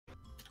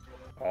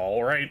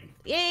All right.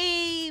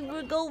 Yay!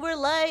 We're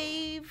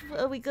live.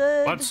 Are we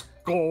good? Let's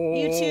go.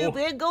 YouTube.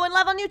 We're going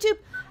live on YouTube.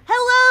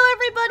 Hello,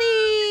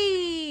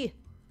 everybody.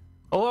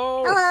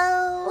 Hello.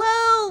 Hello.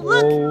 Whoa!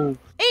 Look, Whoa.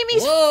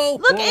 Amy's. Whoa,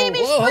 Look, whoa,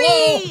 Amy's whoa, free.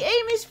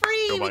 hello. Amy's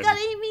free. Don't We mind got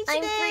me. Amy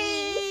I'm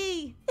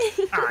today.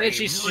 I'm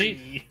she's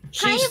free.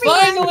 She's everyone.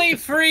 finally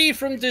free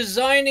from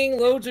designing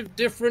loads of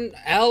different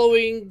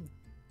Halloween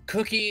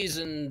cookies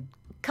and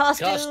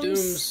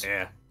costumes.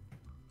 Yeah.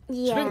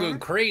 She's been going Yeah.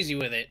 crazy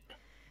with it.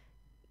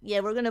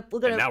 Yeah, we're gonna.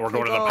 And now we're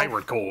going to the kick off.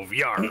 Pirate Cove.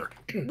 Yar.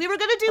 We were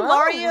gonna do Oh.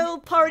 Mario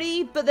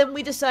Party, but then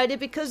we decided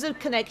because of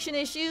connection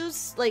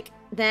issues, like,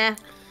 nah.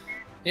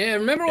 Yeah,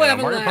 remember what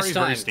happened Mario last Party's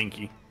very time?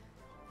 stinky.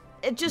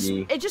 It just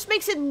Yeah. it just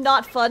makes it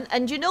not fun.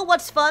 And you know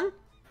what's fun?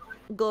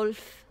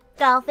 Golf.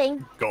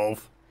 Golfing.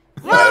 Golf.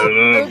 I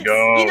love You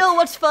golf. know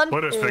what's fun?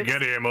 Put a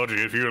spaghetti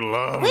emoji if you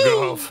love Whee!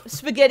 golf.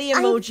 Spaghetti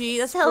emoji.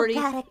 That's so pretty.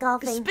 bad at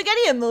golfing.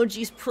 Spaghetti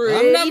emoji's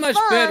pretty. I'm not much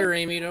fun. better,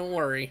 Amy, don't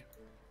worry.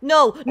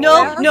 No, Well,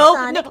 no.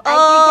 Sonic, you're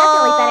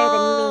definitely better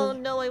than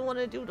me. No, I want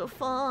to do the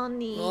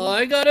funny. Oh,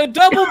 I got a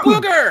double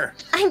booger!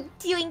 I'm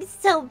doing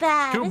so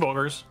bad. 2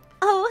 boogers.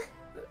 Oh,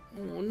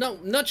 No,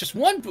 not just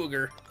one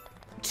booger.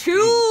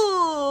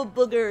 2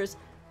 boogers.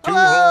 2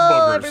 Hello,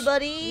 whole boogers.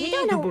 everybody. you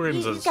don't know. You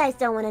Boogers. guys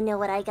don't want to know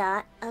what I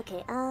got.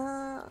 Okay.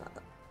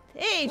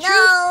 Hey,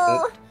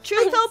 No.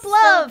 Truth, I'm Hope, so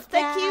Love.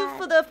 Thank you bad.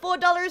 for the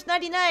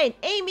 $4.99.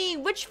 Amy,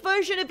 which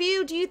version of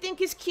you do you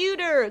think is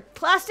cuter,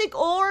 classic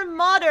or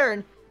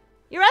modern?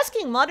 You're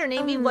asking modern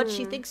Amy what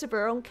she thinks of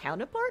her own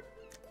counterpart?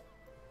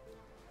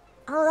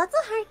 Oh, that's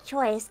a hard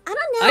choice. I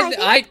don't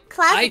know. I think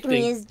classic think-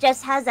 me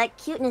just has that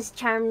cuteness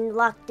charm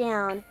locked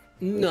down.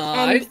 No,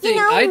 And I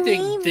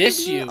think me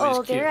this being you is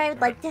older, cute. I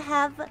would like to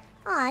have. Oh,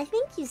 I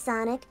thank you,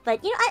 Sonic.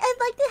 But I'd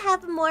like to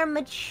have a more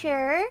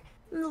mature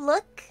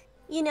look.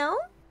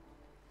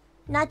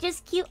 Not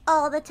just cute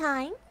all the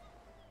time.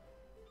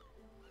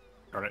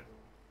 Darn it.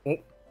 Oh,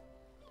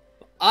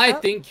 I Oh.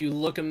 think you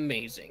look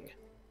amazing.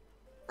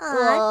 Aw,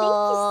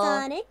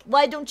 thank you, Sonic.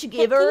 Why don't you Can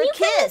give her a you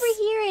kiss? come over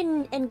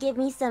here and give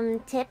me some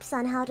tips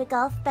on how to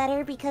golf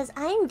better? Because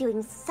I'm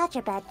doing such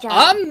a bad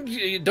job.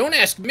 Don't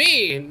ask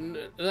me.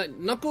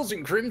 Knuckles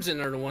and Crimson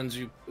are the ones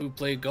who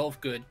play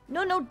golf good.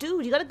 No,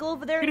 dude, you gotta go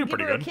over there You and do give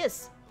pretty her a good.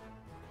 kiss.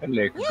 Let's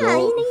Yeah,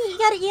 go. you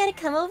gotta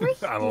come over here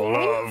I and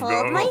love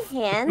hold my golf.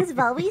 hands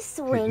while we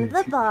swing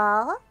the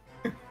ball.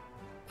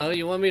 Oh,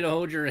 you want me to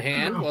hold your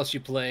hand whilst you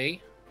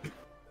play?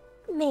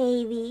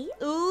 Maybe.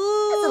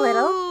 Ooh, a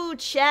little.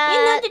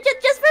 chat.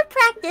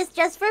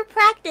 Just for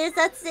practice,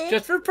 that's it.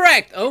 Just for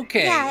practice.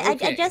 Okay. yeah,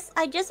 okay.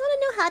 I just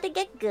want to know how to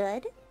get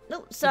good. No,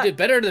 You sorry. did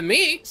better than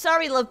me.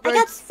 Sorry, I got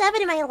lovebirds.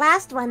 7 in my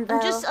last one, though.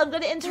 I'm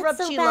gonna interrupt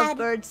so you, bad.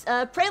 lovebirds.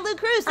 Prelude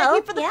Cruz, thank Oh,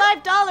 you for the yeah?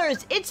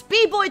 $5. It's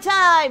B-boy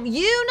time.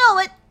 You know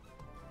it.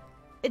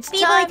 It's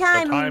B-boy time. the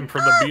time. time for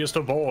the beast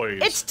of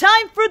boys. It's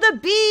time for the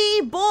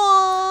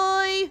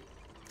B-boy.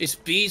 It's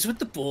bees with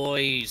the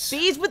boys.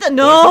 Bees with a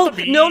no, Boys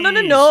with the no,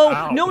 bees. no,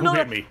 Ow, no, who no.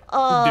 hit me?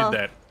 Uh, Who did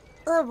that?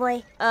 Oh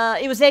boy,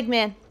 It was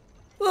Eggman.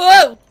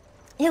 Whoa!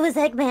 it was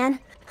Eggman.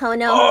 Oh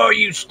no. Oh,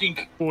 you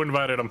stink. Who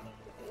invited him?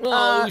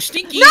 Oh,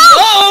 stinky! no!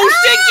 Oh,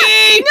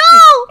 stinky!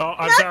 No, Oh,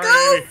 I'm sorry,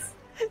 Amy.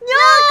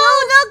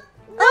 no.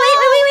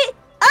 Oh wait.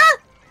 Ah.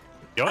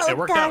 Yo, Oh, it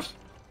worked gosh. out.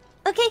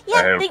 Okay,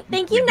 yeah. I-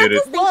 Thank we you, did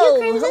Knuckles. it. Thank Whoa, you,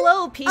 Crimson.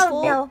 hello, people.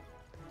 Oh no.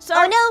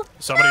 Sorry. Oh no.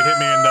 Somebody hit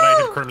me and then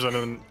I hit Crimson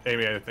and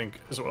Amy, I think,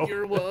 as well.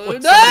 You're Somebody one.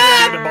 hit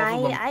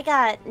both of them. I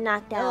got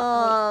knocked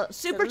out. Wait,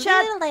 Super it's a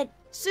chat, little late.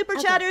 super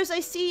Okay. chatters. I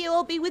see you.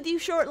 I'll be with you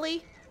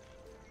shortly.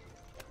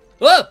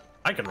 Whoa!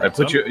 I can I read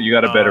put some. you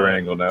got a better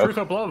angle now. Truth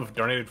Up Love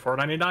donated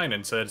 $4.99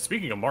 and said,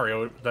 speaking of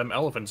Mario, them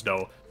elephants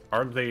though,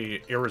 aren't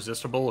they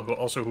irresistible?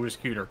 Who is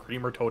cuter,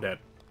 Cream or Toadette?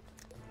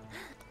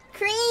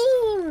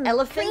 Cream.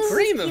 Elephants?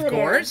 Cream, is of cuter.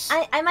 course.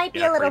 I might be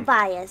Yeah, a little Cream.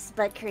 biased,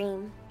 but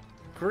Cream.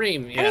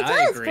 Cream, I yeah, mean, I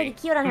Toadette's agree. pretty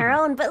cute on her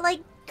own, but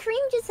like Cream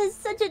just has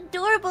such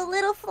adorable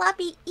little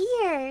floppy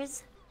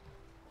ears.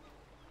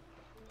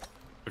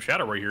 If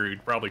Shadow were here,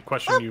 he'd probably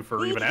question you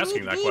for even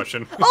asking that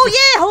question. Oh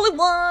yeah, Holy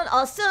One,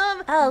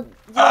 awesome. Oh,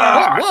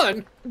 What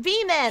one?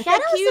 V-Man,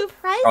 thank Shadow's you.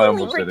 surprisingly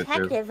almost did it, too.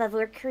 protective of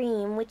her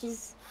Cream, which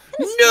is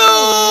kinda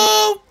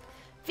No!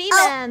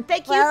 V-Man,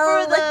 thank you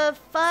well, for the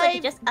it's like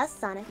 $5. just us,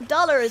 Sonic. I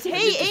did the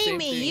Hey same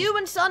Amy, thing. you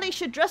and Sonic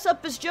should dress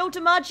up as Joe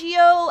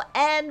DiMaggio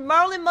and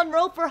Marilyn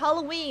Monroe for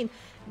Halloween.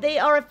 They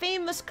are a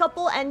famous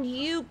couple and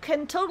you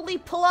can totally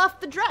pull off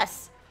the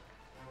dress.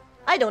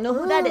 I don't know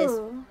who that is.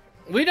 Ooh.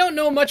 We don't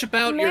know much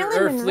about your Marilyn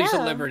earthly Monroe.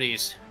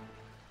 celebrities.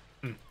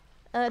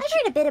 I've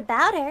heard a bit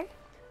about her.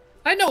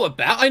 I know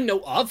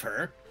of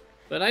her,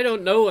 but I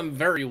don't know him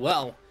very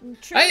well.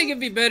 True. I think it'd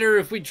be better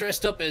if we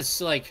dressed up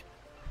as, like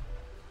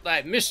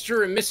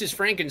Mr. and Mrs.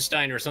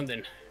 Frankenstein or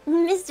something.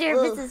 Mr. and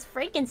Ugh. Mrs.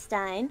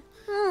 Frankenstein.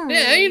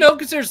 Yeah, you know,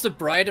 because there's the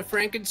Bride of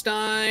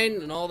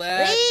Frankenstein and all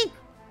that. Wait,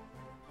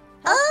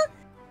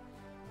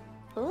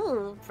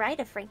 Ooh, Bride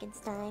of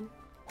Frankenstein.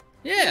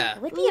 Yeah.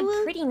 Would be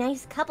a pretty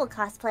nice couple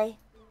cosplay.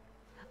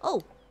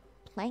 oh,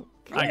 plank.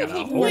 I got a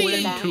didn't hole know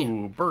in that.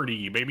 two,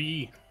 birdie,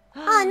 baby.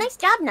 Ah, nice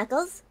job,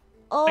 Knuckles.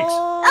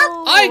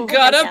 Oh, I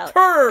got that's a out.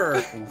 purr!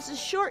 It's a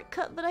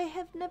shortcut that I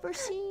have never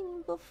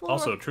seen before.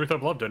 Also, Truth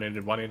of Love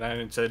donated 189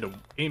 and said,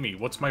 Amy,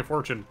 what's my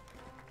fortune?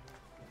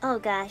 Oh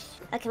gosh.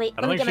 Okay, wait.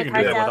 I Let don't me think get she my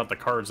can do cards that out. without the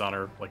cards on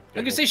her. Like,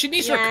 I can say she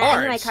needs Yeah, her I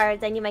cards. need my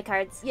cards. I need my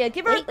cards. Yeah,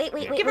 give her. Wait.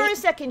 Give her a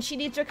second. She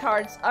needs her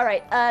cards. All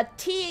right.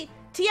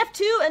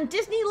 TF2 and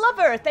Disney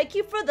Lover. Thank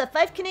you for the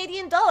 $5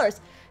 Canadian.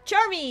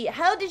 Charmy,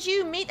 how did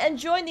you meet and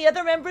join the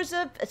other members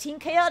of Team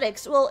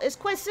Chaotix? Well, it's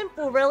quite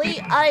simple, really.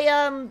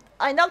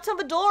 I knocked on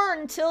the door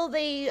until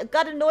they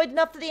got annoyed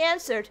enough that they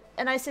answered,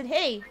 and I said,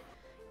 "Hey,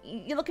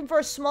 you looking for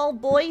a small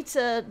boy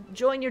to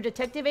join your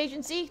detective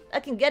agency?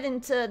 I can get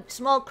into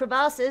small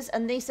crevasses,"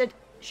 and they said,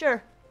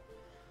 "Sure."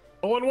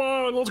 All in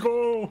one, let's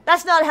go!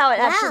 That's not how it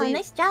Wow, actually.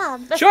 nice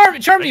job.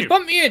 Charmy,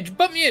 bump me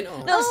in,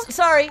 Oh. No,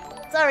 sorry.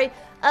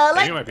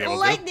 You might be able to.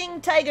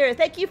 Lightning Tiger,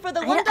 thank you for the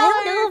I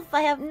don't know if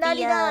I have the,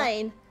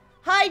 99.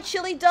 Hi,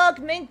 chili dog,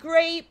 mint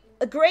grape,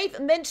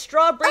 mint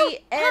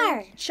strawberry, and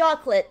her.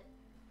 chocolate.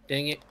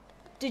 Dang it.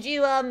 Did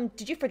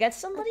you forget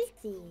somebody?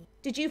 Let's see.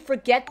 Did you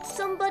forget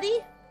somebody?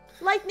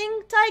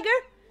 Lightning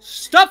Tiger?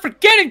 Stop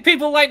forgetting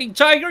people, Lightning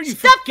Tiger! You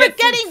Stop forgetful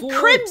forgetting fool.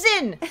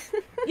 Crimson!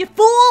 You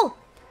fool!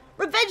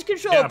 Revenge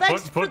control. Yeah,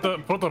 Thanks put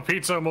the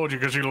pizza emoji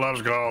because she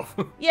loves golf.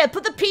 Yeah,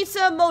 put the pizza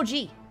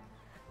emoji.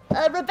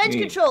 Revenge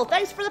control.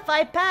 Thanks for the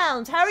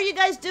 £5. How are you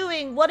guys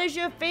doing? What is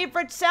your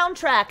favorite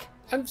soundtrack?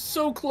 I'm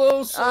so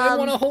close. I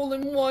want a hole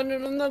in one,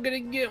 and I'm not gonna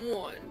get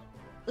one.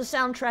 The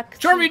soundtrack.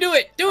 Charmy, do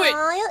it! Do it!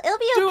 Oh, it'll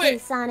be Do okay,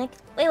 it. Sonic.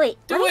 Wait.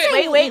 Do Let me it.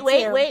 try to Wait.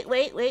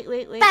 hit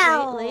you.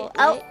 Bow.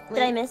 Oh,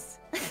 did I miss?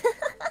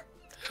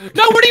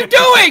 No, what are you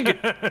doing?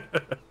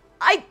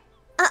 I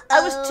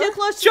was too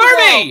close to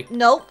Charmy! the wall.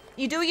 Nope.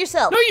 You do it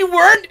yourself. No, you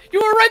weren't! You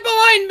were right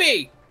behind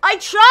me! I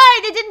tried.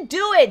 I didn't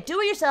do it. Do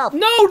it yourself.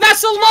 No,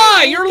 that's a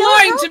lie! You're Go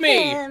lying help to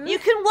me! him. You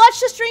can watch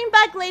the stream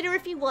back later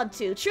if you want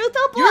to. Truth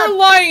or bluff? You're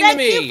lying to Thank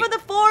me. you for the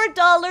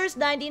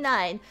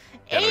 $4.99.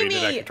 Yeah, no, he did Amy,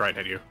 actually try and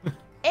hit you.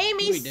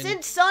 Amy, No, he didn't.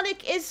 since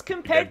Sonic is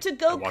compared to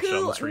I watched it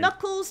on the Goku, stream.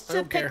 Knuckles I to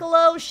don't care.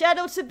 Piccolo,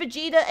 Shadow to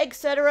Vegeta,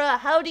 etc.,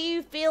 how do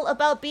you feel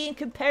about being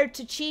compared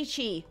to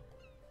Chi-Chi?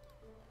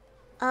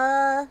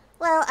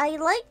 Well, I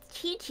liked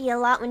Chi-Chi a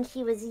lot when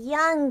she was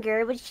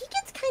younger, but she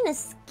gets kind of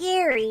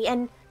scary,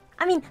 and,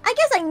 I mean, I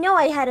guess I know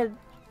I had a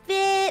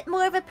bit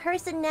more of a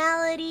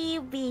personality,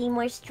 being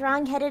more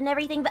strong-headed and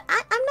everything, but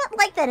I'm not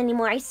like that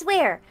anymore, I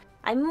swear.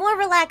 I'm more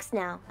relaxed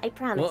now, I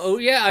promise. Well, oh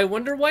yeah, I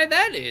wonder why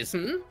that is,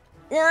 No,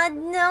 I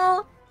don't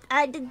know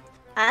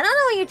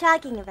what you're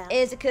talking about.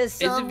 Is it because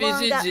someone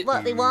got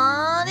what they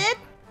wanted?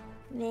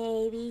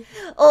 Maybe.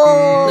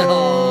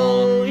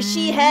 Oh,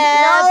 she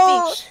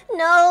had...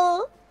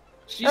 No.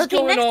 She's Okay,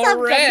 going next all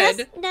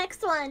subject. red.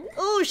 Next one.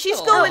 Oh, she's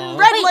Aw. going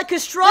red Wait, like a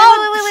wait.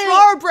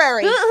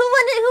 strawberry. Who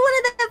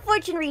wanted that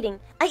fortune reading?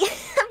 I'm doing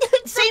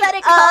so Same, bad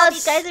at calls.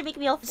 You guys are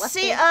making me all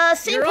flustered.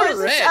 Same You're all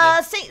person.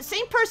 red.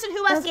 Same person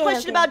who asked the Okay,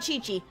 question okay. about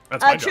Chi-Chi.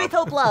 That's my Truth,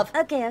 job. hope, love.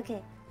 Okay.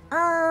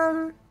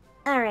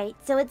 Alright,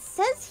 so it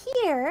says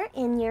here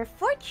in your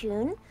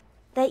fortune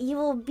that you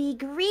will be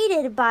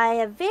greeted by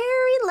a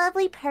very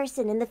lovely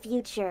person in the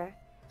future.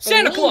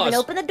 Santa They may Claus! even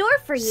open the door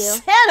for you.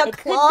 Santa It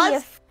could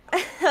Claus. be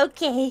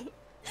okay.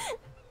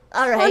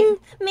 All right.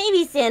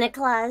 Maybe Santa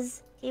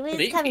Claus. He was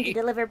Maybe. coming to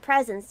deliver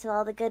presents to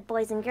all the good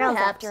boys and girls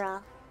Perhaps. after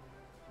all.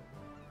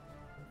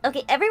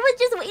 Okay, everyone's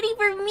just waiting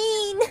for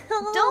me.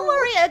 No. Don't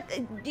worry.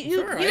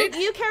 You It's all right.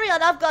 you carry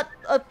on. I've got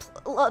a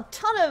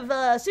ton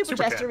of super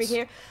Super chats over chats.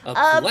 here.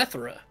 A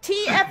plethora.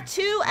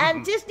 TF2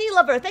 and Disney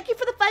Lover. Thank you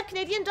for the $5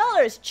 Canadian.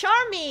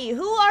 Charmy,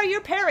 who are your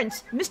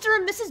parents? Mr.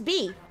 and Mrs.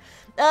 B.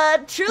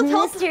 Truth,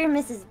 hope, Mr. and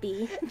Mrs.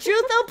 B.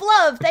 Truth, hope,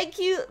 love. Thank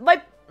you.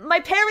 My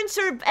parents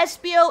are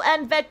SBO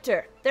and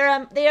Vector.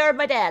 They are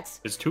my dads.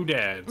 His two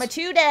dads. My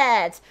two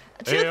dads.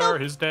 They Truth, are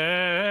hope, his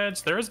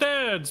dads. They're his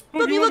dads.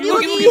 Boogie, Boogie, woogie,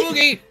 woogie, Boogie,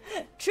 boogie,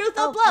 boogie! Truth,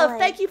 Oh, hope, love. boy.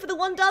 Thank you for the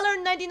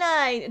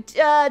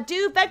 $1.99.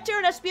 Do Vector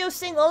and SBO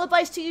sing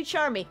lullabies to you,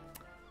 Charmy?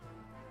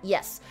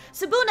 Yes.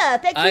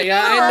 Sabuna, thank you. I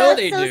Oh, know that's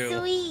they so do.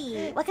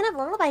 sweet. What kind of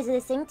lullabies do they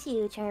sing to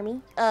you,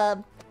 Charmy?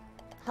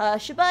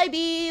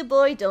 Hush-a-bye,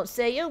 boy, don't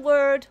say a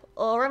word,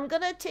 or I'm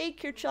gonna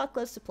take your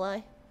chocolate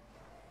supply.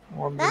 I'm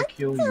gonna That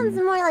kill sounds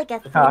you. more like a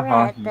Ha, ha,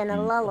 threat than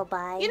a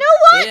lullaby. You know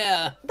what?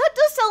 Yeah. That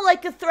does sound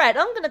like a threat.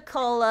 I'm gonna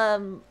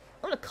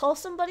call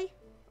somebody.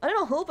 I don't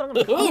know who, but I'm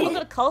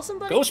gonna call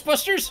somebody.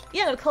 Ghostbusters?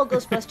 Yeah, I'm gonna call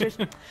Ghostbusters.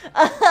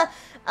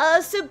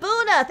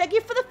 Sabuna, thank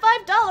you for the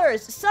 $5.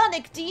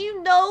 Sonic, do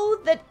you know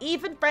that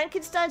even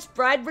Frankenstein's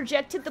bride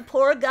rejected the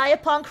poor guy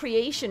upon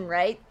creation,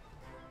 right?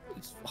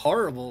 It's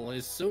horrible.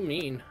 It's so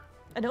mean.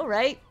 I know,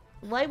 right?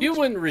 Why would You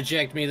wouldn't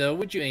reject me, though,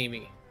 would you,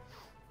 Amy?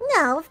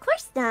 No, of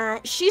course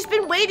not. She's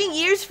been waiting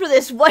years for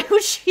this. Why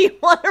would she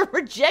want to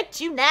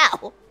reject you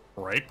now?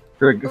 Right?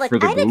 For Look, the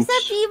I'd goofs.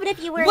 accept you even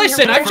if you were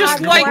Listen, in your I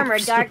just warthog like- form or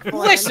dark form.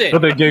 Listen! For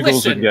the giggles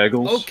listen, and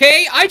gaggles.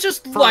 Okay, I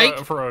just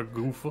For a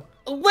goof.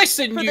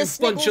 Listen, For you the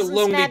bunch sniggles of and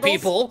lonely snaggles.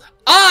 people.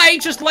 I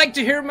just like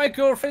to hear my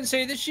girlfriend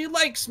say that she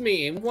likes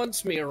me and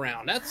wants me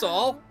around. That's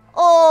all.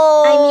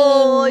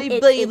 Oh, I mean,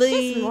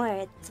 baby. it's more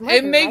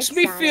It than makes like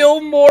me Sonic.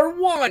 feel more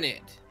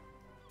wanted.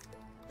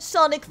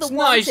 Sonic the It's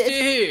nice to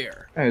Wanted.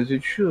 hear. As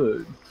it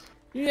should.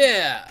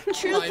 Yeah.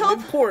 Truth, I'm hope,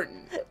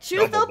 important.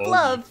 truth, Double hope, bogey.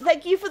 love.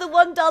 Thank you for the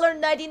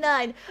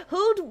 $1.99.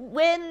 Who'd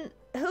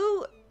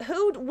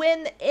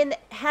win in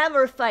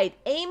hammer fight?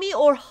 Amy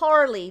or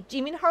Harley? Do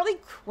you mean Harley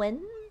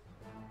Quinn?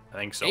 I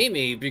think so.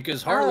 Amy,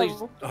 because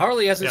Oh.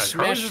 Harley hasn't Yeah, Harley's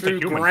smashed just a through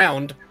human.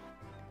 ground.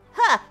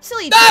 Ha!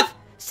 Silly Ah! truth.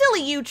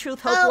 Silly you,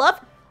 truth, hope, Oh.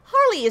 love.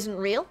 Harley isn't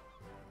real.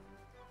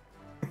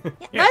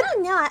 Yeah. I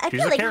don't know. I She's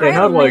feel a like character.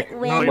 Harley Not like- might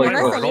win not like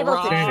unless her. I'm able to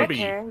Overall, trick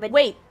be. her. But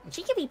Wait,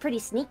 she could be pretty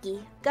sneaky.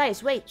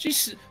 guys, wait.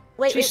 She's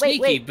Wait, she's wait, sneaky,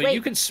 wait, but wait.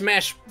 you can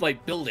smash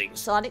like buildings.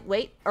 Sonic,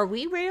 wait. Are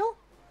we real?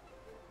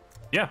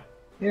 Yeah.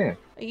 Yeah.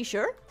 Are you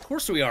sure? Of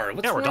course we are.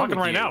 What's Yeah, we're wrong talking with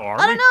right you? now,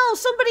 aren't I we? don't know.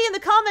 Somebody in the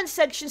comments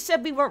section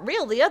said we weren't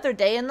real the other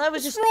day, and I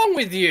was What's just. wrong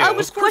with you? I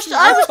was Of course question- we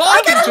I are was- I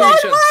talking got to a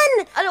each other.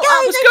 One! I don't.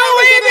 Guys, Let's I go,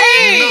 gotta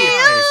Amy!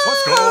 Nice.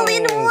 Let's go. All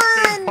in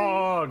one. Big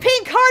hug.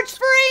 Pink hearts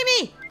for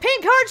Amy.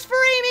 Pink hearts for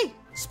Amy.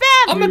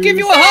 Spam. I'm gonna give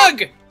you a hug.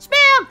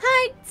 Spam.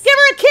 Hearts! Give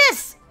her a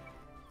kiss.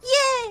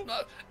 Yay!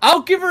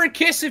 I'll give her a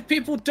kiss if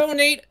people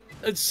donate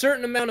a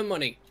certain amount of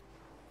money.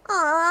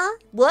 Aw,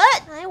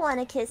 What? I want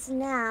a kiss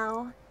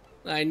now.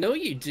 I know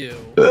you do.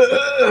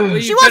 Well,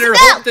 She you wants better it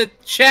now. hope the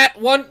chat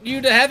want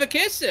you to have a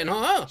kiss then,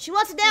 huh? She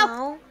wants it now.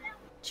 No.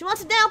 She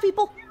wants it now,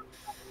 people.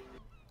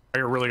 Are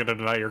you really gonna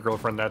deny your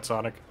girlfriend that,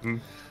 Sonic? Hmm?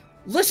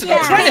 Listen, Yeah.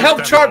 I'm trying to help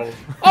Demo. Charm.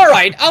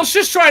 Alright, I was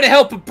just trying to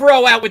help a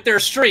bro out with their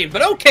stream,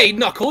 but okay,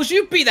 Knuckles,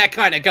 you be that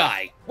kind of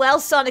guy. Well,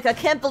 Sonic, I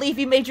can't believe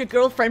you made your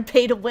girlfriend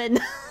pay to win.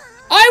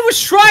 I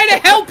was trying to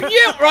help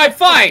you! Right,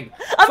 fine.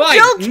 I'm fine.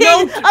 joking.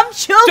 No, I'm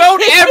joking.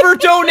 don't ever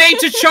donate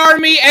to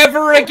Charmy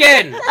ever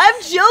again.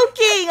 I'm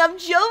joking. I'm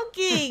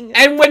joking.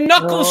 And when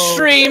Knuckles No.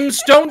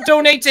 streams, don't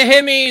donate to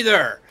him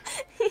either.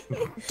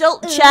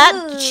 Don't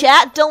Ooh.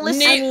 chat. Don't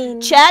listen.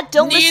 Ne- Chat.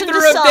 Don't listen Neither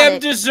to of them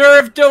Sonic.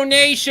 deserve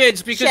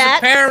donations because Chat.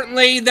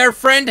 apparently their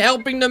friend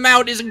helping them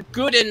out isn't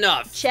good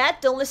enough.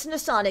 Chat. Don't listen to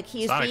Sonic.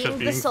 He is Sonic's just being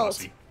being the salt.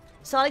 fussy.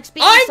 Sonic's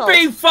being the I'm salt.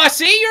 being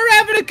fussy. You're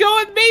having a go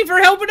at me for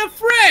helping a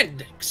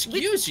friend.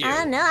 Excuse you. I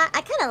don't know.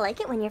 I kind of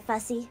like it when you're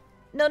fussy.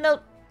 No.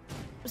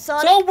 It's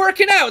Sonic. all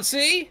working out,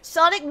 see?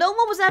 Sonic. No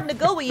one was having to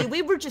go with you.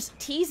 We were just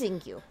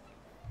teasing you.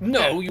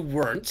 No, you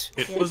weren't.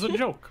 It was a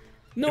joke.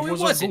 No, it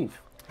was wasn't. a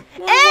goof.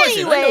 No, it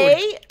wasn't. I know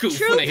Anyway, a goof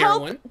when I hear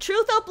one.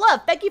 truth, hope,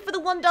 love. Thank you for the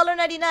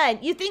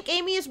 $1.99. You think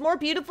Amy is more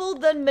beautiful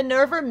than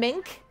Minerva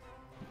Mink?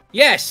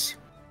 Yes.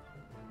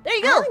 There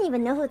you I go. don't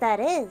even know who that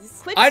is.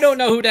 Quit I don't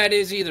know who that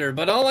is either,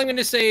 but all I'm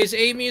gonna say is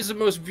Amy is the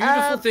most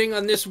beautiful Uh, thing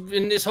on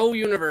in this whole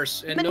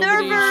universe, and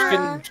nobody Minerva-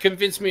 can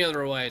convince me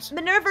otherwise.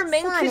 Minerva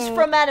Mink is Sonic.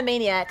 from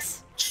Animaniacs.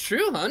 It's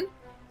true, hun.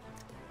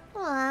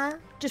 Aw,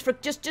 Just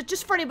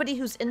for anybody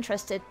who's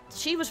interested,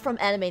 she was from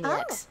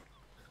Animaniacs.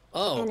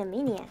 Oh.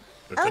 Animania.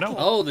 Good to know. Okay.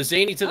 Oh, the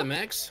zany to the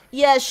max.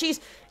 Yeah, she's.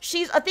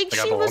 I think They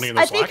got she the was. Lonnie in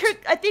the I think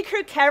slacks?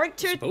 her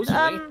character.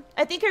 Supposedly.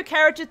 I think her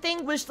character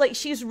thing was like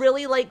she's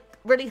really like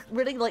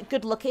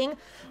good looking,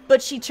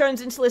 but she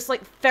turns into this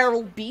like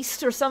feral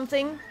beast or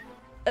something.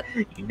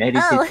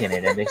 United Oh. States,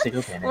 Canada,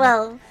 Mexico, Canada.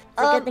 Well,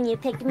 it's a Um, good thing you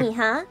picked me,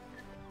 huh?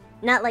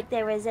 Not like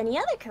there was any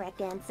other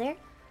correct answer,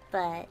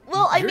 but...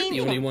 Well, I You're mean,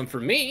 the only one for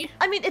me.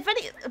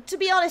 to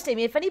be honest,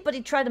 Amy, if anybody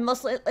tried to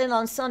muscle in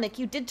on Sonic,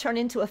 you did turn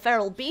into a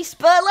feral beast.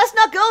 But let's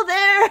not go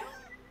there.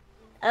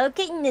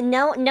 Okay,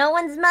 no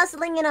one's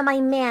muscling in on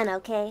my man,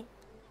 okay?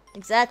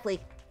 Exactly.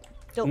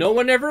 Don't. No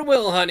one ever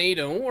will, honey.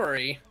 Don't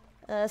worry.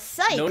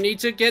 Psych. No need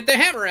to get the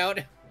hammer out.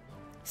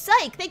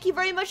 Psych, thank you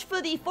very much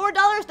for the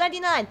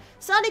 $4.99.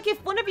 Sonic,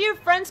 if one of your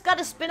friends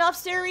got a spin-off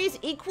series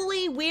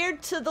equally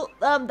weird to the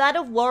that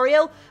of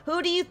Wario,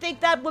 who do you think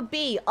that would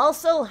be?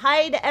 Also,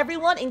 hi to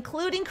everyone,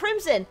 including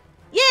Crimson.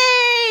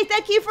 Yay!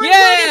 Thank you for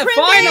Yeah,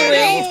 including Crimson!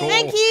 finally!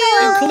 Thank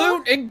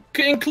you!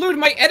 Include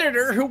my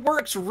editor who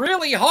works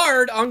really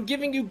hard on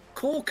giving you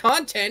cool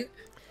content.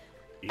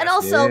 And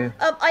also, Yeah.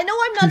 I know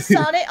I'm not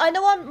Sonic. I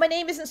know my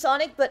name isn't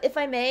Sonic, but if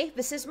I may,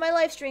 this is my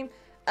live stream.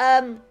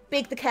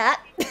 Big the Cat.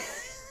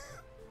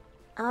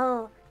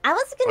 Oh, I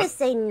was gonna What?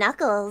 say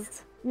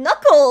Knuckles.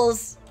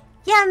 Knuckles!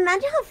 Yeah,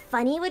 imagine how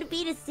funny it would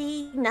be to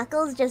see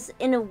Knuckles just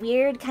in a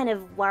weird kind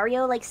of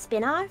Wario-like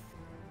spin-off.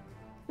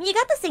 You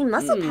got the same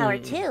muscle power,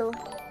 too.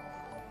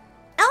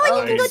 Oh, and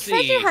you can I go see.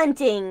 treasure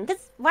hunting.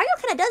 Because Wario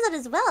kind of does it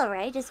as well,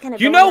 right? Just kind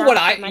of You know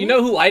what you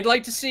know who I'd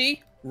like to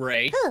see?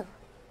 Ray. Who?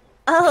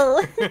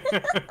 Oh.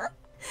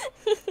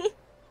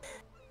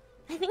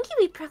 I think he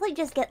would probably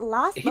just get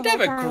lost the He'd whole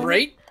have a time.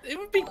 great. It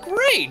would be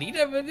great.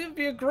 It'd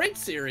be a great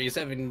series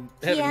having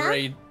Yeah?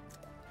 Ray.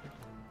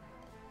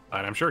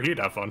 And I'm sure he'd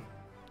have fun.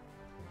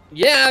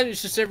 Yeah,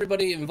 it's just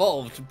everybody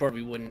involved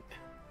probably wouldn't.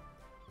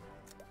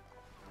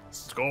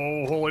 Let's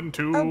go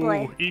into Oh,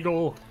 boy.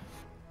 Eagle.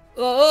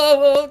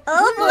 Oh, boy.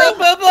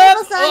 Careful,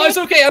 Oh, Sonic. it's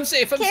okay. I'm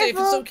safe. I'm safe. It's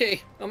Careful.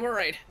 okay. I'm all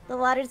right. The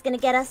water's gonna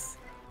get us.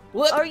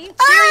 What? Are you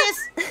Ah!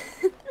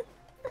 serious?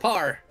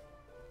 Par.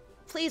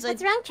 Please,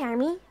 What's wrong,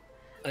 Charmy?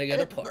 I got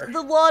a par.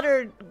 the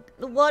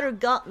water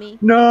got me.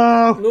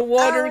 No! The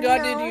water Oh,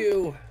 got no. in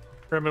you.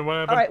 All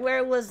right,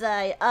 where was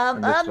I?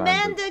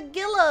 Amanda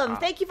Gillum,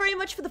 thank you very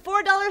much for the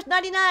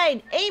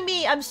 $4.99.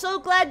 Amy, I'm so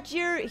glad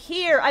you're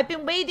here. I've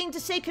been waiting to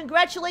say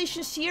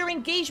congratulations to your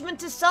engagement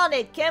to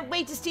Sonic. Can't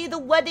wait to see the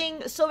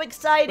wedding. So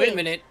exciting. Wait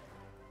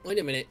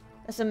a minute.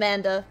 That's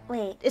Amanda.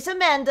 Wait. It's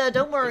Amanda.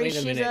 Don't worry. Wait a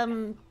She's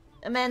minute.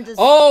 Amanda's.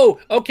 Oh,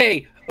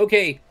 okay.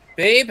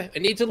 Babe, I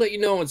need to let you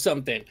know on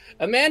something.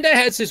 Amanda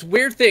has this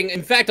weird thing.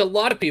 In fact, a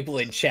lot of people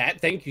in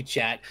chat, thank you,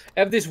 chat,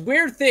 have this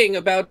weird thing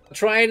about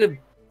trying to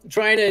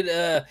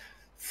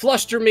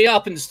fluster me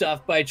up and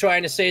stuff by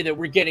trying to say that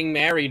we're getting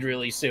married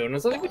really soon. I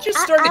was like, we just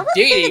started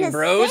dating,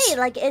 bros. Say,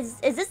 like, is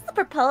this the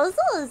proposal?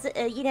 Is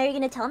you're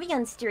gonna tell me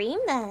on stream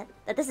that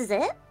this is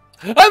it?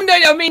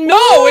 I mean, no.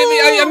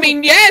 I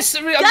mean, yes.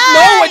 I mean,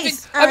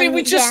 Guys! no. I mean,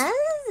 we just. Yes?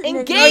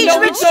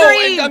 Engagement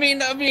stream! I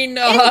mean,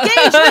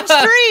 Engagement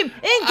stream!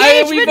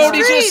 Engagement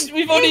stream!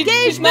 We've only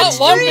Engagement not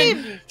long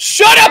stream! been.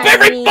 Shut up,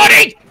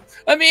 everybody!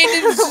 I mean,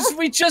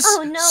 we just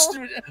Oh,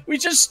 no. we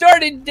just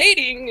started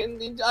dating,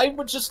 and I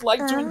would just like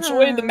to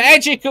enjoy the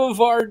magic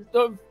of our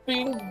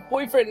being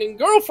boyfriend and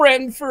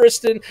girlfriend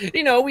first, and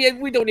you know,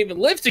 we don't even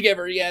live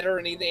together yet or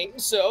anything.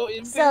 So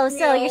So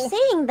you're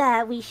saying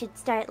that we should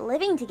start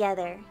living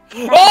together?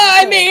 Well,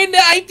 I mean,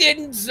 I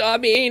didn't. I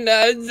mean,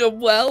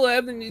 well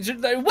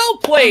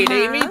played,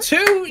 Amy.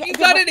 Two, you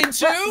got it in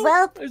two.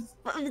 Well,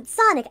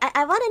 Sonic,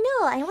 I want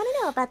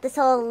to know about this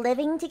whole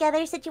living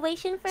together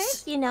situation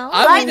first. You know,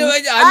 I do.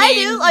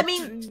 I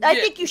mean, I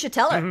think you should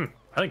tell her.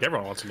 I think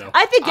everyone wants to know.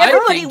 I think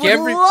everybody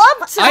would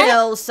love to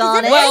know,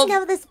 Sonic. Does everyone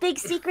know this big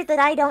secret that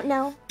I don't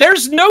know?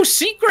 There's no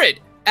secret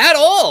at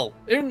all.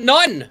 There's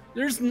none.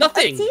 There's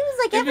nothing. It seems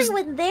like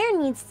everyone there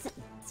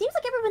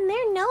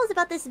knows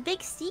about this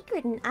big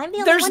secret, and I'm the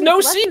only There's one no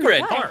that's left in the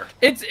secret. dark.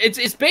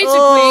 It's basically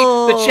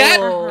the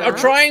chat are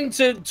trying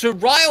to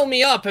rile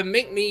me up and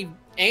make me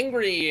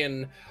angry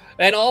and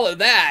all of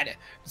that.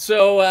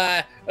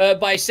 So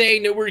by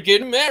saying that we're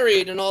getting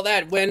married and all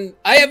that, when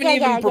I haven't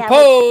even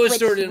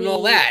proposed and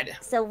all that.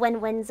 So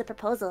when's the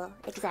proposal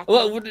exactly?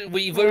 Well,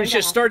 we've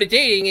just started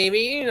dating,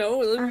 Amy. You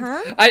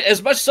know,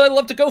 as much as I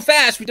love to go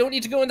fast, we don't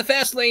need to go in the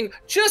fast lane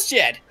just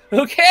yet.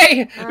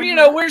 Okay, you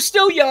know, we're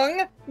still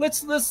young.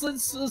 Let's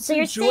so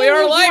enjoy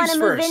our lives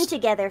first. Move in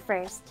together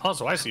first.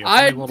 Also, I see a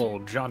funny little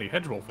Johnny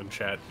Hedgewolf in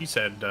chat. He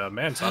said,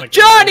 "Man, Sonic,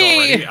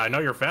 Johnny! I know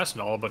you're fast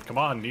and all, but come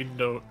on,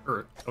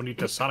 don't need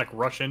to Sonic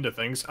rush into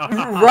things."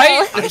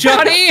 Right,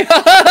 Johnny?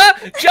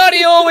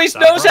 Johnny always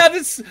knows how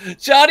to.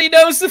 Johnny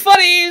knows the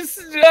funnies.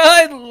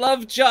 I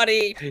love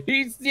Johnny.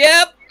 He's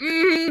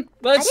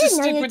Let's just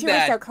stick with that. I didn't know you two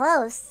were so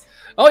close.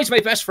 Oh, he's my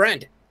best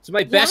friend. He's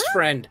my best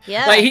friend.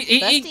 Yeah. Like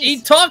he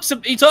talks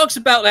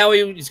about how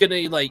he's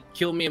gonna like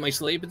kill me in my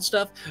sleep and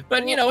stuff.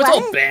 But you know, it's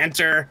all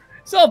banter.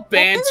 It's all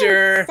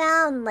banter. That doesn't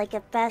sound like a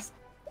best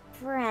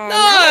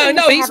friend.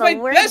 No, he's my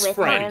best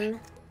friend.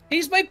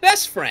 He's my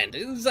best friend.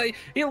 It's like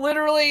he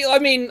literally. I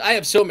mean, I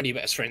have so many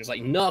best friends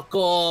like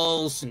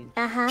Knuckles and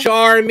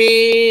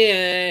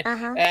Charmy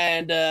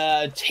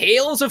and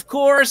Tails, of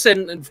course,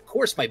 and of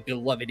course my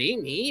beloved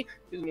Amy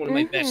is one of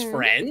my best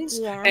friends.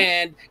 Yeah.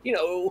 And you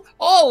know,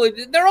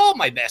 they're all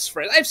my best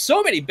friends. I have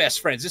so many best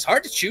friends. It's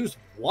hard to choose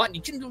one.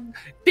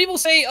 People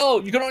say,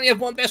 "Oh, you can only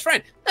have one best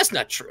friend." That's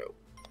not true.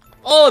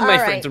 All of my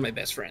friends are my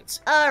best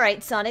friends.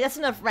 Alright, Sonic, that's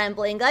enough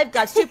rambling. I've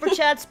got super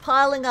chats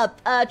piling up.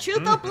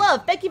 Truth of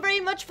Love, thank you very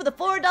much for the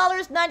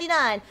 $4.99.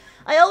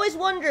 I always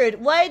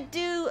wondered, why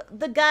do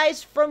the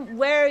guys from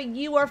where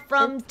you are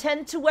from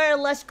tend to wear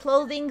less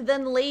clothing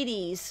than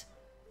ladies?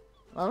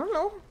 I don't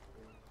know.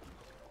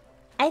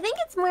 I think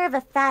it's more of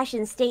a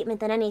fashion statement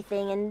than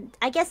anything, and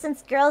I guess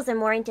since girls are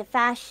more into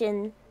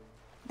fashion,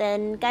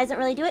 then guys don't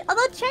really do it.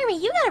 Although,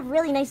 Charmy, you got a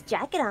really nice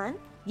jacket on.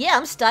 Yeah,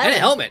 I'm stylish. And a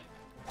helmet.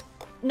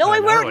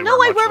 I wear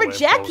a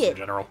jacket.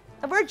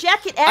 I wear a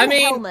jacket and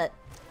a helmet.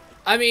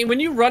 I mean, when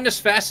you run as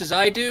fast as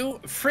I do,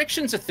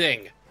 friction's a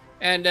thing,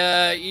 and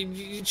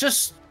it's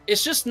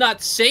just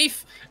not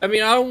safe. I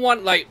mean, I don't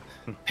want like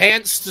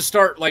pants to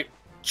start like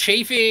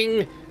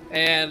chafing,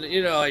 and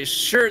you know,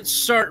 shirts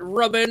start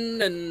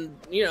rubbing, and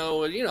you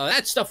know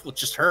that stuff will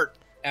just hurt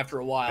after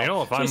a while. You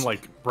know, if I'm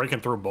like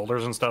breaking through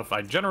boulders and stuff,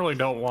 I generally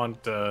don't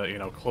want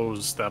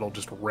clothes that'll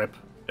just rip.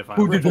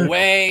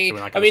 Away.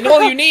 I mean,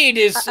 all you need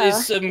is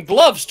some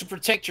gloves to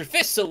protect your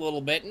fists a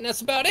little bit, and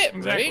that's about it,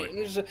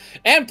 right?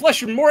 And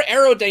plus, you're more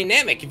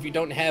aerodynamic if you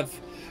don't have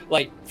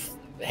like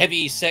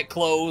heavy set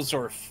clothes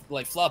or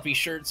like floppy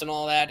shirts and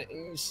all that.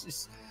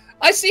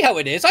 I see how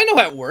it is. I know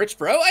how it works,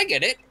 bro. I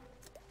get it.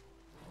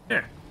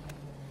 Yeah.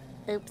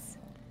 Oops.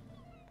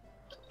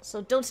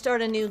 So don't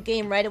start a new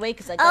game right away,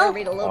 because I gotta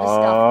read a load of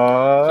stuff.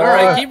 All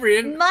right, keep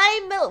reading. My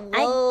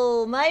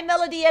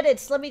Melody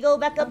Edits. Let me go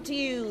back up to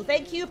you.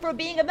 Thank you for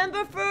being a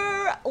member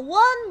for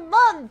 1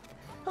 month.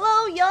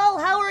 Hello, y'all.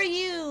 How are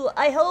you?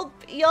 I hope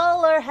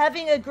y'all are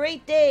having a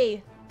great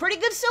day. Pretty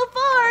good so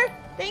far.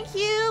 Thank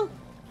you.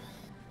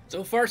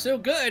 So far, so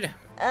good.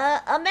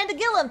 Amanda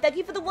Gillum. Thank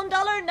you for the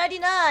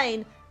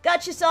 $1.99.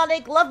 Gotcha,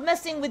 Sonic. Love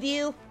messing with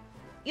you.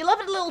 You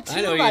love it a little too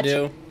much. I know you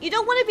do. You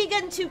don't want to be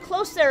getting too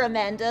close there,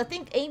 Amanda. I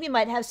think Amy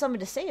might have something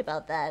to say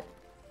about that.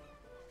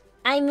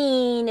 I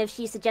mean, if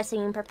she's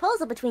suggesting a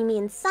proposal between me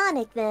and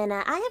Sonic, then I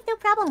have no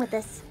problem with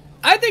this.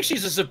 I think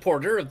she's a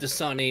supporter of the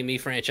Son Amy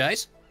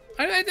franchise.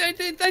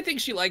 I think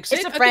she likes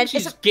it. I think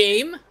she's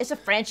game. It's a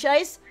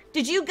franchise.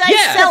 Did you guys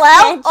Yeah. sell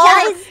out?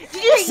 Franchise?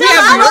 Did you Are sell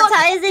you out?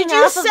 monetizing Did you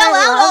off of sell our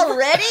out love?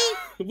 already?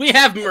 We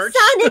have merch.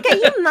 Sonic, are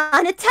you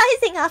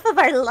monetizing off of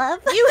our love?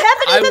 You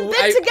haven't even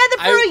been together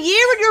for a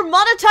year and you're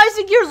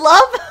monetizing your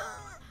love?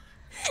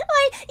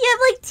 You have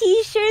like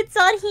T-shirts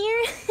on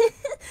here.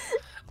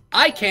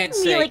 I can't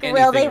say like, anything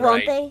will they? right.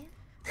 Won't they?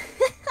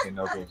 Hey,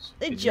 Knuckles.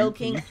 They're can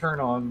joking. You turn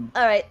on.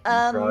 All right.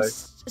 try.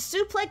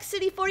 Suplex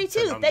City 42.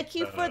 Turn on Thank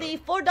you for the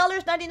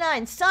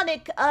 $4.99.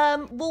 Sonic,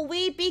 will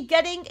we be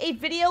getting a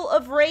video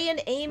of Ray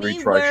and Amy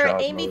Retry where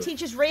shot Amy mode.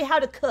 teaches Ray how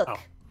to cook? Oh.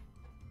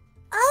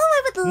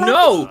 Oh, I would love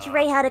No. to teach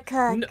Ray how to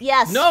cook.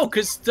 Yes. No,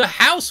 because the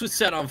house was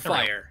set on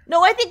fire.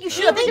 No, I think you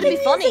should. I think it'd be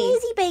Use funny. the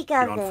easy bake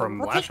want oven. from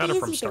We'll last take shot the or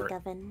from easy start? bake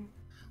oven.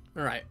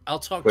 All right, I'll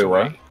talk Wait, to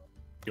what? Ray.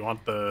 You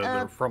want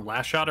the from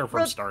last shot or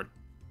from start?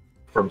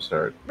 From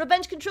start.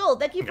 Revenge Control,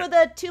 thank you Okay. for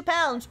the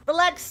 £2.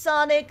 Relax,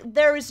 Sonic.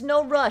 There is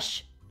no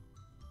rush.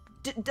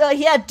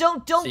 Yeah,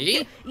 don't.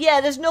 See?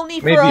 Yeah, there's no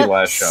need Maybe for a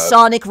last shot.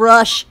 Sonic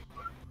rush.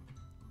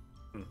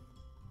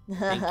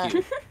 Thank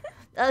you.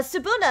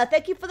 Sabuna,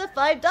 thank you for the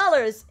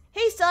 $5.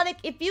 Hey, Sonic,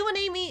 if you and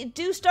Amy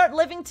do start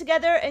living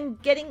together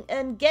and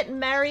get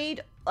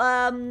married,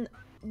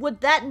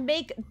 would that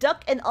make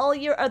Duck and all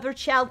your other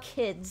Chow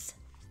kids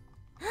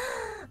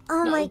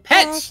Oh No, my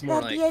pets, gosh,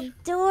 more that'd like. be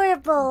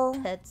adorable.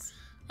 pets?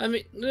 I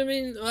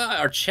mean,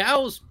 are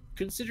chows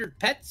considered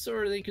pets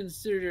or are they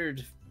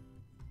considered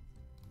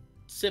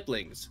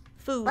siblings?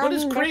 Food. I What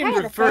does mean, they're cream part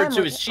of the refer to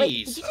family. as Wait,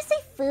 cheese? did you just say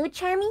food,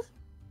 Charmy?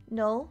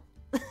 No.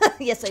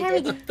 Yes, I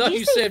Charmy, did. I thought did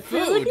you say said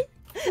food.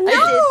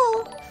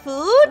 No!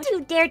 Food? Don't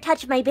you dare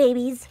touch my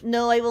babies.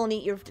 No, I won't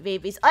eat your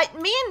babies.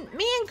 Me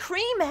and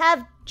Cream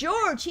have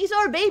George. He's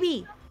our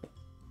baby.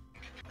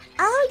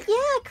 Oh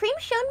yeah, Cream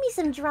showed me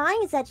some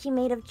drawings that she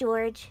made of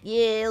George.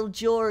 Yeah, little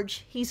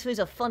George. He's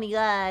a funny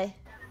guy.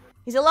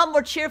 He's a lot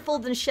more cheerful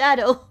than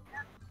Shadow.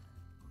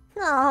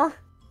 Oh,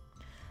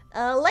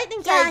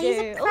 Lightning yeah, Tiger.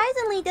 he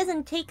surprisingly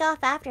doesn't take off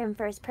after him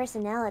for his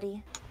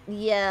personality.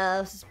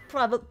 Yeah, it's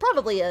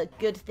probably a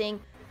good thing.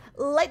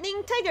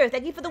 Lightning Tiger,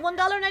 thank you for the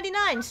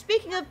 $1.99.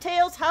 Speaking of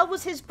Tails, how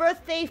was his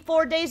birthday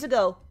 4 days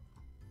ago?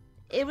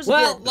 It was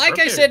Well, good. like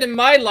I Birthday. said in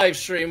my live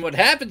stream, what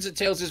happens at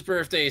Tails'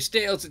 birthday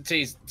stays at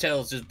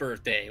Tails'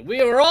 birthday.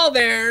 We were all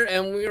there,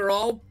 and we were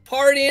all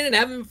partying and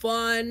having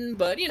fun,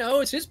 but, you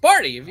know, it's his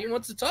party. If he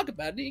wants to talk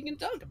about it, he can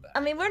talk about I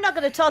it. mean, we're not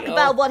going to talk You know.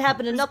 about what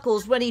happened to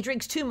Knuckles when he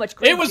drinks too much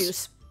grape was-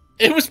 juice.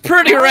 It was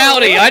pretty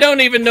rowdy. I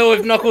don't even know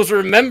if Knuckles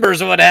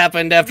remembers what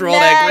happened after all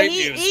that grape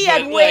juice. He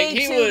had but, way like,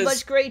 he too was-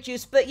 much grape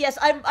juice. But yes,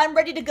 I'm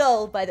ready to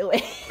go, by the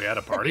way. We had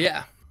a party.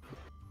 Yeah.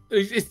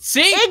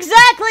 See?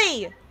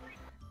 Exactly!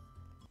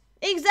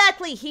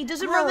 Exactly! He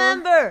doesn't Oh.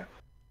 remember!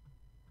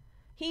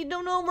 He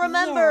don't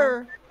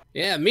remember!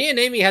 Yeah, me and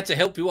Amy had to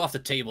help you off the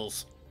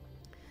tables.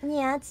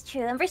 Yeah, it's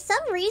true. And for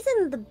some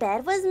reason, the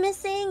bed was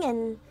missing,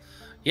 and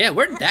Yeah,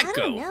 where did I that don't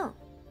go? know.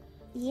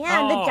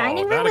 Yeah, and the Oh,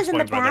 dining that room was in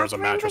the explains why there was a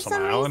bathroom for mattress on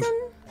some the island.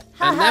 reason.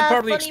 And that Haha,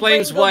 probably funny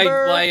explains brain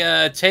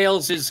gober. why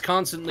Tails is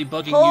constantly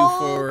bugging Hole you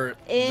for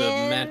the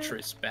in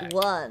mattress back.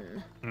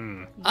 One.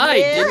 Hmm. I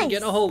Yes. didn't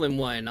get a hole in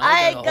one.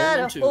 I I got a a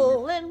hole in two.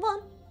 hole in one.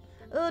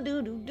 Oh,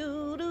 do do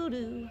do do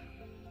do.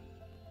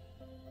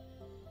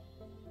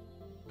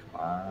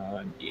 Come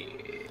on, yeah.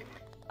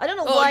 I don't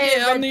know Oh why I yeah,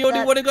 read I'm the only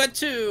that. one who got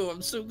two.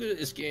 I'm so good at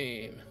this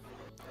game.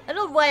 I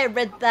don't know why I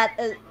read that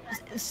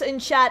in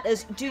chat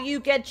as, do you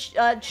get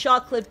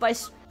chocolate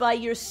by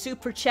your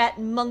super chat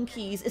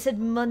monkeys? It said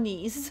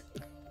monies.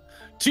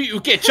 Do you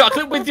get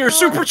chocolate with your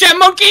super chat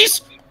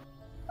monkeys?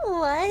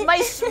 What?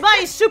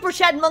 My super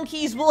chat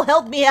monkeys will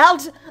help me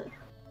out.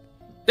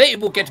 They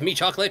will get me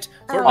chocolate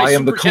for Oh. my I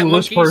am the super chat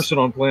coolest monkeys. person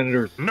on planet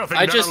Earth. Nothing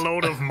I that just- a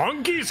load of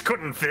monkeys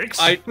couldn't fix.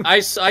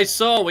 I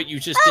saw what you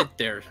just did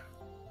there.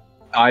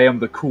 I am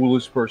the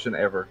coolest person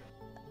ever.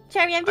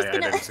 Charmy, I'm just I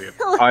gonna. didn't see it.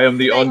 I am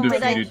the Did I-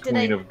 undefeated did I-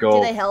 queen of Did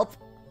golf. I help?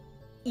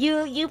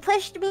 You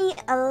pushed me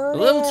a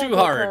little too bit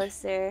hard.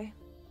 Closer.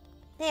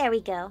 There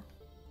we go.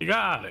 You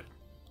got it.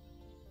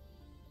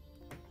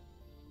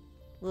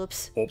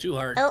 Whoops. Too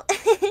hard. Oh,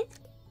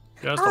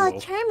 Just a oh,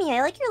 little. Charmy,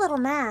 I like your little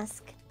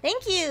mask.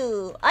 Thank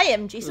you. I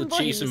am Jason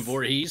Voorhees. Jason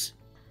Voorhees.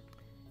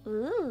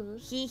 Ooh,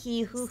 Hee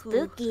hee hoo hoo.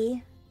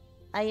 spooky.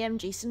 I am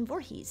Jason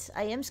Voorhees.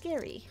 I am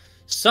scary.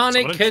 Sonic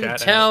Someone in can chat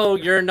tell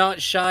you're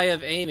not shy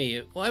of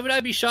Amy. Why would I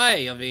be shy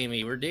of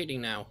Amy? We're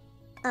dating now.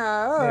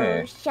 Oh,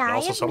 Yeah. shy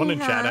Also, of someone me, in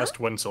chat huh? asked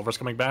when Silver's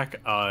coming back.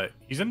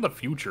 He's in the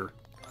future.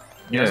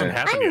 It Yeah. hasn't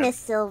happened I yet. miss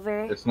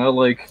Silver. It's not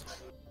like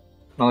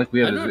we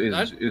have I don't-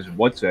 his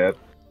WhatsApp.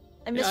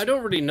 I miss. Yeah, I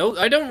don't really know.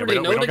 I don't we really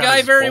don't- know we the don't got guy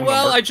his very phone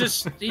well.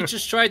 number. He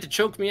just tried to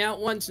choke me out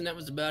once, and that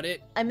was about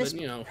it. I miss-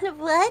 But, you know,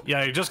 What?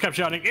 Yeah, he just kept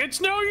shouting,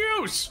 "It's no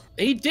use!"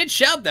 he did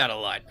shout that a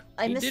lot.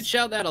 I He miss- did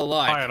shout that a Oh,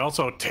 lot. and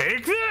also,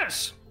 take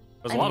this!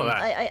 There's a lot of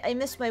that. I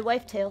miss my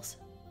wife, Tails.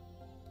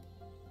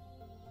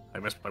 I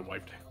miss my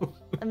wife too.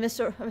 I miss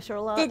her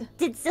a lot.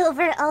 Did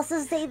Silver also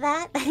say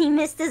that? That he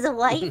missed his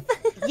wife?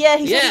 Yeah,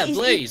 he Yeah, said,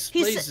 Blaze.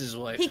 he Blaze said- is his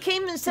wife. He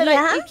came and said,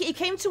 Yeah? he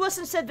came to us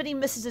and said that he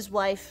misses his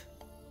wife.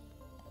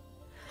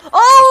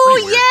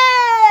 Oh, weird.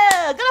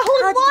 yeah! Got a hole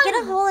in Oh, one! did you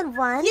get a hole in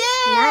one? Yeah!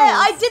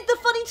 I Nice. did the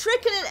funny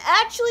trick and it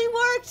actually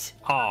worked!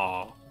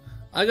 Aw.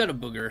 I got a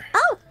booger.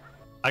 Oh,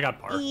 I got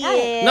Park.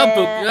 Yeah. Not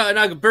boog.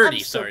 Not birdie.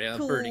 I'm so Sorry,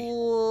 birdie.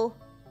 cool.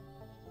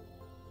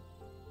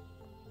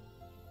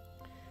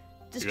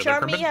 Does You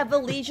got that, Charmy Cribbin? have a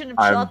legion of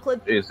I'm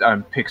chocolate?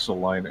 pixel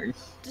lining.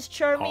 Does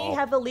Charmy Oh.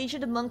 have a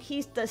legion of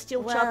monkeys that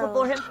steal Whoa. chocolate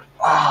for him?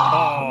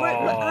 Oh.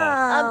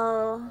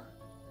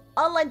 oh.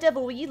 Online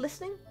Devil, were you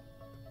listening?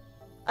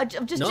 I'm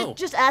just, No.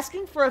 just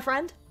asking for a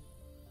friend.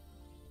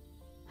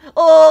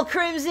 Oh,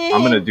 Crimson!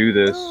 I'm gonna do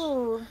this.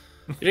 Ooh.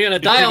 You're gonna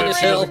die on this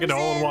She doesn't hill. get a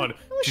hole in one.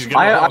 She's I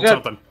gonna hole in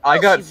something. I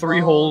got she's 3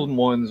 wrong. hole in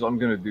ones. I'm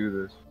gonna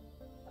do this.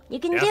 You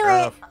can Yeah, do fair it.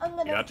 enough. I'm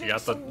gonna You got drink the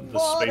some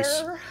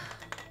space. water.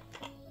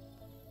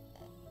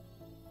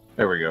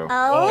 There we go.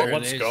 Oh, There it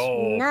Let's is.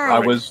 go. Nice. I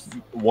was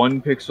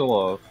 1 pixel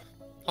off.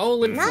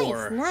 Hole in nice,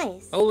 4.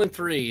 nice. Hole in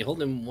 3.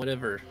 Hole in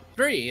whatever.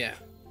 3, yeah.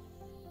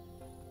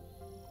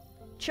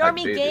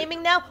 Charmy did it.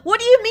 gaming now? What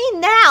do you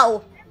mean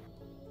now?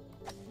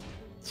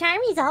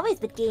 Charmy's always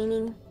been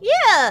gaming.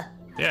 Yeah!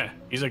 Yeah,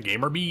 he's a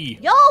gamer bee.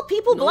 Y'all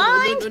people No,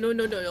 blind?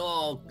 no.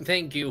 Oh,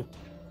 thank you.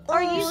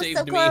 Are Oh, you so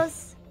saved me.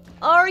 close?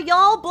 Are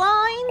y'all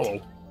blind?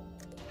 Oh,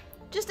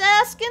 Just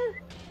asking.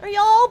 Are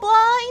y'all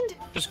blind?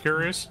 just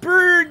curious.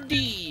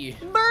 Birdie.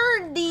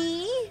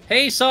 Birdie.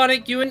 Hey,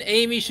 Sonic, you and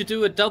Amy should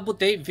do a double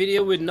date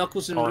video with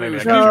Knuckles and Oh, maybe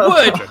Rouge. I We can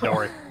would. watch it, don't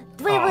worry.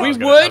 Wait, Oh, I wait, was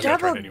we gonna- I was would. gonna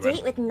try double it anyway.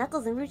 date with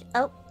Knuckles and Rouge.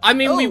 Oh, I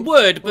mean, we Oh.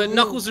 would, but Ooh.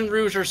 Knuckles and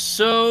Rouge are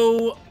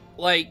so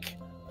like,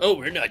 oh,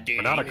 we're not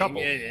dating. We're not a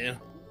couple. Yeah.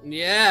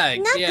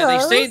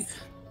 Knuckles. They say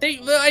they.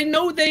 I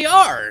know they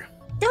are.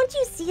 don't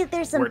you see that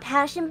there's some We're-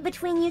 passion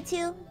between you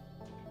two?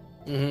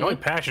 The only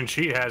passion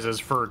she has is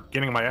for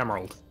getting my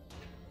emerald.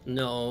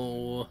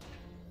 No,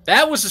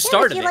 that was the Yeah,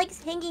 start but of he it.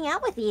 likes hanging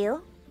out with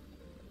you.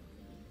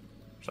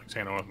 She's like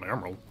saying I want my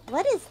emerald.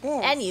 What is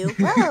this? And you.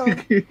 Whoa.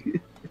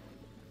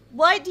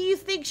 Why do you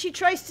think she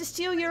tries to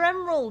steal your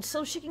emerald?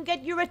 So she can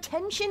get your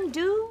attention,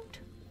 dude?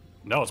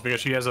 No, it's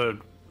because she has a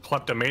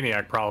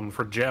kleptomaniac problem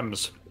for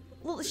gems.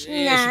 Well, Yeah,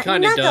 she Nah, kinda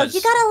Knuckles, does.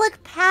 you gotta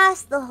look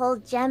past the whole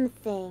gem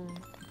thing.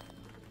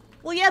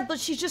 well, yeah, but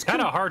she's just...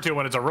 Kind of hard to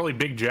when it's a really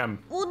big gem.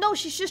 Well, no,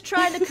 she's just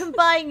trying to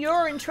combine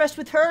your interest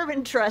with her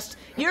interest.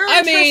 You're I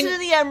interested mean- in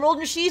the emerald,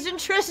 and she's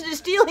interested in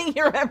stealing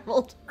your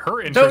emerald.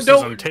 Her interest is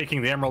don't- in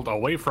taking the emerald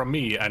away from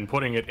me and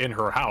putting it in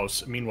her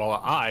house.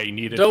 Meanwhile, I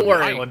need it Don't for worry.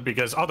 the island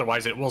because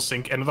otherwise it will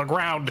sink into the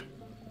ground.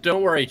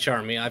 Don't worry,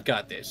 Charmy. I've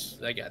got this.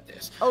 I got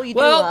this. Oh, you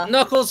Well, do, huh?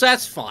 Knuckles,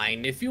 that's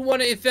fine. If you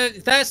want to,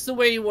 if that's the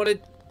way you want to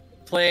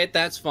play it,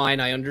 that's fine.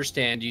 I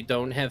understand you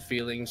don't have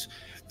feelings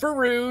for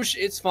Rouge.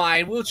 It's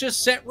fine. We'll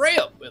just set Ray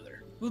up with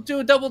her. We'll do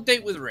a double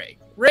date with Ray.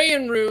 Ray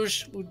and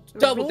Rouge will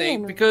double Ray date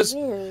and because,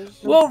 Rouge.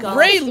 well, God.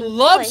 Ray Good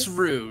loves choice.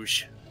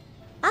 Rouge.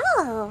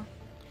 Oh.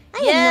 I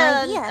Yeah,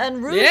 had no idea.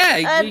 and Rouge... Yeah,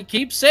 he and-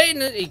 keeps saying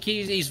it.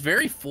 He's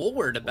very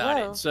forward about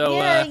Whoa. it. So,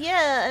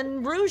 yeah,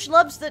 and Rouge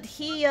loves that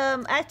he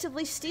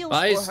actively steals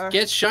for her.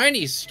 gets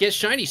shiny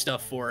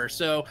stuff for her.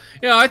 So,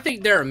 I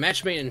think they're a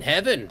match made in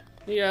heaven.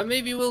 Yeah,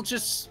 maybe we'll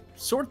just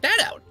sort that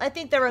out. I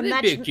think they're a They'd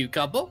match. be a cute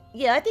couple.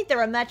 Yeah, I think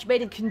they're a match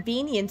made in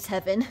convenience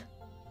heaven.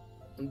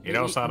 You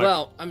know, Sonic,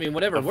 Well, I mean,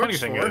 whatever The funny works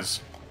thing for her.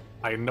 is,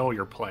 I know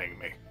you're playing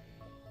me.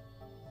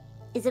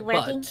 Is it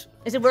working? But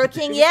Is it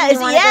working? Is Yeah, you is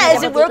it? wanna go Yeah,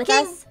 is it double date with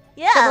working? us?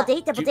 Yeah. Double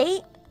date, double Do-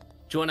 date?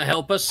 do you want to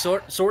help us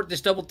sort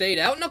this double date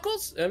out,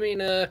 Knuckles? I mean,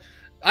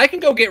 I can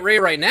go get Ray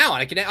right now.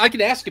 I can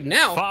ask him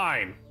now.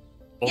 Fine.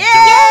 We'll do it.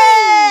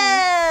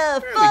 Yeah!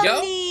 There we go.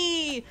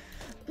 Funny!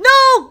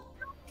 No!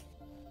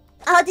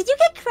 Oh, did you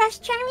get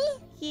crushed,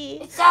 Charmy?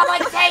 Yeah.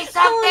 Someone say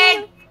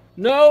something!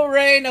 No,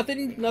 Ray,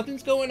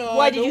 nothing's going on.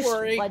 Why did Don't you?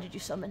 worry. Why did you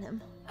summon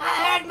him?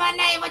 I heard my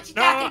name, what you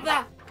No. talking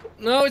about?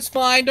 No, it's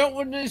fine.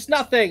 It's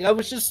nothing. I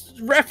was just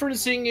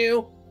referencing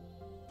you.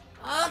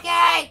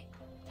 Okay,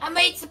 I'm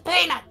eating some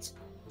peanuts.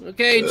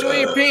 Okay, enjoy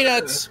your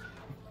peanuts.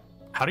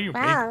 How do you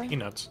Wow. make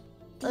peanuts?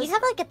 Do you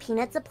have like a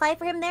peanut supply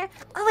for him there?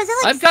 Oh, is it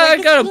like I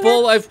got circus a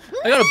bowl. peanuts?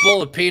 I got a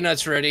bowl of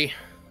peanuts ready.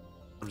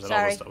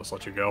 Sorry. I'll just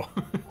let you go.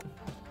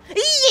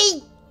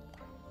 Eee!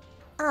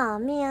 Oh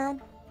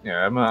man.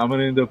 Yeah, I'm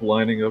gonna end up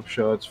lining up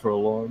shots for a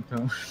long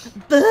time.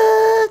 But...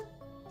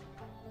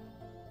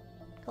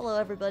 Hello,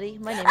 everybody.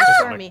 My name is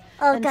Charmy.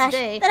 Oh And gosh,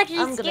 today, that actually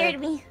I'm scared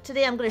gonna, me.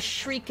 Today I'm gonna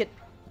shriek at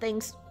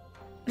things.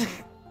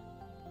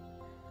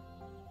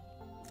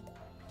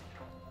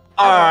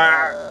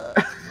 Ah.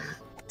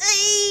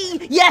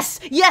 Eee! Yes!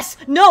 Yes!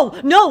 No!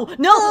 No! No!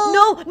 No!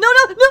 No! No!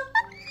 No!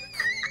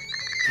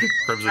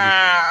 Crimson,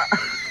 Ah.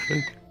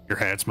 your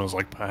hand smells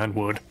like pine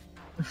wood.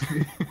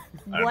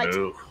 What? I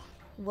know.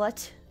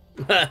 What?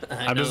 I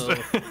I'm just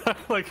know.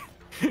 like,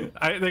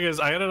 I think is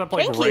I ended up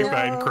like Thank right you.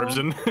 behind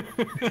Crimson.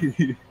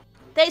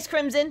 Thanks,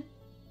 Crimson.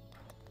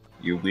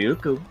 You're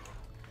welcome.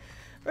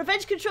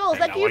 Revenge Control, And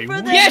thank now you I for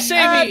the win. Yes,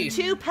 Amy!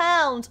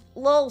 £2.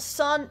 Lol,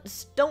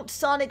 don't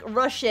Sonic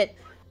rush it.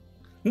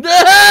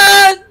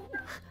 Haha!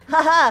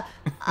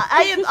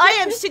 I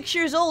am 6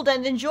 years old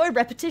and enjoy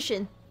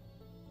repetition.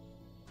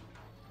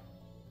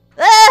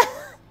 Ah!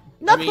 I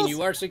Knuckles! mean,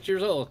 you are 6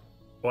 years old.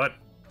 What?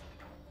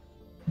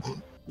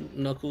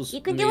 Knuckles.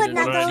 You can do made it, an-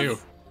 What did I do?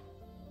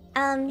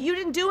 Knuckles. You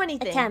didn't do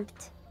anything.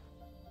 Attempt.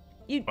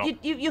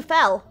 You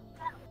fell.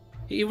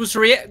 He was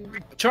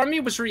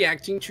Charmy was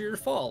reacting to your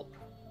fall.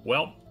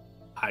 Well,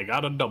 I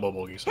got a double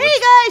bogey. So Hey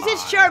it's guys,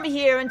 it's fine. Charmy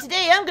here, and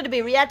today I'm going to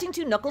be reacting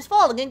to Knuckles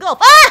falling in golf.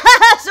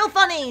 Ah, so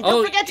funny! Don't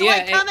Oh, forget to yeah,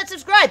 like, and- comment,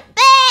 subscribe.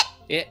 Ah!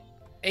 Yeah,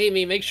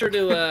 Amy, make sure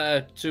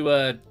to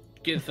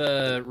give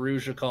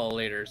Rouge a call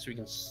later so we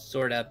can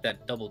sort out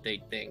that double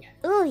date thing.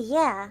 Ooh,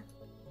 yeah.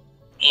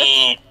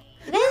 You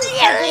guys are so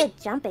good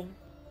at jumping.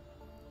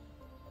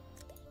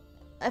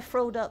 I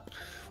froed up.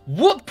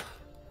 Whoop!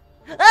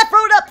 I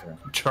froed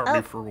up. Charmy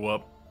Oh. for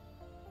whoop.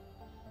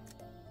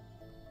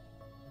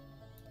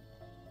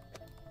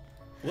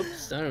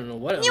 Whoops! I don't know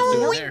what I was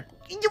doing there.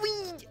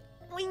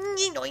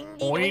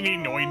 Oiny,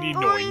 noiny,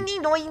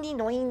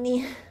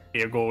 noiny.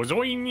 Here goes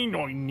oiny,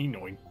 noiny,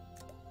 noiny.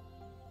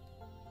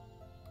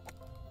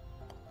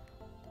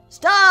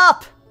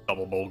 Stop!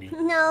 Double bogey.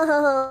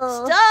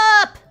 No.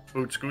 Stop!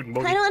 Boot scooting I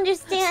bogey. don't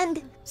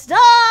understand.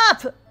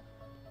 Stop!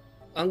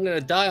 I'm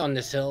gonna die on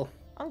this hill.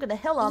 I'm gonna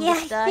hell on Yeah,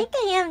 this guy. I think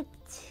I am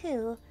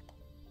too.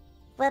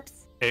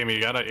 Whoops. Amy,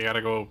 you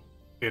gotta go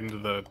into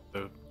the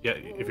yeah.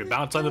 If you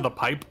bounce into the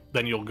pipe,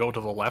 then you'll go to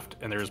the left,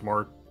 and there's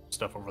more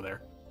stuff over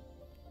there.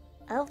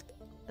 Oh,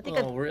 I think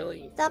Oh,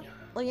 really? stop.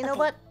 well, you know Okay.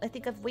 what? I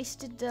think I've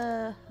wasted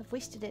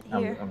it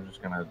here. I'm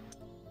just gonna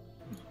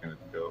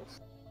go.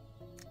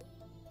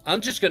 I'm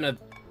just gonna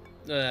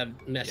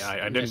mess. Yeah,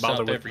 I mess didn't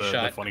bother up with every the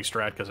shot. funny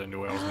strat because I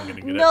knew I wasn't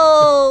gonna get it.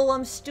 No,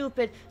 I'm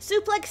stupid.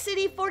 Suplex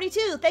City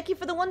 42, thank you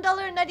for the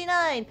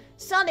 $1.99.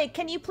 Sonic,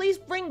 can you please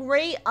bring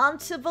Ray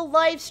onto the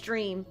live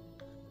stream?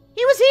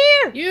 He was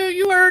here.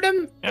 You heard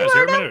him. Yeah, it was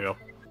here a minute ago.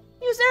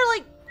 He was there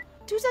like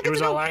 2 He seconds was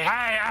ago. all like,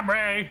 "Hey, I'm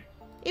Ray."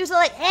 He was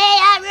like, "Hey,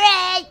 I'm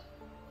Ray."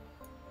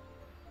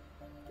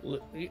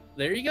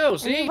 There you go.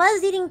 And he See,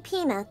 was eating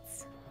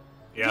peanuts.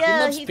 Yeah, he Yeah,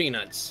 loves he-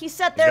 peanuts. He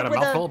sat he's there got a with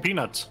mouthful of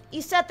peanuts. he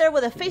sat there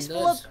with a face He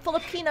full of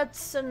does.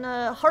 peanuts and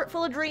a heart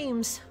full of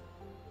dreams.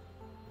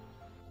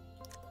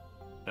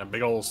 A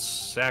big old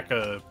sack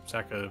of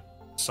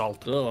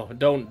salt Oh,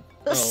 don't.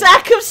 A oh.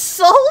 sack of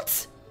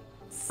salt?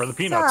 for the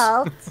peanuts.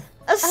 Salt.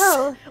 A s-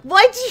 Oh.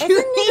 Why do you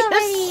Isn't need it a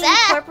already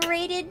sack?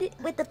 incorporated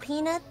with the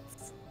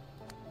peanuts?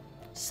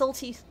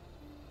 Salty.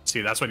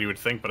 See, that's what you would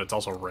think, but it's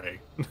also Ray.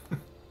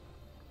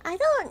 I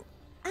don't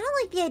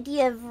like the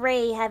idea of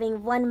Ray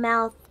having one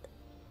mouth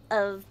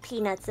of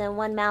peanuts and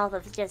one mouth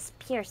of just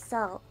pure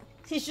salt.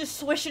 He's just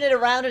swishing it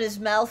around in his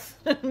mouth,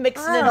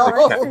 mixing it Oh,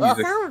 all that up.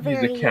 doesn't sound He's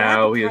very a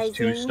cow. He has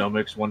two appetizing.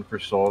 stomachs, one for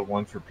salt,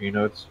 one for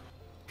peanuts.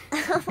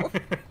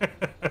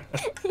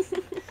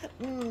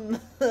 Mm.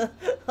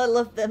 I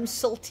love them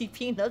salty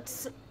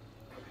peanuts.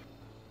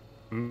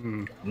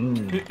 Mm.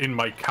 Mm. In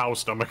my cow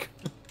stomach.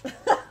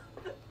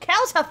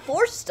 Cows have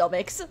 4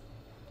 stomachs.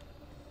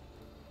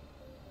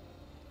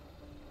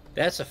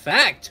 That's a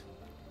fact.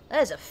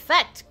 That is a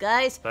fact,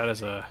 guys. That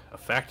is a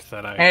fact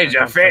that I. Hey, it's I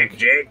a don't fake,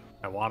 think Jake.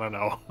 I want to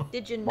know.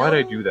 Did you know? Why'd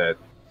I do that?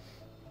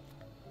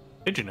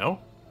 Did you know?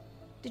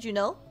 Did you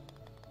know?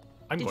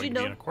 I'm Did going you to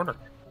be know? in a corner.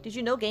 Did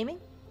you know gaming?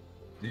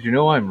 Did you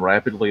know I'm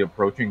rapidly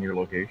approaching your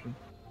location?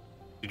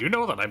 Did you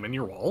know that I'm in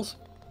your walls?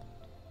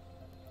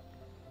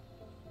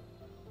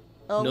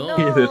 Oh No. no.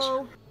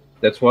 Yeah,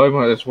 that's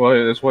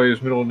why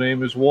his middle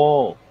name is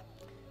Wall.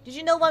 Did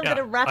you know I'm Yeah,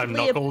 gonna I'm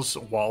rapidly? Knuckles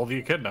Wall the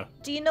Echidna.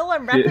 Do you know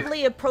I'm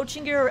rapidly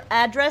approaching your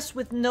address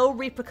with no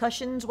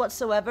repercussions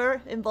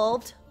whatsoever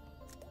involved?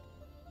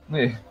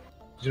 Hey,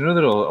 did you know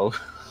that I'll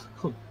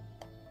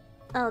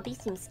Oh, these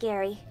seem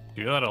scary.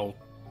 Do you know that I'll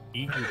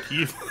eat your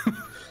teeth?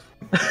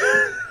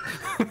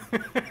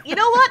 You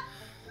know what?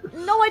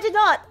 No, I did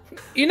not.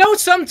 You know,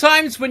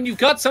 sometimes when you've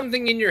got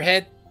something in your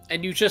head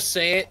and you just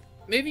say it,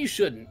 maybe you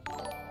shouldn't.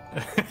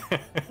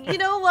 You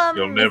know,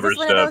 You'll Is never this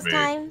one stop of those me.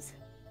 times?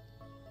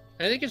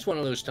 I think it's one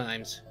of those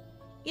times.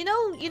 you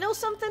know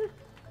something?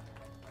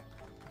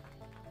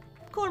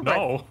 Cornbread.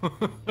 No.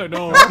 No.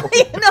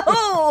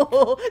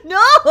 No,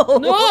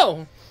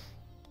 no,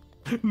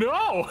 No!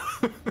 No.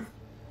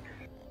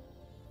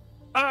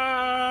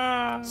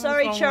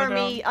 Sorry, someone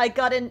Charmy. I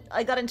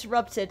got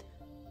interrupted.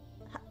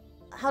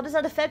 How does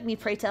that affect me,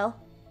 pray tell?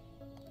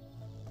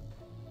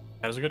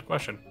 That's a good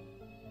question.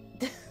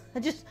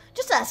 Just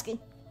asking.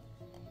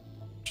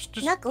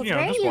 Just Knuckles, you know,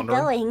 where are just you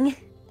wondering. going?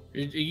 Are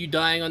you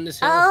dying on this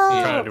hill?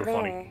 trying Oh, to do there.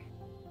 funny.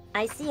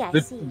 I see, I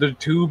The, see. the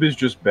tube is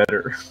just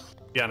better.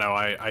 Yeah, no,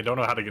 I don't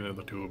know how to get into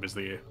the tube is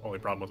the only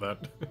problem with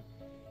that.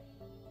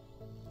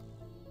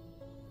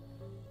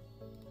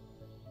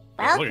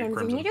 Wow, Look at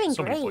Crimson, you're doing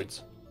so many great.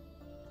 points.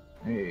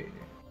 Hey.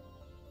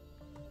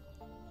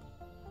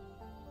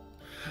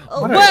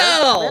 Oh, What?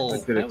 Well, I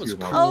did it that was too,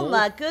 Mom. oh cool.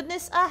 my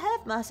goodness, I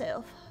have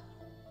myself.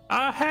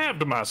 I have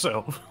to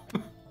myself.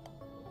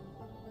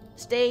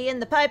 Stay in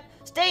the pipe.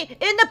 Stay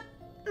in the.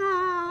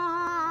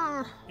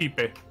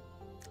 Pepe.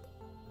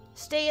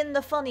 Stay in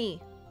the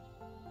funny.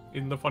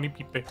 In the funny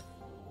pepe.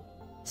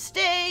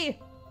 Stay!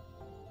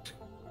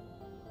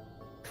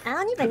 I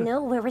don't even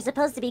know where we're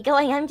supposed to be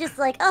going. I'm just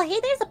like, oh, hey,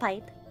 there's a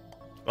pipe.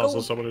 Also,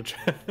 Oh. someone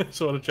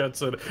in chat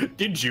said,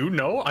 "Did you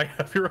know I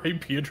have your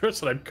IP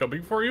address and I'm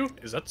coming for you?"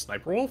 Is that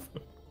Sniper Wolf?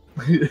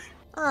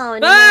 Oh,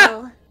 no.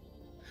 Ah!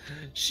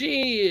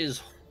 She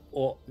is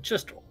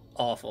just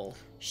awful.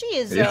 She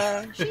is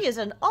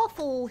an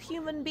awful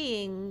human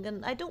being,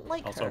 and I don't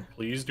like Also, her.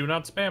 please do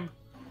not spam.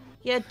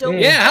 Yeah, don't.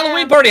 Yeah, spam.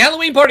 Halloween party,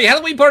 Halloween party,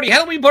 Halloween party,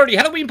 Halloween party,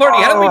 Halloween party,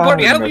 Halloween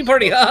party, Halloween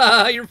party.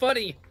 Ha, you're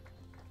funny.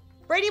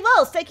 Brady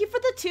Wells, thank you for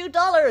the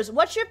 $2.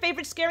 What's your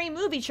favorite scary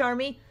movie,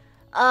 Charmy?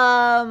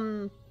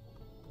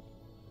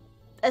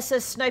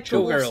 SS Sniper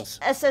Wolf.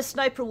 SS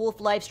Sniper Wolf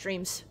live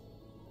streams.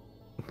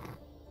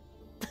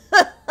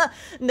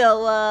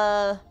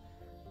 No,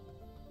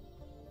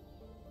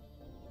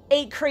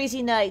 8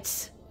 Crazy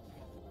Nights.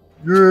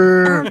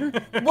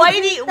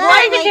 Whitey,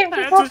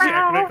 That's a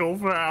technical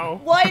foul.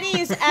 Whitey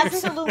is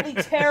absolutely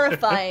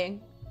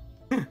terrifying.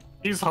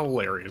 He's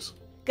hilarious.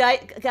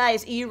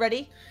 Guys, are you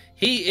ready?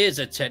 He is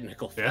a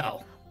technical Yeah.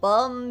 foul.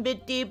 Bum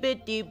bitty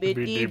bitty bitty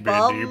Biddy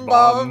bum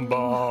bum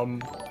bum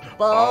bum.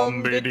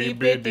 bum bitty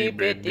bitty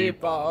bitty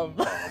bum.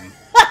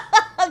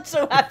 I'm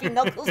so happy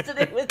Knuckles did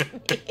it with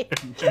me.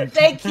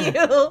 Thank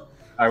you.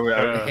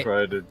 I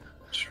tried to.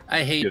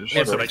 I hate Get a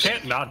Listen, I Sure.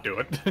 can't not do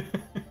it.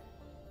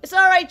 It's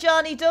alright,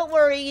 Johnny, don't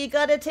worry. You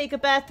gotta take a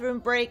bathroom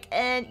break.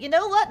 And you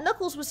know what?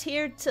 Knuckles was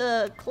here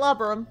to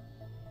clobber him.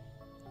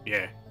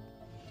 Yeah.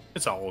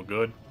 It's all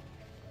good.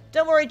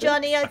 Don't worry,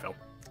 Johnny. I felt.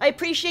 I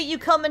appreciate you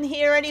coming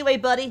here anyway,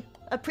 buddy.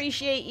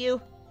 Appreciate you.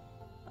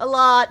 A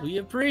lot. We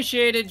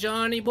appreciate it,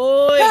 Johnny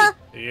boy.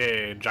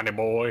 Yeah, Johnny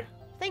boy.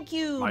 Thank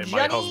you, My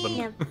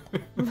Johnny.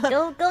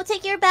 husband. Go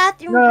take your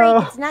bathroom No.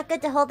 break. It's not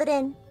good to hold it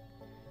in.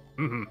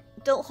 Mm-hmm.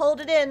 Don't hold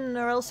it in,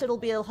 or else it'll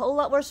be a whole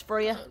lot worse for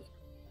you.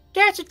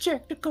 That's a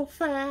technical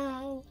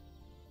foul.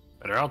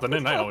 Better out than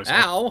in, I always say.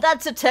 Ow.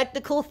 That's a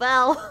technical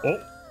foul.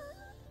 Oh,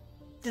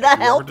 Did that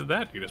whoever help? did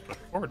that? You just put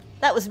it forward.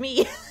 That was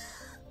me.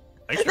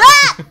 Thanks,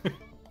 Ah!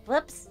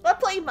 Whoops. I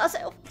played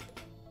myself.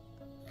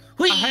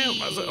 I am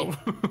myself.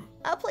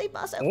 I played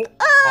myself. Oh.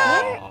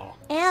 Ah! Aw.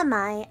 Am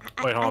I? Wait,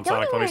 hold on, don't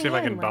Sonic. know Let me see if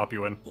where I can am. bop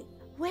you in.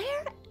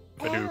 Where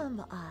I do.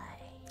 am I?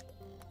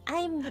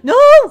 I'm No!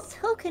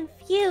 so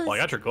confused. Well, I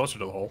got you closer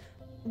to the hole.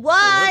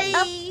 Why?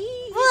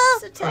 Oh.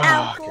 It's a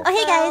technical Oh,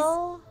 hey, guys.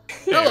 foul.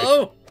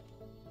 Hello.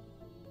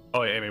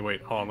 Oh, yeah, Amy,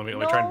 wait. Hold on. Let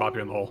me try and bop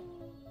you in the hole.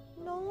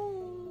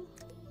 No.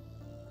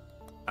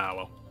 Ah,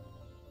 well.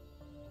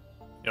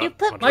 You Yep,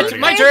 put I'm my me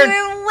trying my to- turn.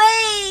 further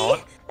away.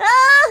 Oh,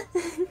 Ah!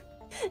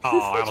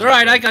 I It's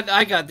alright, I got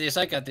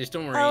this.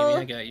 Don't worry, Oh.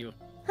 Amy. I got you.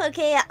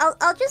 Okay,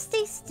 I'll just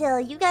stay still.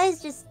 You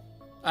guys just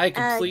I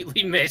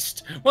completely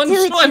missed. One do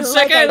what you like,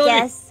 second. I let me-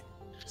 guess.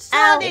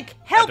 Sonic,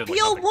 help did look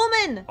your nothing.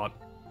 woman! On.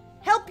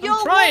 Help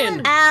your trying.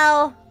 woman!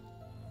 Ow.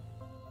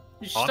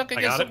 You're On, stuck I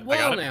against got the it, I wall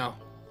got it. now.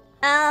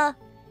 I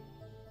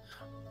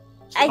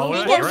Oh,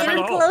 think yeah, I'm you're right.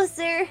 getting Oh.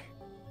 closer.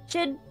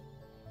 Should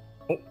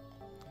Oh.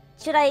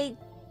 Should I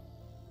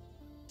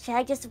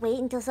just wait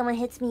until someone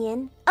hits me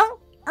in? Oh,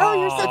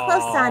 you're so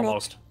close, Sonic.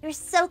 Almost. You're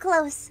so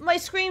close. My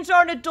screams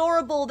aren't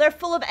adorable. They're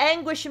full of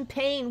anguish and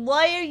pain.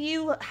 Why are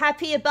you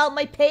happy about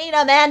my pain,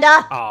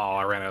 Amanda? Oh,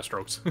 I ran out of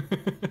strokes.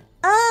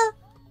 Oh,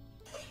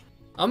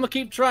 I'm gonna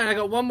keep trying. I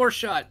got one more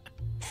shot.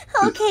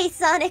 okay,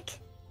 Sonic.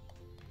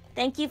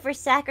 Thank you for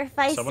Someone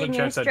sacrificing in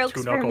your chat said, strokes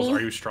Two for Knuckles, me.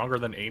 are you stronger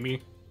than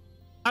Amy?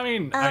 I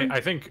mean, I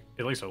think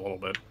at least a little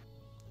bit.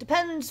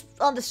 Depends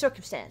on the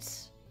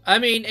circumstance. I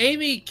mean,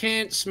 Amy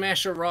can't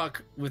smash a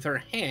rock with her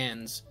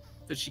hands,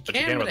 but she But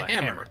can with a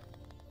hammer.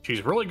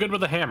 She's really good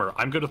with a hammer.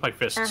 I'm good with my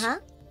fists. Uh-huh.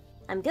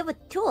 I'm good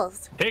with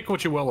tools. Take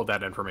what you will of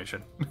that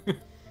information.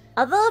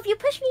 Although, if you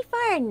push me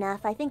far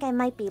enough, I think I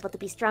might be able to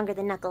be stronger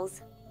than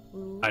Knuckles.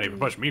 And if you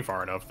push me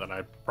far enough, then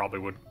I probably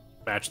would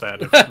match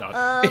that. If not,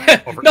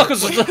 over-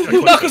 Knuckles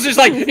is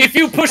like, if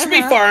you push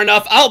me far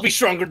enough, I'll be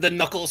stronger than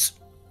Knuckles.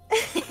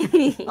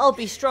 I'll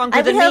be stronger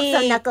I would than hope me.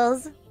 so,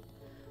 Knuckles.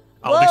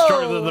 I'll be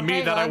stronger Whoa, than the me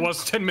hang that I on.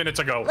 was 10 minutes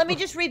ago. Let me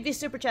just read these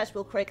super chats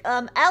real quick.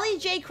 Ali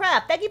J.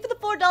 Craft, thank you for the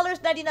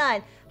 $4.99.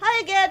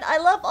 Hi again, I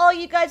love all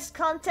you guys'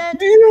 content.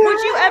 Would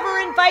you ever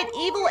invite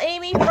Evil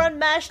Amy from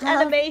Unmashed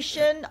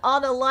Animation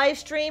on a live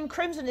stream?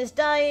 Crimson is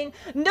dying,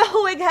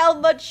 knowing how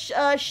much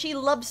she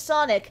loves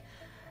Sonic.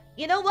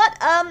 You know what?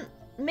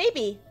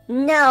 Maybe.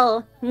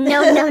 No.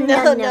 No, No.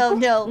 no. No. no,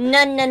 no.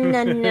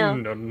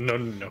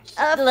 Look,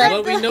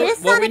 What we know-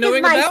 this what we Sonic is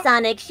knowing my about?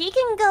 Sonic. She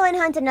can go and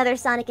hunt another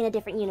Sonic in a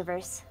different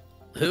universe.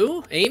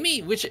 Who?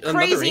 Amy? Which? Another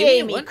Crazy Amy?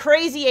 Amy. What?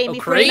 Crazy Amy. Oh,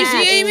 from Crazy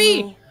Mash.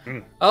 Amy?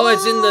 Oh,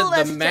 it's in Ooh, the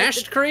that's a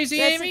mashed techni- Crazy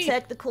That's Amy? a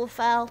technical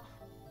foul.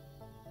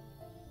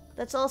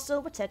 That's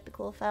also a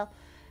technical foul.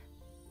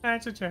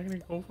 That's a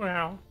technical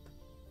foul.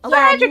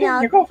 Yeah,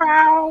 no.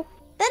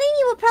 That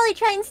Amy will probably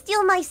try and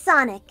steal my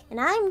Sonic, and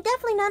I'm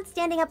definitely not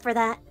standing up for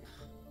that.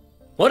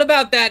 What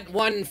about that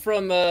one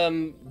from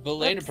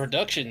Belena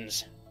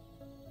Productions?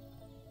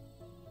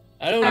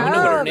 I don't even know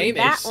what her name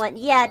that is. one.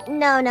 Yeah,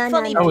 no.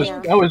 Funny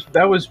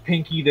That was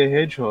Pinky the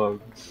Hedgehog.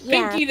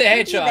 Yeah, Pinky the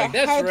Hedgehog,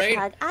 that's right.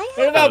 Hedgehog. I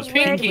What have about a word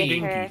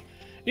Pinky? with her.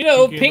 You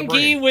know, Pinky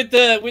Pinky with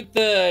the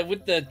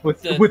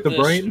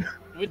brain.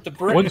 With the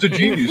brain. One's a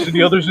genius and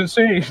the other's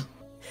insane.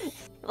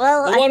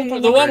 Well, The I one- think I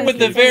the know one what with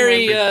you're the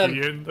saying. very,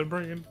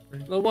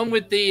 The the one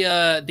with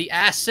the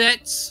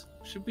assets,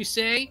 should we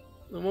say?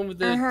 The one with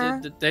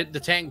the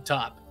tank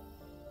top.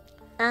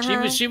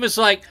 She was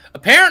like,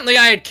 apparently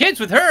I had kids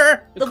with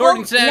her,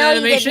 according to that No, you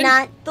animation. did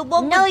not. The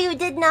one No, with, you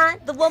did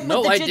not. the one with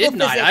No, the I jiggle did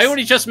not. physics. I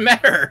only just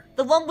met her.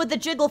 The one with the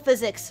jiggle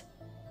physics.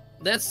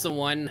 That's the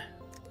one.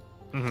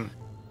 Mhm.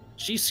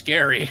 She's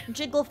scary.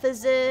 Jiggle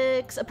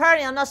physics.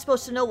 Apparently, I'm not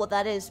supposed to know what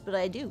that is, but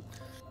I do.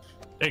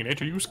 Hey,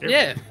 Nature, you scared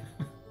Yeah. me.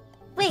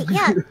 Wait,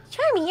 yeah.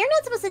 Charmy, you're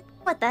not supposed to know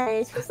what that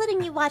is. Who's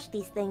letting you watch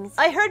these things?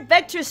 I heard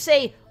Vector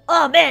say,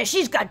 "Oh man,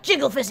 she's got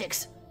jiggle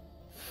physics."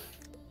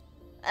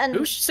 And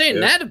Who's she saying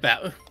that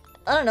about?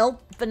 I don't know,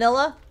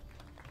 vanilla.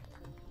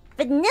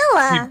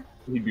 Vanilla?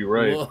 He'd be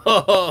right.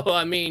 Whoa,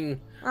 I mean,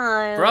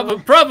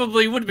 Oh.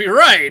 probably would be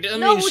right. I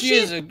No, mean, she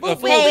is a well,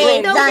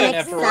 full-blown no, woman Sonic,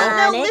 after all.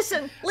 Sonic. No,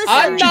 listen.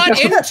 I'm not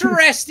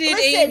interested,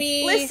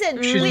 Amy.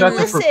 Listen, She's we- got the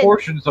listen,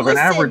 proportions of an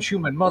listen, average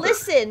human mother.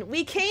 Listen,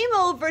 we came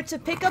over to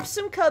pick up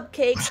some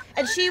cupcakes,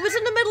 and she was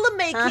in the middle of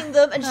making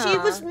them, and she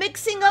was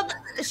mixing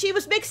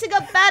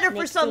up batter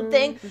for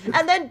something,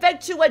 and then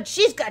Vector went,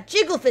 "She's got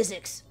jiggle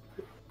physics."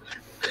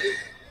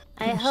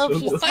 I hope So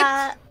she's what?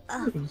 hot.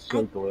 I'm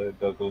so glad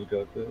Douglas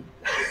got that.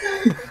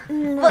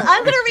 Well,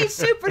 I'm gonna read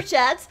super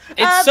chats.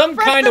 It's some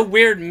Fred kind the, of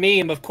weird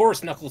meme. Of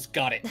course, Knuckles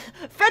got it.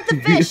 Fred the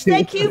Fish,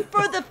 thank you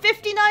for the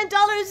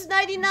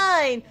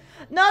 $59.99.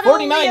 Not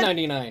only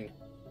 $49.99.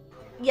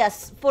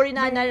 Yes,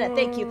 $49.99.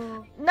 Thank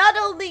you. Not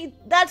only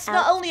that's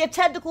not only a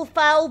technical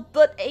foul,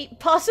 but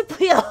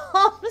possibly a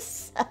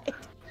homicide.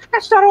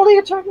 That's not only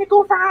a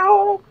technical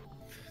foul.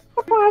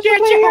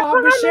 Possibly a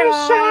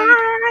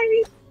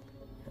homicide.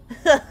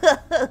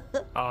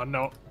 Oh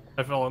no,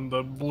 I fell in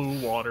the blue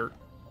water.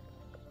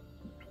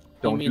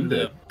 Don't you mean do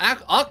that.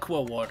 the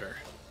aqua water?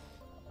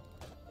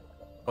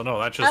 Oh no,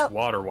 that's just Oh.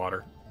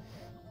 water.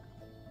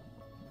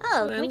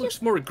 Oh, It can we looks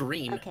just... more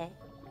green. Okay.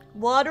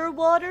 Water.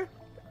 Water.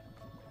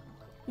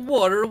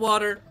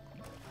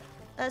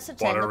 That's a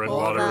Water and technical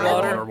water foul.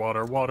 and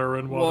water and water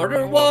and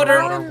Water.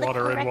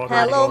 water and water.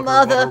 Hello, and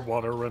mother.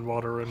 Water and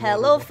water and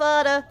Hello, water.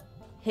 father.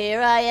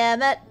 Here I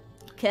am at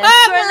Camp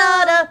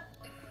Granada.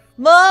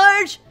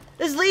 Marge,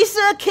 is Lisa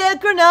at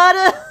Camp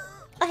Granada?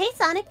 Oh, hey,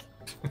 Sonic.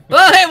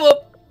 Oh, hey,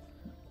 whoop.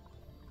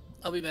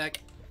 I'll be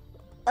back.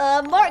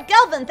 Mark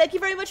Galvin, thank you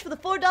very much for the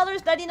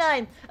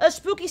 $4.99. A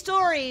spooky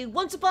story.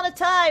 Once upon a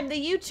time, the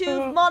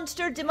YouTube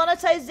monster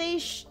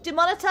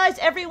demonetized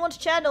everyone's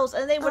channels,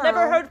 and they were never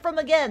Aw. heard from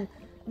again.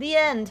 The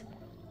end.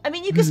 I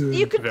mean, you could.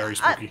 Very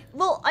spooky.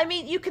 Well, I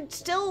mean, you could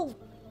still,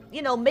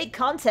 make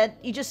content.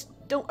 You just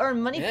don't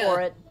earn money Yeah.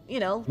 for it.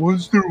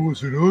 Once there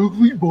was an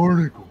ugly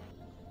barnacle.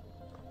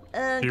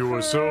 He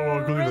was so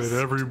ugly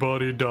that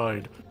everybody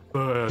died.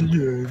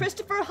 Yeah.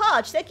 Christopher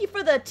Hodge, thank you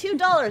for the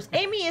 $2.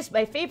 Amy is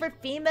my favorite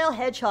female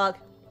hedgehog.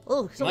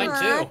 Oh, so Mine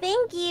Aw, too.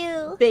 thank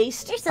you.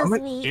 based. You're so How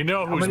many- You sweet.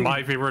 know who's many-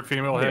 my favorite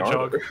female how many are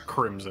hedgehog? there?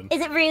 Crimson.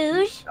 Is it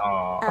Rouge?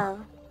 Aw, Oh.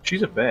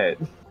 she's a bat.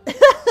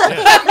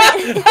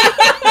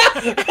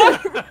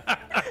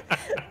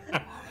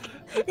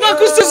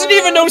 Knuckles doesn't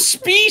even know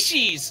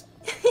species.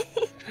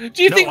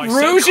 Do you No, think I said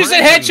Rouge is a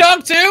crimson.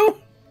 hedgehog too?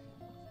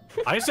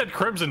 I said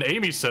Crimson.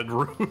 Amy said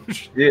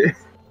Rouge. Yeah.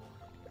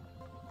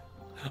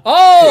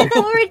 Oh,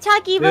 So we were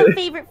talking about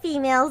favorite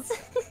females.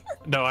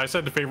 No, I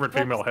said the favorite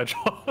female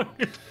hedgehog.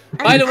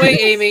 by the way, I'm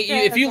Amy,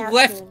 scared if of you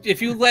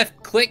costumes.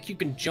 left click, you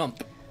can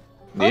jump.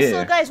 Also,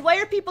 Yeah. guys, why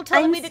are people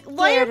telling I'm me to?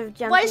 Why scared of is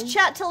jumping.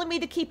 chat telling me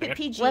to keep it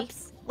PG?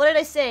 Whoops. What did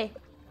I say?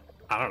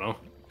 I don't know.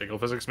 Jiggle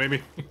physics,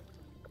 maybe.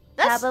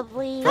 That's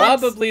Probably.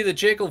 Probably the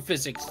jiggle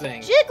physics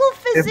thing. jiggle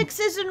physics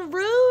isn't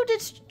rude.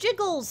 It's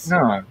jiggles.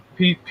 Nah,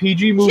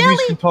 PG movies Jelly-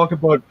 can talk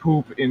about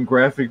poop in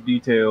graphic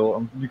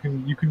detail. You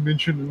can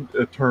mention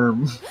a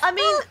term. I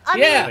mean, I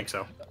Yeah, think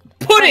so.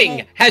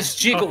 pudding has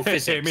jiggle Oh, hey,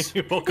 physics.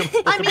 Amy, welcome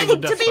I to mean, the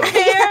to Death be Star.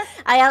 fair,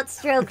 I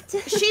outstroked.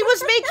 she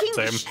was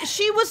making.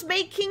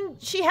 Same.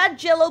 She had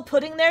Jello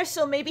pudding there,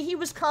 so maybe he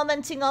was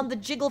commenting on the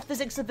jiggle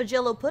physics of a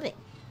Jello pudding.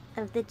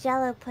 Of the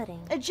Jello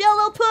pudding. A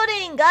Jello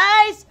pudding,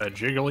 guys. A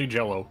jiggly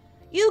jello.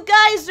 You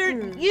guys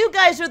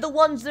are the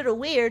ones that are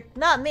weird,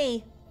 not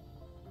me.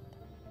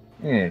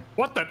 Yeah.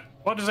 What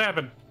just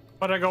happened?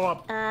 Why did I go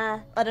up?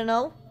 I don't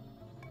know.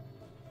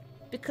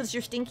 Because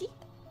you're stinky?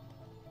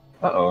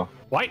 Uh-oh.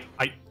 Why?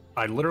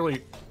 I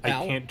literally, I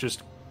Ow. can't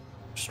just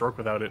stroke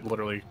without it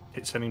literally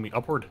sending me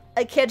upward.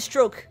 I can't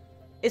stroke.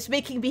 It's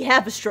making me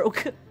have a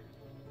stroke.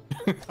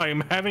 I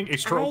am having a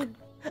stroke.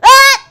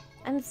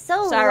 I'm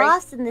so Sorry.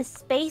 lost in this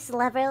space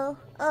level.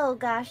 Oh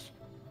gosh.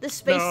 The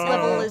space No.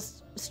 level is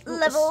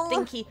Level.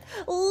 stinky.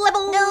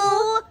 Level.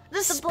 No. The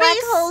The space. black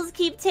holes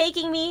keep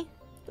taking me.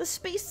 The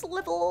space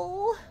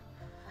level.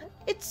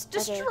 It's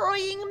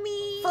destroying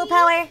me. Full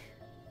power.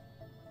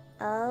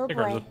 Oh Hey,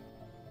 boy. Crimson.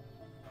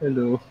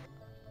 Hello.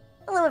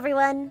 Hello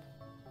everyone.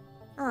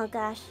 Oh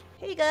gosh.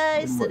 Hey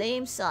guys, the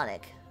name's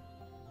Sonic.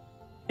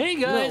 Hey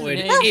No,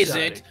 it name's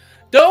isn't.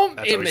 Don't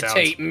That's how he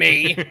imitate sounds.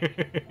 me.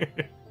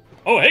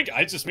 Oh, hey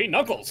guys, it's me,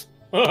 Knuckles.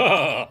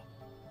 Hey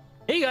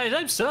guys,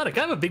 I'm Sonic.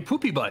 I'm a big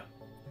poopy butt.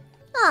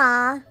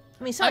 Aw.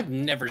 I mean, Sonic. I've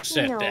never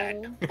said No. that.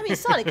 I mean,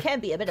 Sonic can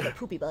be a bit of a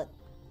poopy butt.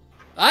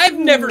 I've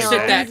never No,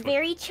 said that. he's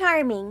very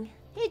charming.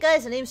 Hey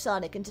guys, my name's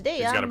Sonic, and today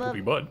He's got a I'm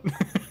poopy butt.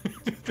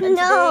 and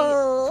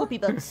No. today, poopy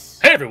butts.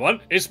 Hey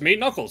everyone, it's me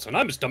Knuckles, and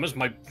I'm as dumb as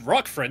my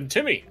rock friend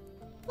Timmy.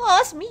 Oh,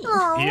 that's me.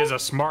 Aw. He is a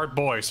smart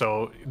boy,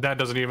 so that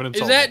doesn't even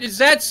insult him. Is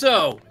that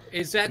so?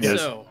 Is that Yes.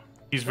 so?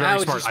 He's How very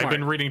is he smart. I've been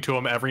smart? reading to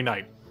him every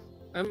night.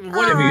 What have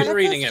Aw, you that's been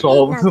reading so him? sweet.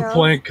 Solve the Knuckles.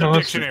 plank The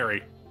constant.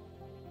 dictionary.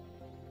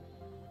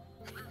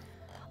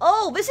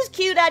 Oh, this is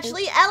cute,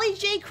 actually. Ali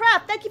J.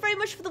 Craft, thank you very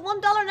much for the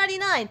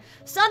 $1.99.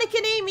 Sonic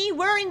and Amy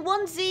wearing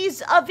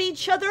onesies of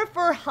each other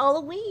for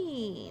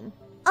Halloween.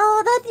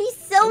 Oh, that'd be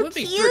so That would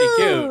be cute. pretty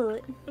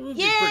cute. That would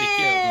be pretty cute.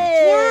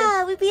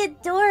 Yeah, it would be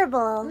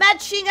adorable.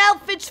 Matching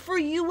outfits for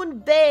you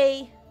and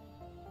Bay.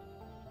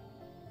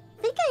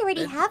 I think I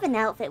already have an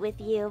outfit with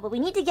you, but we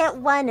need to get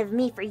one of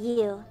me for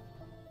you.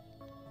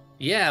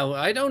 Yeah, well,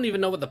 I don't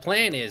even know what the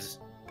plan is.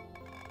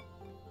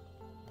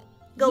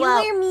 Go you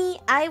out. wear me,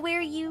 I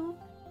wear you.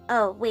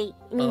 Oh, wait.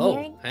 You mean Oh,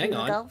 here? hang In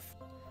on. Golf?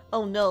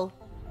 Oh no.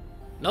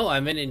 No,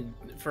 I'm in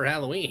for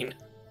Halloween.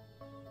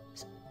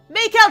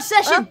 Make out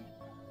session!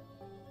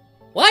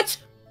 What?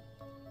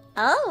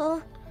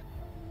 Oh.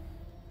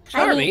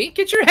 Charmy,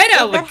 get your head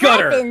out of the What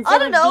gutter! happens? I It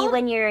don't would know. be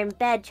when you're in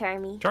bed,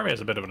 Charmy. Charmy has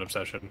a bit of an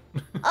obsession.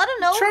 I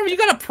don't know. Charmy, you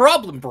got a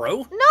problem, bro.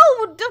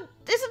 No, isn't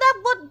that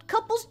what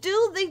couples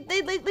do?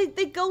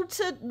 They go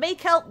to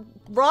make out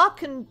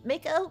rock and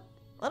make out.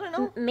 I don't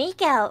know.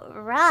 Make out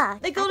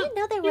rock. They go I to- didn't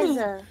know there was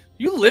a.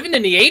 You living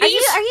in the 80s?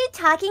 Are you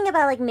talking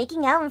about like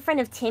making out in front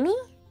of Timmy?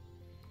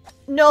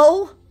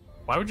 No.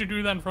 Why would you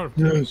do that in front of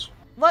him? Yes.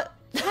 What?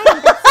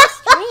 Charmy, that's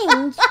so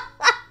strange.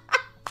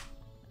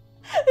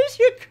 There's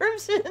your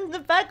Crimson in the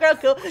background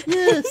go,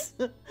 yes.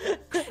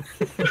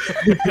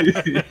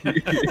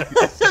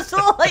 That's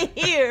all I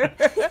hear.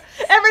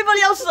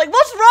 Everybody else is like,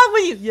 what's wrong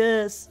with you?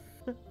 Yes.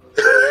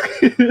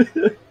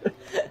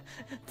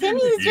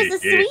 Timmy is just a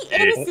sweet,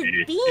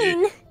 innocent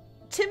bean.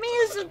 Timmy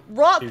is a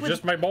rock He's with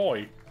just my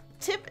boy.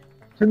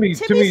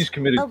 Timmy's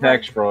committed Oh,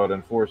 tax fraud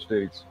in 4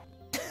 states.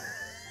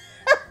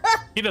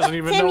 He doesn't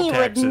even Timmy know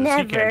would taxes. He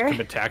never. can't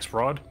commit tax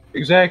fraud.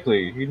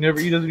 Exactly. He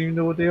doesn't even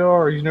know what they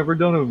are. He's never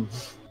done them.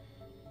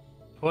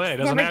 Well, yeah, it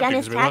doesn't Never have to done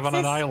his because we live on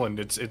an taxes? island.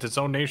 It's its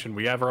own nation.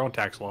 We have our own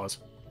tax laws.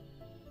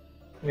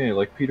 Yeah,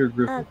 like Peter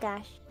Griffin. Oh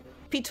gosh.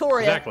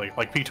 Pretoria. Exactly,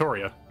 like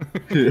Pretoria. I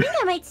think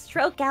I might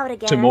stroke out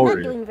again. I'm Tamori.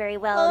 not doing very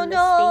well Oh, on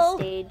no.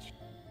 the space stage.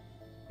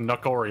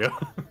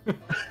 Knuckleria.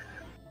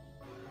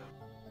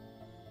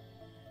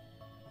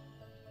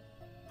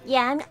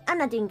 Yeah, I'm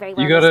not doing very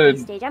well You on the gotta-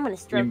 space stage. I'm gonna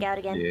stroke out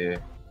again. Yeah.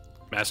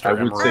 Master I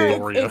would Emerald say-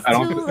 Gloria. It's I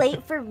don't too think-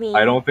 late for me.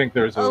 I don't think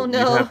there's a. Oh,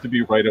 no. You have to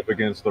be right up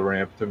against the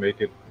ramp to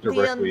make it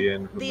directly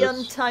in. From The this.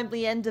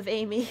 untimely end of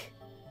Amy.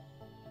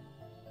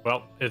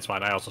 Well, it's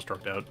fine. I also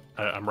stroked out.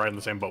 I'm right in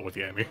the same boat with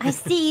you, Amy. I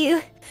see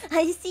you.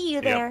 I see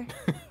you there.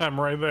 I'm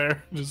right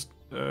there. Just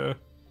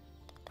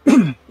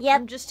I'm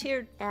Yep. just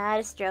here. Out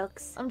of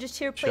strokes. I'm just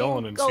here playing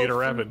chilling in golf.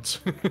 Cedar and- Rapids.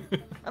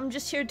 I'm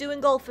just here doing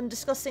golf and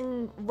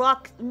discussing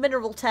rock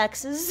mineral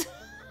taxes.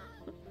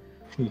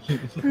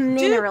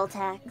 Mineral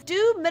tax. Do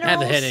I minerals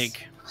have a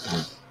headache.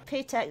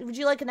 pay tax? Would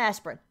you like an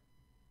aspirin?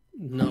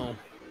 No.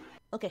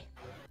 Okay.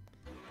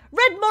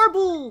 Red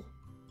marble.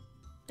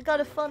 I got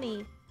a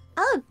funny.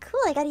 Oh, cool!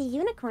 I got a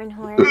unicorn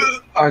horn.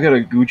 I got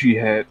a Gucci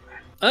hat.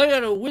 I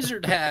got a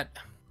wizard hat.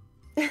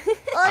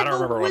 I don't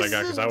remember what I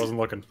got because I wasn't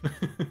looking.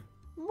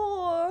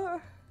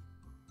 More.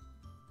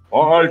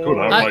 I could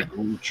have I- my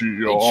Gucci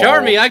Hey, on.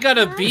 Charmy, I got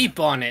a beep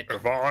on it.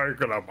 If I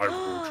could have my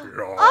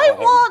Gucci on. I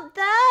want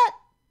that.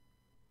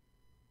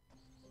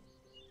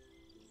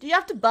 Do you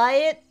have to buy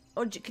it,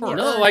 or can you?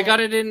 No, earn I got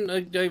it in.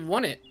 I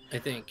won it, I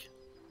think.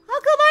 How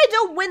come I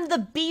don't win the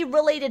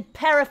bee-related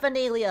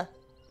paraphernalia?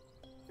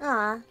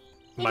 Aw.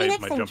 Maybe My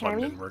next time, jump button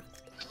Charmy. didn't work.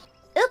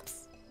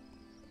 Oops.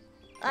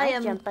 I My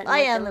am. jump button I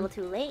worked am. a little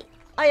too late.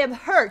 I am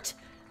hurt.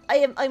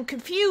 I'm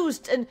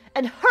confused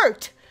and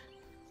hurt.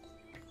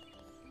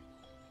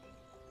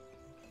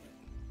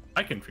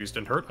 I confused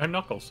and hurt. I'm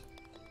Knuckles.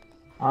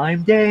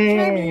 I'm Charmy,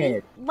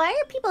 dead. why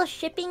are people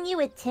shipping you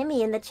with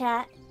Timmy in the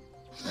chat?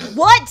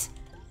 What?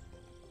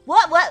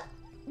 What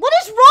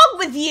is wrong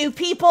with you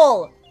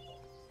people?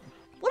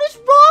 What is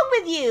wrong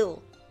with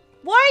you?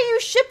 Why are you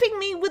shipping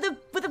me with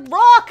a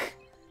rock?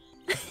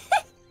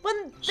 When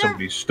they're,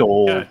 Somebody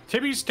stole. Yeah,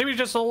 Timmy's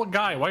just a little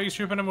guy. Why are you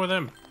shipping him with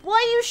him? why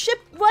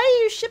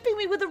are you shipping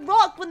me with a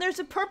rock when there's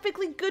a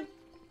perfectly good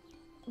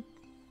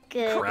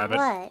Good. Rabbit.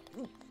 What?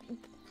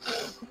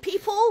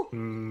 people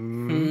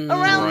Mm,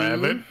 around?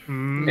 rabbit.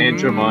 Mm. Aunt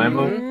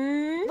Jemima.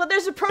 Mm, But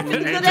there's a perfectly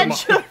good Aunt Aunt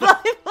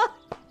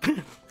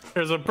Jemima.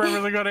 There's a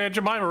perfectly good Aunt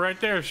Jemima right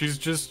there.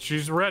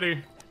 She's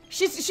ready.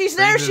 She's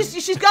there.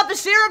 She's got the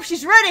syrup.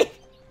 She's ready.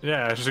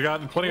 Yeah, she's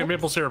got plenty of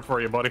maple syrup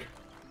for you, buddy.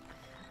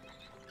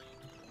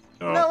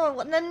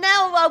 Oh, No,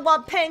 now I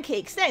want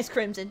pancakes. Thanks,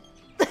 Crimson.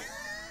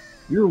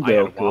 You're I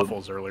had welcome.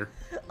 waffles earlier.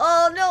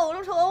 Oh no,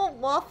 don't I want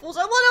waffles.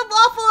 I want a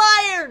waffle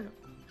iron.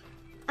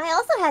 I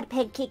also had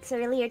pancakes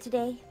earlier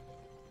today.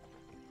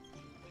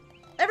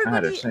 I had a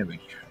everybody.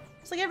 sandwich.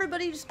 It's like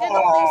everybody just getting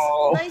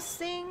all these nice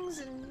things,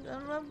 and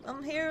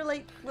I'm here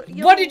like.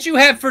 What did you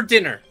have for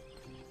dinner?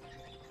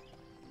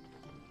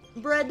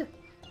 Bread.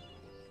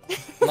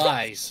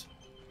 Lies.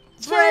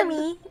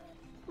 Charmy,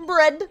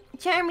 Bread.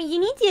 Charmy, you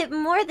need to get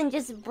more than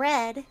just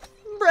bread.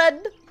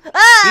 Bread.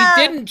 Ah!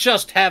 He didn't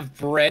just have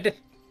bread.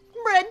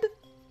 Bread.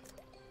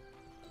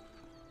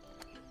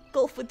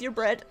 Golf with your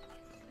bread.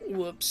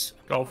 Whoops.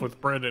 Golf with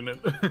bread in it.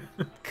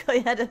 I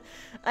had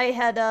what I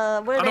did know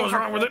I what's have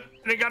wrong with it.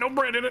 It ain't got no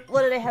bread in it.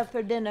 What did I have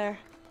for dinner?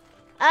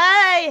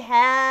 I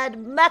had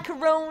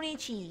macaroni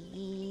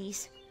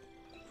cheese.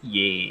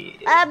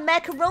 Yeah.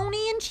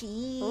 Macaroni and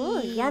cheese.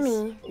 Ooh,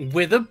 yummy.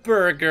 With a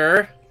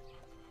burger.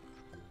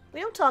 We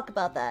don't talk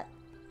about that.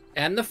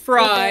 And the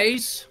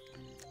fries.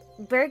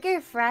 Burger,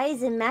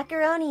 fries, and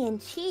macaroni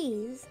and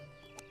cheese.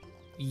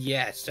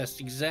 Yes, that's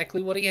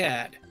exactly what he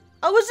had.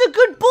 I was a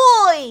good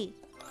boy!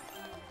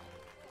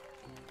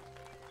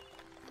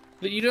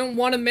 But you don't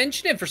want to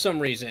mention it for some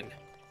reason.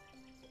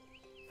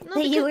 No,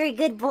 That you were a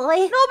good boy?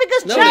 No,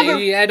 because No, Chad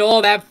he had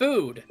all that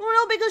food. Well,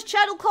 no, because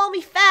Chad will call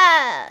me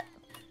fat.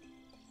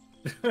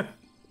 They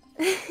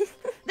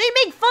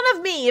make fun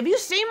of me. Have you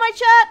seen my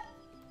chat?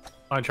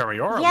 Hi, Charmy,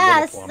 you are a Yeah,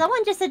 little plump.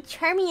 someone just said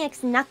Charmy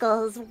X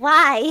Knuckles.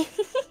 Why?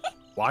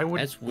 Why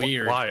would... That's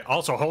weird. Why?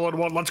 Also, hole in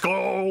one, let's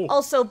go!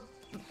 Also,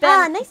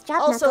 Ah, nice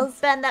job, also Knuckles.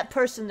 ban that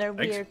person. They're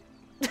Thanks. weird.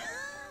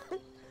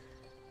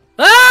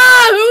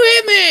 Ah!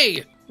 Who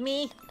hit me?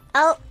 Me.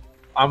 Oh,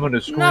 I'm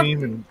gonna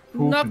scream and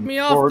poop knock and me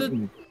off fart the-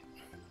 and...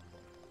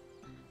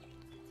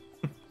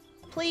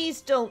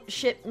 Please don't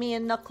ship me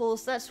and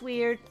Knuckles. That's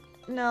weird.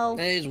 No.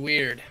 That is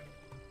weird.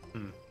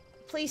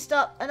 Please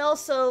stop. And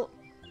also,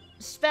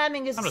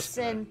 spamming is I'm a just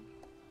sin.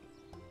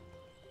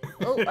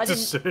 Oh, I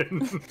It's a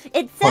didn't. sin.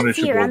 it says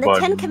here Punishable on the by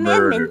 10 murder.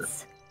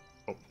 Commandments.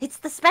 Oh. It's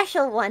the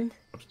special one.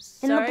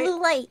 In the Sorry.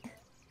 blue light.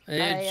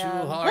 It's too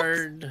whoops.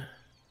 hard.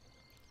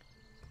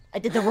 I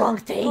did the wrong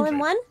thing. All in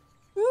one?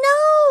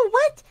 No!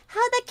 What?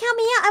 How'd that count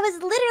me out? I was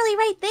literally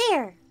right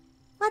there.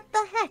 What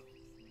the heck?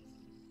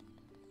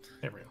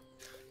 There we go.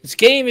 This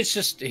game is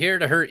just here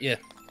to hurt you.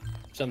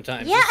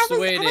 Sometimes. Yeah, It's I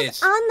the way it was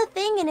is. on the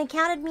thing and it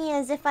counted me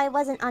as if I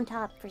wasn't on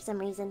top for some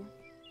reason.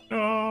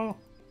 No.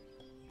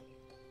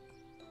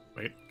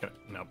 Wait,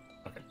 no.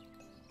 Okay.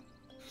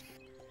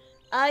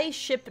 I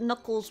ship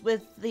Knuckles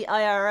with the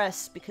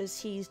IRS because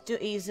he's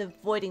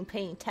avoiding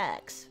paying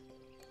tax.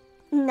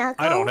 Knuckles?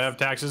 I don't have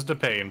taxes to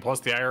pay, and plus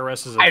the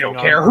IRS is a I thing don't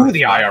on care who Earth,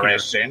 the not IRS here.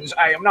 sends.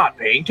 I am not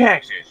paying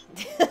taxes.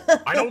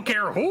 I don't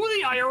care who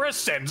the IRS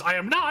sends. I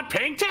am not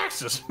paying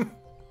taxes.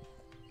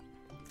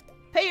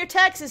 Pay your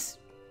taxes.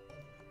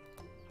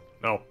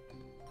 No,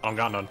 I don't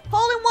got none.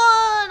 Hole in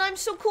one. I'm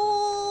so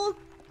cool.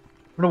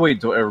 I'm gonna wait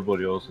until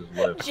everybody else is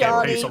left. Can't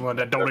Johnny. pay someone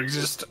that don't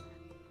exist.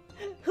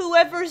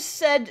 Whoever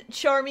said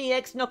Charmy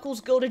X Knuckles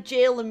go to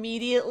jail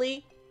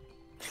immediately.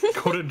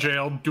 Go to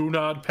jail. Do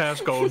not pass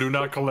go. Do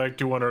not collect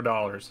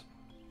 $200.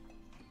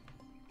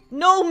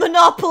 No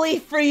Monopoly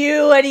for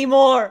you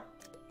anymore.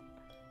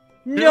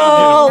 Yeah,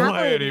 No. play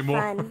Monopoly would be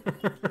anymore. fun.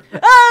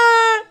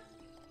 Ah!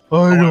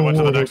 I went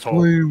to the next hole.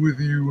 with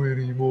you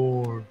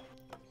anymore.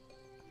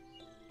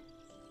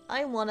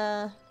 I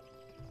wanna.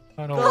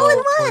 I don't Hole in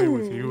want to play one.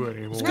 with you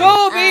anymore. Let's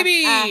go,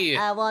 baby!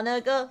 I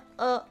wanna go.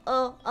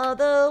 All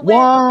the way.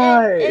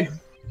 Why?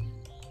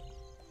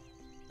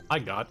 I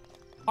got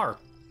R.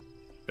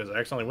 Because I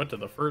accidentally went to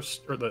the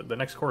first, or the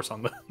next course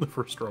on the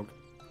first stroke.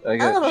 I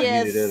got Oh,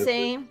 yeah, cheated at it.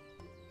 same.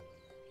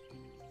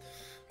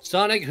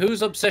 Sonic,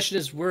 whose obsession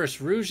is worse?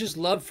 Rouge's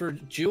love for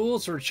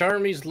Jules or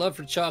Charmy's love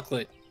for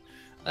chocolate?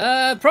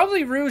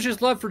 Probably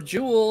Rouge's love for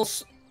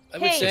Jules, I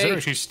would Hey. say. Considering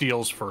she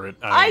steals for it.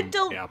 I mean,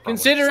 don't- Yeah, probably.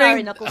 Sorry,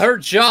 Considering Knuckles. her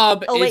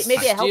job Oh, wait, is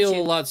maybe to I helped steal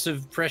you. lots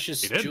of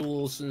precious You did?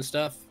 jewels and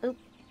stuff.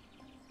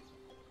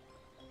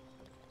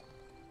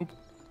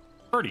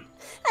 Birdie.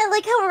 I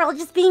like how we're all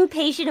just being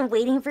patient and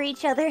waiting for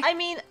each other. I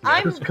mean,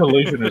 This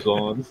collision is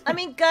on. I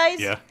mean,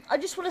 guys. Yeah. I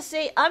just want to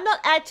say I'm not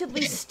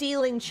actively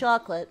stealing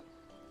chocolate.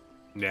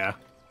 Yeah.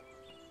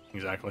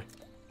 Exactly.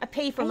 I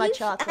pay for Are my you-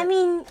 chocolate. I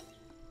mean,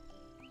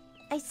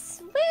 I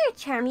swear,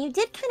 Charmy, you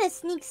did kind of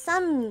sneak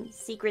some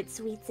secret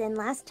sweets in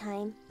last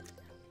time.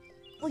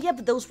 Well, yeah,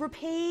 but those were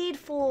paid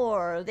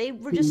for. They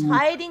were just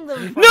hiding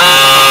them. From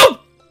No!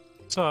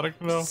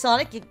 Sonic, no.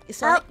 Sonic,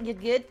 you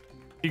good?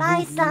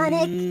 Bye,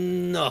 Sonic.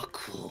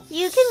 Knuckles.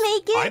 You can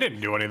make it. I didn't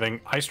do anything.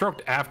 I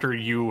stroked after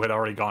you had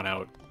already gone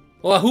out.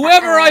 Well,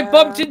 whoever I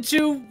bumped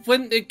into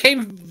when it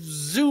came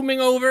zooming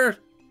over,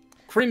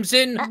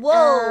 Crimson. Whoa!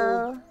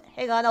 Oh.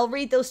 Hang on, I'll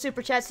read those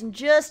super chats in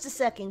just a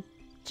second.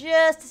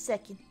 Just a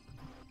second.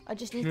 I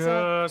just need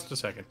some. Just a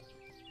second.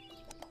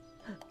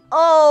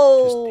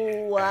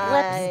 Oh, Whoops,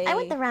 I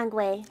went the wrong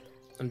way.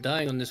 I'm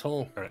dying on this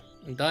hole. Alright.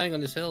 I'm dying on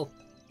this hill.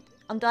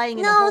 I'm dying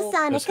in a No, hole.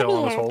 Sonic, This come hill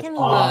on this here. hole? Come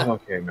here. Oh,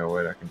 okay, no,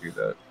 wait, I can do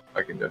that.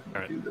 I can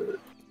definitely Alright. do that.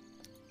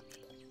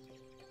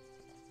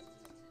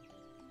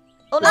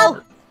 Oh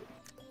no!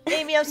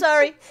 Amy, I'm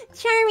sorry.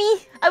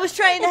 Charmy. I was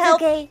trying to It's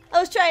help. okay. I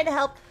was trying to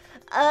help.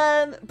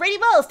 Brady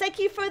Balls, thank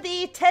you for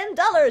the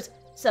 $10.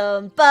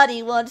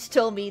 Somebody once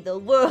told me the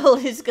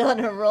world is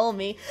gonna roll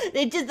me.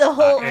 They did the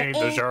whole. Ain't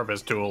the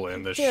sharpest tool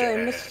in the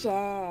shed.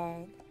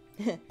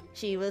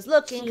 She was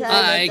looking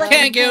kind I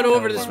can't get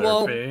over this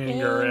wall. Her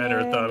finger and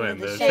her thumb in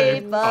the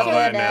shape shape of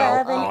an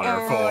L on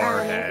her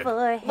forehead.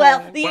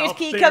 Well, the years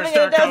keep coming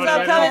and it does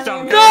not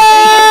come.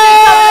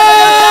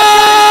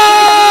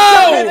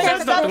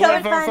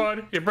 Stop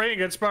coming! Your brain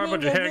gets smart,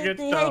 but your head gets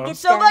dumb.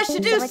 So much to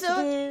do,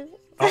 so.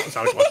 Oh,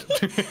 Sonic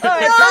lost. Alright,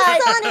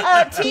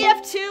 bye.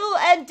 TF2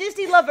 and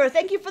Disney Lover,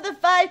 thank you for the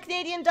 $5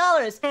 Canadian.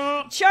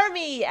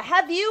 Charmy,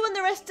 have you and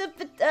the rest of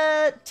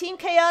Team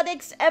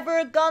Chaotix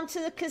ever gone to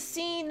the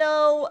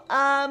casino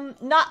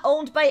not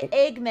owned by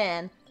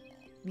Eggman?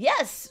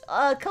 Yes,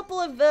 a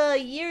couple of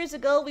years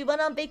ago we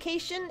went on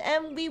vacation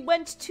and we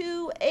went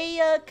to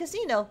a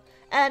casino.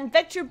 And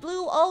Vector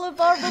blew all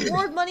of our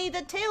reward money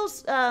that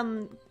Tails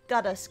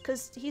got us,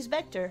 because he's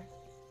Vector.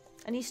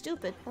 And he's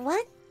stupid.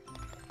 What?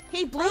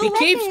 He blew. He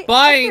keeps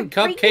buying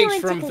cupcakes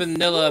from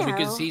Vanilla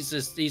because he's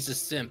a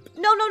simp.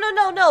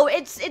 No.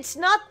 It's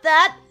not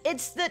that.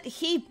 It's that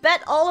he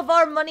bet all of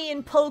our money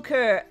in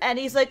poker, and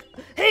he's like,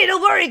 "Hey,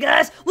 don't worry,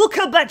 guys. We'll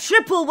come back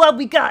triple what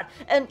we got,"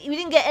 and we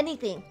didn't get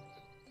anything.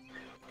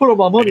 Put all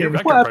my money Your in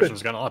vector weapons.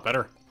 impression's gotten a lot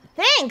better.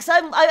 Thanks.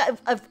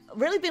 I've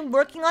really been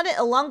working on it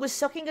along with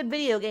sucking at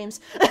video games.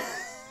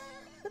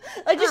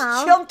 I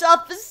just jumped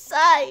off the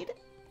side.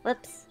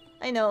 Whoops.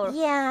 I know.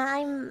 Yeah,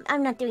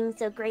 I'm not doing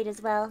so great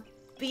as well.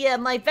 But yeah,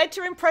 my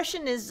Vector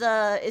impression is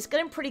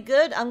getting pretty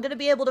good. I'm gonna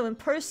be able to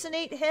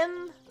impersonate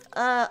him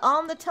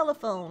on the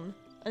telephone,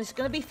 and it's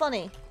gonna be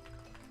funny.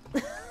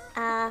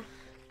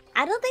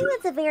 I don't think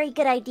that's a very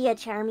good idea,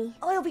 Charmy.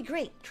 Oh, it'll be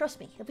great. Trust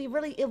me. It'll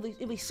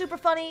be super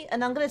funny,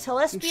 and I'm gonna tell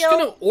You're Espio. just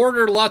gonna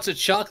order lots of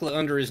chocolate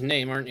under his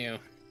name, aren't you?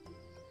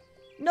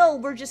 No,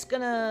 we're just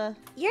gonna.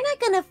 You're not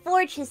gonna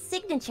forge his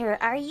signature,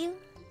 are you?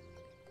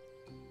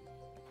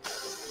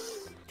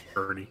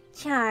 Birdie.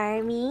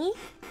 Charmy.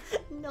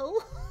 No.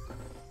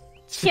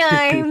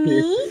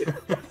 Charmy.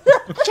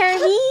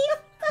 Charmy.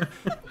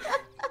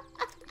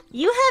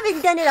 You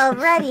haven't done it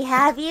already,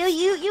 have you?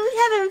 You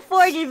haven't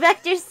forged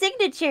Vector's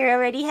signature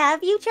already,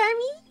 have you,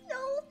 Charmy?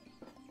 No.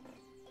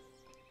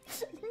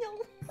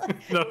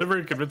 No, they're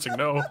very convincing.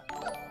 No.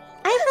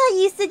 I thought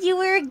you said you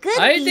were a good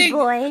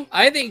B-boy.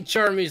 I think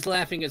Charmy's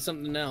laughing at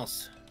something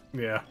else.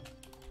 Yeah.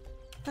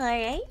 All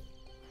right.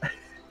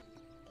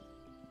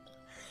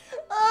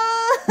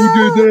 Who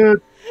did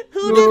that?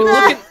 Who did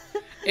that?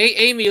 Hey,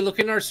 Amy, look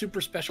in our super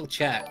special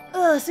chat.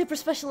 Oh, super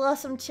special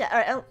awesome chat.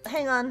 Alright,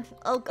 hang on.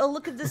 I'll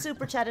look at the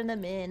super chat in a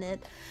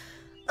minute.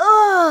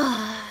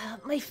 Oh,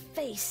 my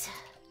face.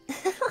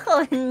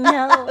 Oh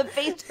no. My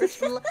face hurts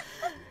from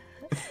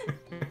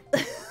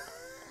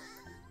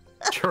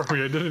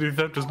Charmy, identity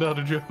theft is not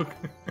a joke.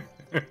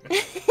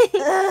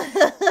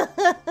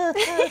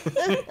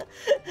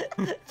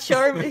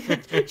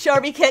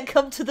 Charmy can't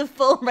come to the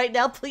phone right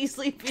now. Please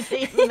leave your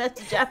name and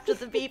message after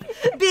the beep.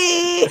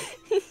 Beep!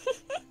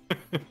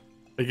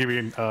 They give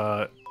you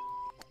Thank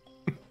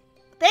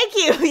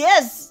you!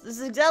 Yes! This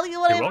is exactly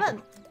what I You're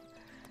meant.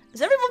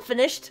 Is everyone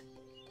finished?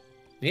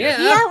 Yeah.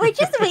 Yeah, we're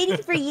just waiting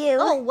for you.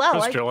 Oh, wow.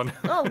 just chilling.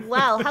 Oh,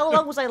 wow. How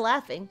long was I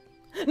laughing?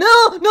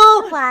 No! No!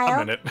 A While.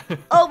 minute.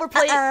 Oh, we're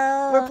playing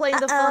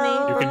the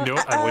funny. You can do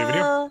it. I believe in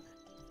you.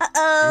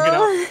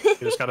 Uh-oh. You can get out.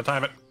 You just gotta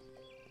time it.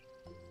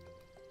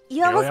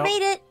 You almost out.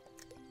 made it.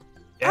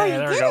 Yeah, Oh, you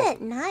there we did go.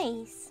 it.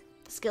 Nice.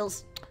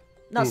 Skills.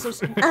 Not so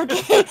Okay. not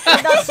so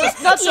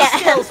Yeah.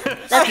 skills.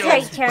 That's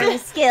right, Charmy.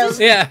 Skills.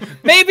 Yeah.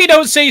 Maybe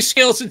don't say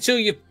skills until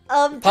you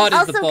potted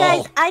Also, the ball.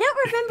 guys, I don't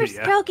remember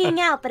Yeah. stroking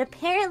out, but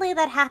apparently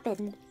that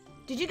happened.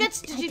 Did you get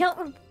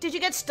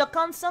stuck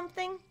on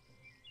something?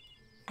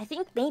 I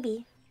think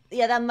maybe.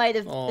 Yeah, that might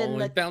have Oh, been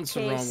the it bounced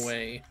the case. wrong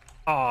way.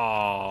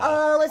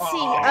 Aww. Let's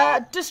see.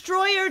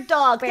 Destroyer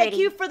Dog, thank Birdie.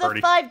 you for the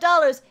Birdie.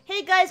 $5.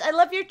 Hey guys, I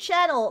love your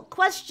channel.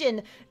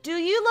 Question: do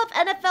you love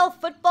NFL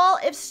football?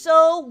 If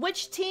so,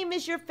 which team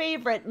is your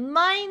favorite?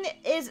 Mine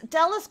is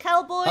Dallas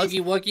Cowboys.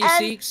 Huggy Wuggy and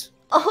Seeks.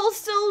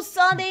 Also,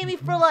 Son Amy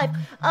for life.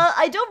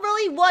 I don't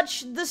really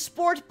watch the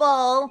sport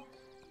ball.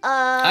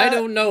 I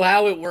don't know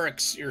how it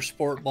works, your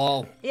sport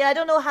ball. Yeah, I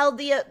don't know how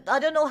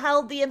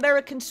the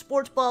American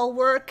sport ball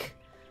work.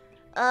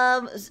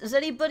 Has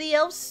anybody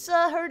else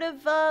heard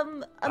of I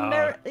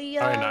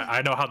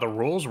know how the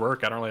rules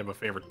work. I don't really have a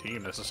favorite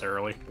team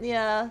necessarily.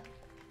 Yeah.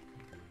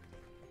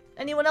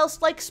 Anyone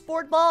else like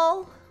sport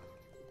ball?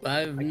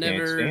 I've can't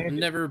never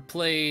stand it.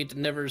 played,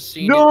 never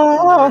seen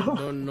No!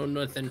 it. No,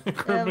 nothing.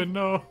 Kermit,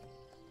 no.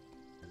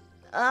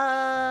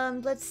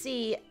 Let's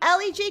see.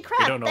 Ali J. We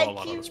Crap, don't know thank a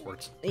lot you. of the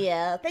sports.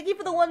 Yeah, thank you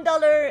for the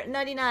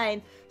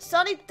 $1.99.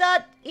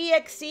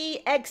 Sonic.exe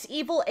x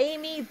Evil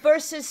Amy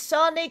versus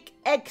Sonic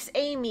x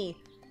Amy.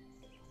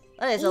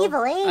 That is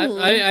Evil Amy.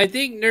 I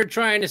think they're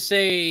trying to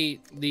say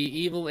the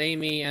Evil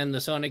Amy and the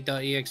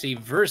Sonic.exe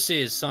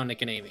versus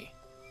Sonic and Amy.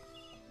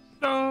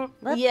 No.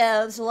 What?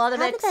 Yeah, there's a lot of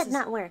How did X's. that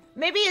not work?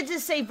 Maybe it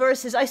just say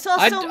versus. I saw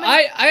so many.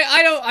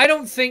 I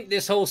don't think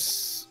this whole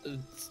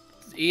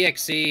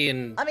EXE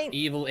and I mean-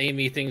 Evil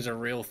Amy thing's a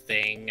real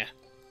thing.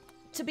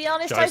 To be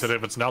honest, Guy said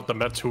if it's not the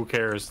Mets, who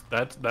cares?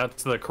 That's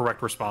the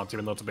correct response,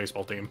 even though it's a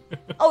baseball team.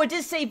 Oh, it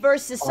did say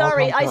versus.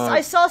 Sorry,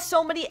 I saw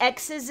so many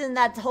X's in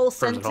that whole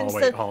sentence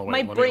that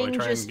my brain let me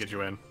just... Try and get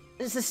you in.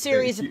 It's a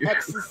series of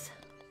X's.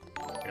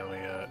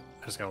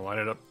 Just gonna line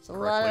it up. It's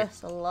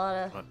a lot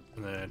of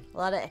and then...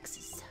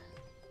 X's.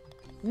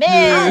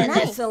 Man, nice.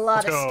 that's a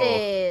lot of Let's go.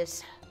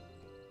 stairs.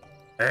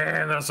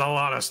 And that's a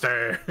lot of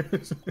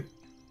stairs.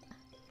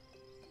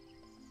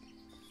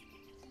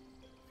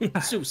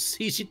 So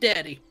he's your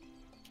daddy.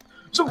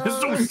 So, Gang,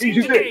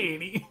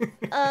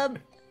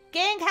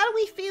 how do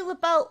we feel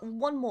about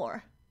one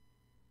more?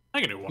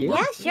 I can do one Yeah,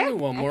 more. sure. Ooh,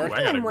 one more. Ooh,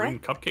 I got a more. green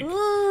cupcake.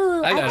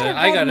 Ooh, I got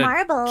red a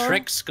marble.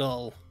 trick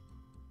skull.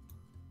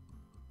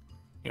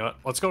 You know what?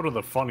 Let's go to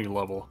the funny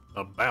level,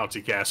 the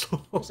bouncy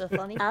castle. So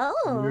funny.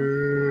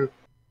 Oh.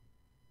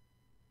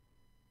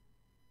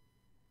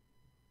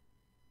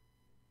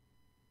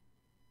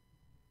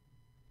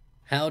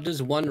 How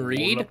does one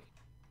read?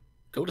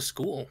 Go to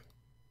school.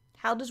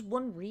 How does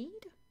one read?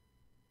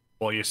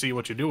 Well, you see,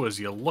 what you do is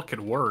you look at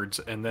words,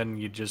 and then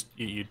you just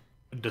you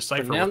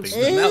decipher what Pronounce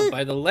they them mean. out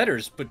by the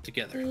letters put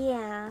together.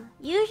 Yeah.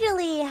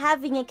 Usually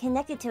having it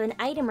connected to an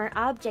item or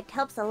object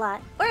helps a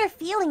lot. Or a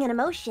feeling and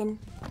emotion.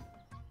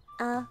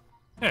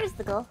 Here's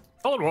the goal.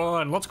 Solid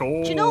one, let's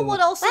go. Do you know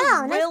what also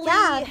Wow, nice really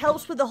job.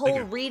 helps with the whole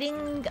you.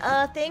 reading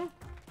thing?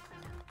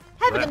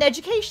 Having Right. an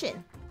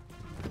education.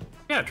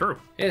 Yeah, true.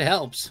 It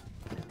helps.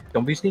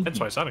 Don't be sneaky. That's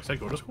why Sonic said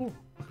go to school.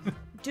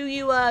 Do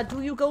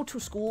you go to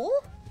school?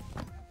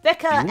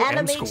 Becca You and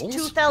Animate schools?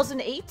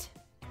 2008?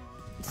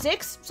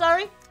 6,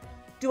 sorry.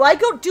 Do I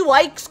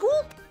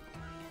school?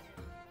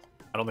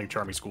 I don't think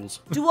Charmy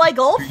schools. Do I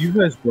golf? Do you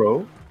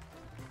Hasbro?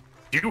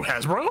 You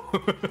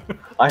Hasbro?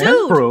 I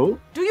Dude. Hasbro.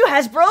 Do you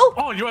Hasbro?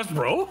 Oh, you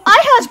Hasbro?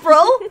 I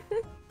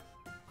Hasbro!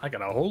 I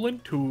got a hole in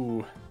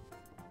two.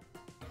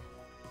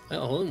 Oh,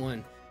 hole in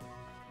one.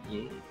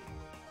 Yeah.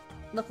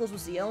 Knuckles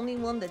was the only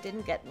one that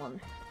didn't get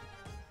one.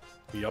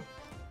 Yep.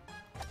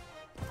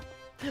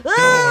 Oh,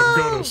 Oh,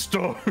 I'm gonna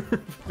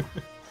starve.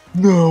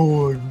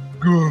 Now I'm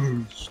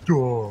gonna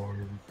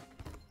starve.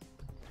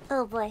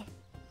 Oh boy.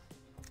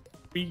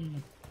 Wee.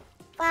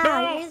 Wow,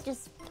 No. yours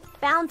just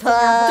bouncing Uh,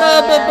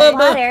 off the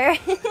water.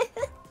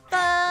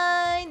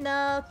 Bye,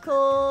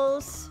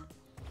 Knuckles.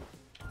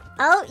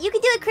 Oh, you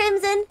can do it,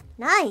 Crimson.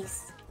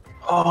 Nice.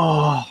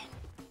 Oh,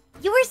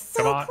 You were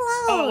so Come on. close.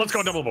 Oh, let's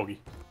go double bogey.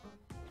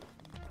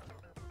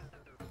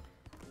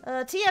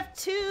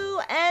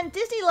 TF2 and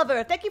Disney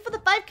Lover, thank you for the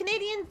 $5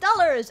 Canadian.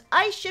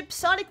 I ship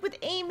Sonic with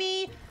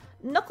Amy,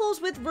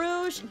 Knuckles with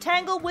Rouge,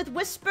 Tangle with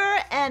Whisper,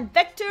 and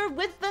Vector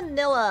with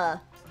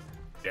Vanilla.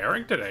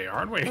 Daring today,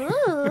 aren't we?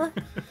 Ooh.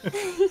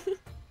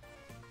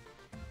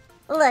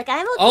 Look,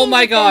 I'm okay. Oh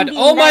my with them god, being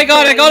oh my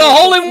god, I Vector got a and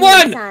hole in being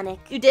one! Sonic.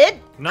 You did?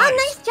 Nice. Oh,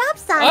 nice job,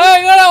 Sonic.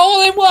 I got a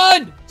hole in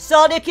one!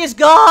 Sonic is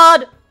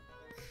God!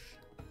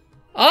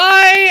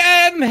 I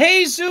am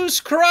Jesus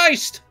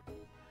Christ!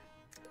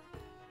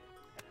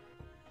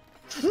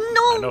 I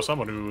No! know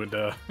someone who would.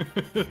 I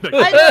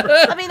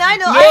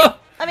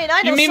know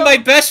You mean some- my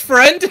best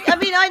friend?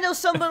 I know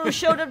someone who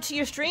showed up to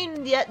your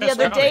stream the That's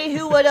other right. day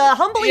who would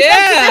humbly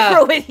Yeah.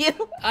 differ with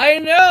you. I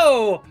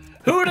know!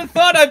 Who would have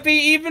thought I'd be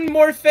even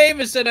more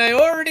famous than I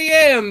already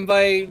am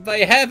by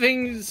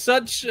having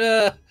such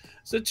a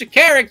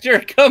character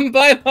come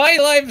by my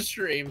live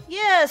stream?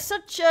 Yeah,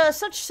 such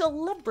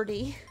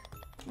celebrity,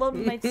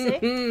 one might say.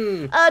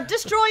 More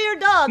Destroyer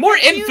Dog.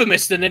 thank you-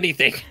 infamous than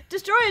anything.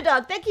 Destroyer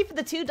Dog, thank you for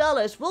the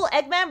 $2. Will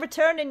Eggman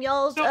return in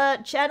y'all's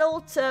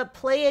channel to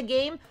play a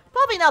game?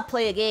 Probably not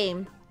play a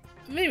game.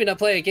 Maybe not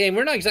play a game.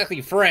 We're not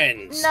exactly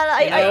friends. No,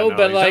 you know, No,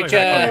 but he's not like,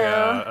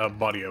 exactly a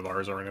buddy of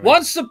ours or anything.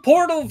 once the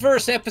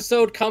Portalverse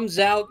episode comes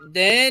out,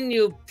 then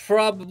you'll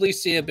probably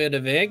see a bit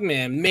of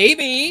Eggman.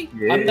 Maybe.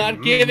 Yeah, I'm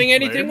not giving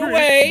anything maybe.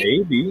 away.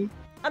 maybe.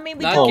 I mean,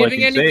 we Not All I giving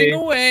can anything say-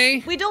 away.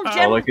 don't All All I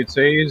generally. could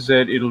say is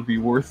that it'll be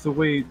worth the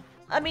wait,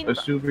 I mean,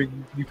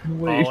 assuming you can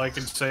wait. All I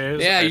can say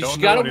is Yeah, I you don't just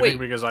know gotta anything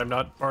wait. because I'm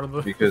not part of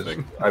the Because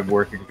thing. I'm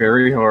working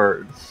very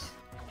hard.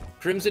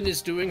 Crimson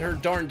is doing her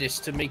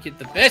darndest to make it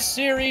the best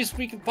series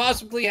we could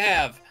possibly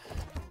have.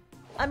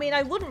 I mean,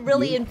 I wouldn't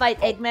really invite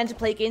Eggman to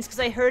play games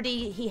because I heard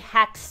he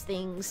hacks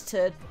things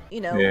to,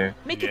 Yeah.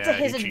 make it to Yeah,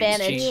 his he cheats.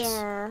 advantage.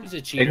 Yeah. He's a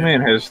cheater.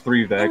 Eggman has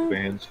 3 VAC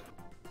bans.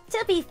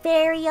 To be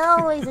fair, he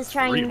always is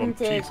Three of trying them,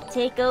 to jeez.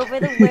 take over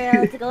the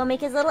world, to go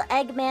make his little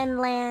Eggman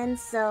land,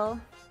 so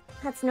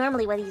that's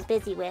normally what he's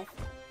busy with.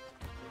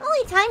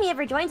 Only time he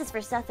ever joins us for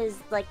stuff is,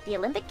 like, the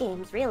Olympic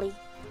Games, really.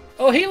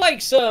 Oh, he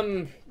likes,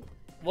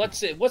 what's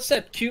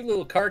that cute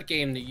little card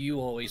game that you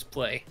always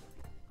play?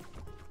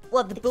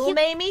 What, the Boom cute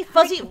Amy?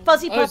 Fuzzy Oh,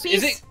 Puppies?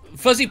 is it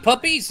Fuzzy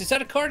Puppies? Is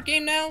that a card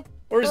game now?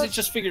 Or is it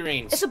just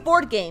figurines? It's a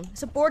board game.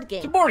 It's a board It's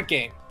a game. board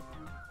game.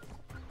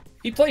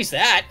 He plays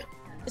that.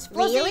 It's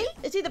fuzzy. Really?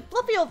 It's either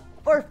fluffy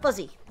or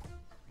fuzzy.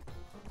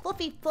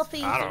 Fluffy.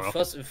 I don't know.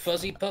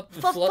 Fuzzy pup,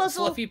 Fuzzle.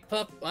 fluffy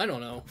pup. I don't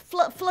know.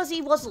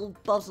 Fluzzy wuzzle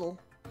buzzle.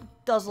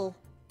 Duzzle.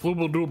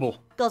 Flooble dooble.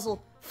 Guzzle.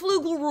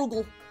 Flugel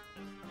roogle.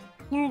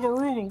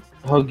 Loogaroogle.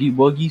 Huggy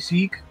Wuggy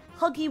Seek.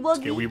 Huggy wuggy.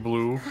 Skilly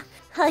blue.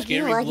 Huggy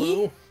Scary Wuggy.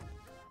 Blue.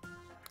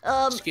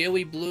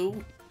 Scaly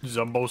blue.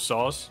 Zumbo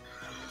sauce.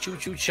 Choo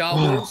choo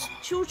chowels.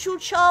 Choo choo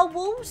chaw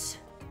woos.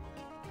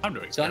 I'm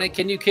doing Sonic,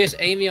 can you kiss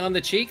Amy on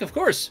the cheek? Of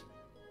course.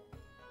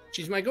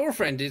 She's my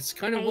girlfriend. It's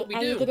kind of what we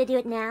Are do. you gonna do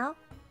it now?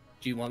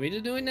 Do you want me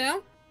to do it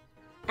now?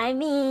 I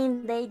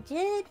mean, they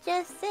did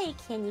just say,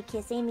 can you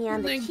kiss Amy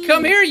on the Then cheek?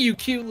 come here, you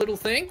cute little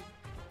thing.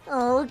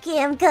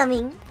 Okay, I'm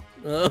coming.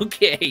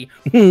 Okay.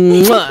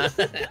 Mwah.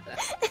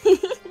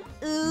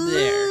 Ooh.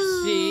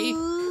 There, see?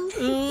 Ooh,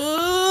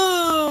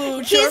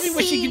 Charmy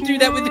wish you could do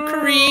that with the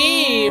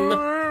cream.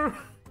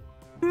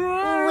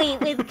 Wait,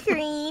 with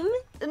cream?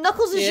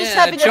 Knuckles is just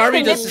Yeah, having a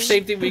Charmy does the conniption.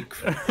 same thing we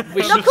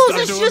wish. Knuckles Stop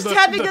is doing just that.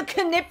 having a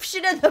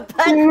conniption in the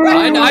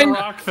background.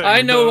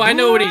 I know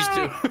what he's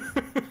doing.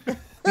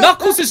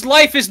 Knuckles'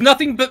 life is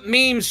nothing but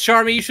memes,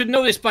 Charmy. You should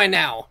know this by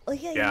now. Oh,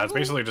 yeah, Yeah, you it's know.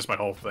 basically just my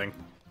whole thing.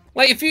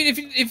 Like, if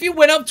you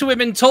went up to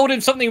him and told him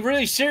something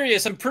really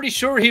serious, I'm pretty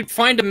sure he'd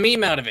find a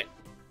meme out of it.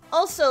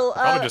 Also,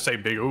 Probably just say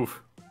big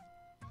oof.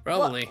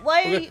 Probably.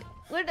 why are you...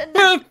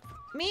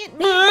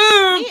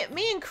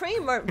 Me and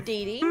Cream aren't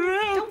dating.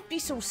 Don't be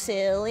so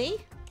silly.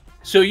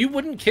 So you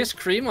wouldn't kiss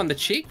Cream on the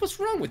cheek? What's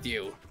wrong with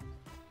you?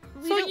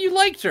 I thought you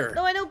liked her.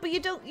 No, I know, but you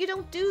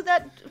don't do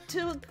that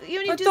to... You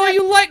only I do thought that...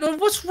 you liked her.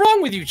 What's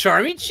wrong with you,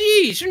 Charmy?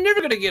 Jeez, you're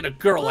never gonna get a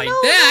girl like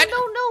that. No.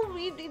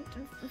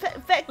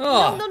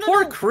 Oh, no,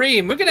 poor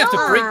Cream. We're gonna have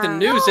to break the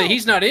news that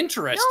he's not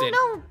interested.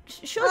 No.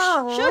 Shush.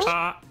 Oh.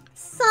 Shush.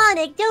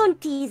 Sonic, don't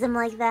tease him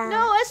like that.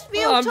 No, SBO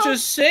Well, I'm told-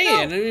 just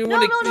saying. No, you no,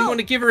 want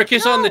to give her a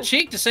kiss on the No.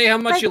 cheek to say how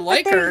much But- you but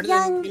like they're her.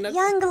 young, then,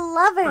 young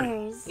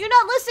lovers. You're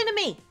not listening to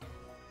me.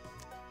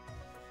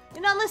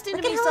 You're not listening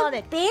Look to at me, how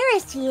Sonic.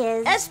 embarrassed he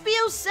is.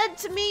 SBO said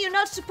to me you're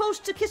not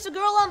supposed to kiss a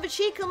girl on the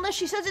cheek unless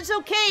she says it's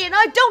okay, and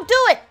I don't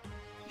do it.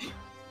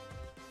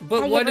 But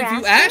Have you what ever if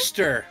you asked asked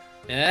her?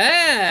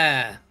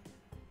 Yeah.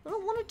 I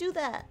don't want to do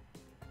that.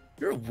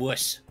 You're a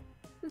wuss.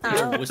 Oh.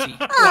 You're a wussy.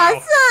 Aw,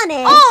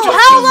 Sonic!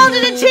 Oh, how long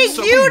did it take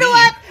So you to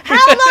mean.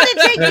 how long did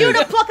it take you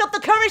to pluck up the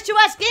courage to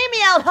ask Amy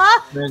out,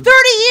 huh? Man,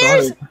 30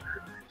 years? Sonic,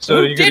 So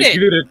Who you did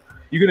it?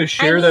 you gonna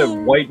share I that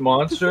mean- white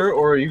monster,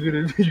 or are you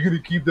gonna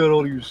keep that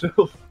all to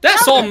yourself?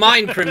 That's all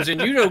mine, Crimson.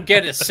 You don't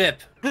get a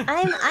sip.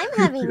 I'm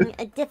having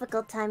a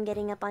difficult time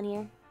getting up on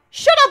here.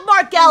 Shut up,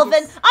 Mark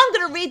Galvin. I'm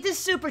gonna read this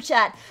super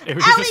chat. It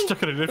was Allie- just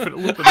stuck in an infinite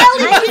loop.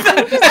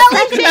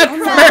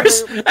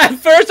 At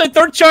first, I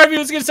thought Charmy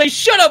was gonna say,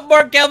 "Shut up,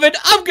 Mark Galvin.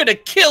 I'm gonna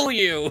kill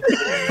you."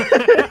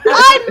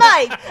 I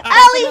might.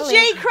 Allie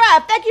J.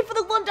 Crap, thank you for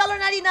the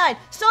 $1.99.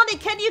 Sonic,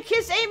 can you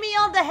kiss Amy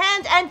on the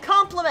hand and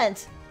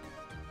compliment?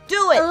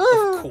 Do it.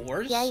 Ooh. Of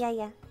course.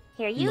 Yeah.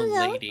 Here you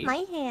Milady. go.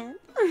 My hand.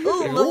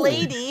 Ooh,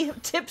 milady.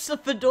 Tips a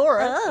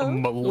fedora.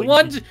 Oh.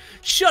 What?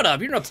 Shut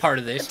up. You're not part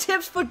of this.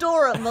 Tips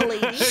fedora,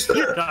 milady.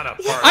 You're not a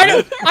part I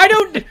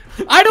of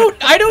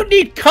it. don't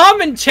need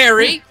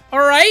commentary. All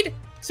right.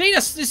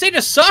 This ain't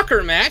a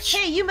soccer match.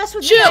 Hey, you mess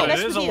with me, Chill. I It mess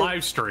is with a you.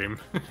 live stream.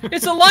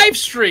 It's a live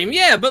stream,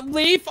 yeah, but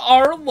leave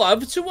our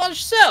love to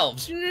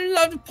ourselves. You're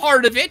not a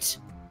part of it.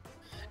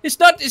 It's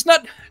not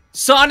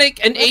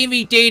Sonic and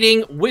Amy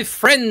dating with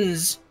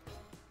friends.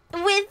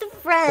 With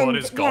friends. Well,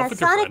 it is golf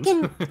with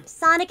your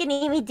Sonic and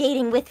Amy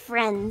dating with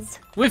friends.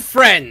 With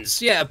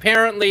friends, yeah.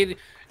 Apparently,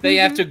 they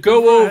have to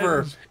go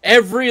over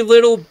every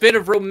little bit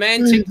of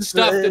romantic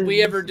stuff that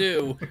we ever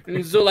do,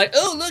 and so like,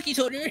 oh look, he's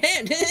holding your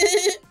hand.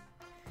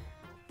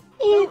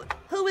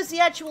 Who is the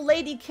actual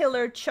lady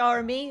killer,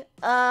 Charmy?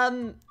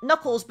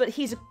 Knuckles, but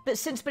he's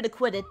since been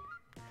acquitted.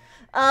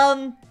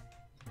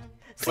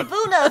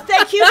 Sabuna,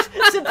 thank you.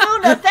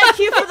 Sabuna, thank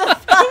you for the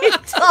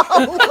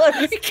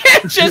 $5. You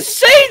can't just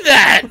say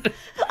that.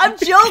 I'm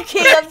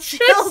joking. I'm Just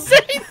joking.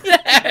 say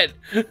that.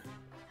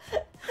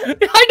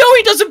 I know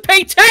he doesn't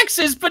pay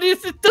taxes, but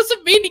it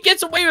doesn't mean he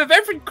gets away with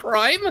every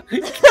crime.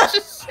 You can't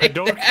just say I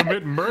don't that.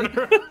 commit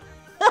murder.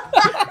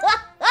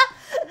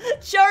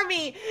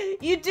 Charmy,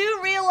 you do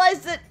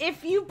realize that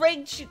if you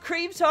break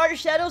Cream's heart,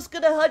 Shadow's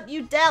gonna hunt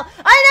you down.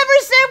 I never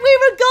said we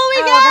were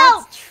going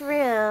out! That's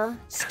true.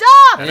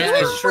 Stop! That You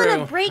is wouldn't want true.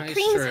 to break That's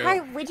Cream's true.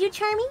 heart, would you,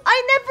 Charmy?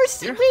 I never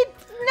said You're we.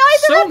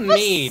 Neither so of us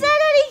mean. said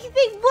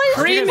anything. What is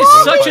Cream wrong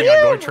is with such you?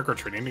 a- Going trick or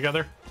treating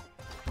together.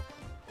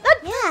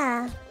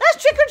 Yeah.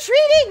 That's trick or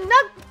treating,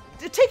 not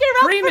taking her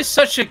out. Cream is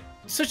such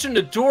an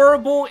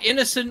adorable,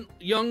 innocent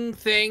young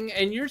thing,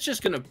 and you're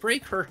just gonna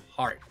break her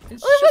heart.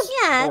 It's just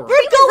Yeah, horrible.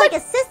 Cream is like a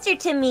sister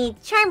to me.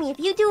 Charmy, if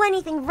you do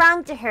anything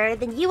wrong to her,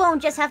 then you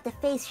won't just have to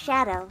face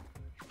Shadow.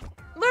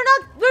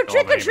 We're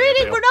trick or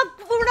treating. maybe.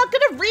 We're not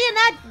gonna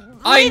reenact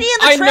I- Lady in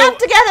the I Tramp know-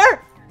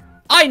 together.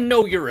 I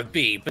know you're a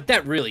bee, but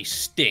that really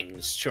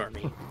stings,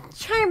 Charmy.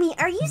 Charmy,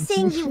 are you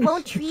saying you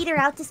won't treat her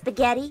out to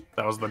spaghetti?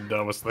 That was the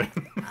dumbest thing.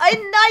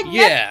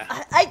 Yeah.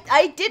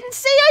 I didn't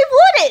say I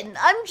wouldn't.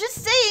 I'm just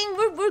saying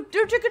we're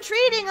trick or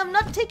treating. I'm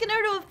not taking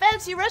her to a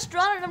fancy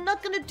restaurant, and I'm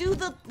not gonna do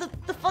the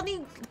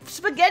funny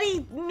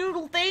spaghetti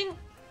noodle thing.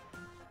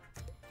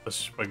 The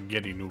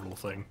spaghetti noodle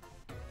thing.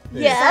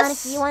 Yes.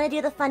 Sonic, you want to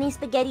do the funny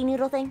spaghetti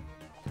noodle thing?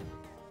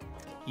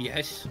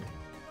 Yes.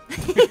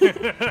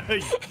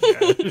 Yes.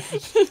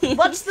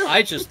 What's the?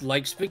 I just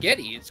like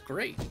spaghetti. It's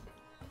great.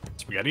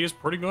 Spaghetti is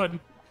pretty good.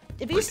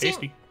 Have you Pretty seen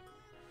tasty.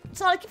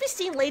 Sonic? Have you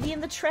seen Lady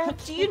in the Tramp?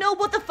 Do you know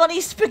what the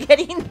funny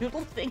spaghetti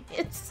noodle thing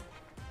is?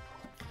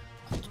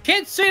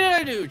 Can't say that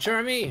I do,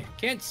 Charmy.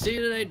 Can't say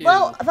that I do.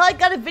 Well, I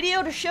got a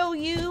video to show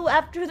you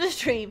after the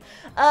stream.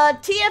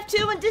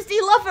 TF2 and Disney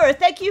Lover,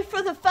 thank you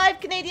for the $5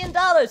 Canadian.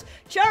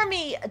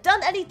 Charmy,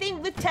 done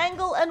anything with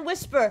Tangle and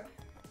Whisper?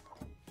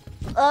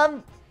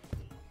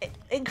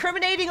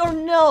 Incriminating or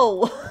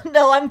no?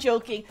 No, I'm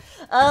joking.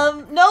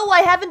 No,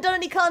 I haven't done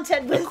any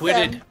content with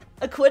Acquitted. them.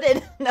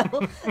 Acquitted, no.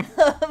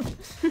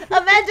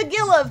 Amanda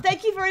Gillum,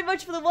 thank you very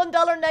much for the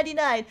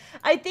 $1.99.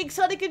 I think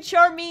Sonic and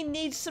Charmy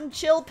need some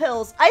chill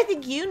pills. I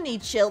think you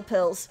need chill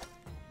pills.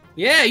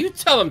 Yeah, you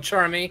tell him,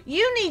 Charmy.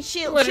 You need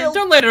chill.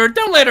 Don't let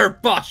her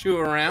boss you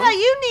around. Yeah,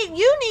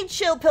 you need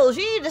chill pills.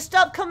 You need to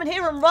stop coming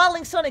here and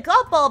riling Sonic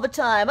up all the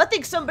time. I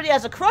think somebody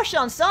has a crush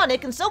on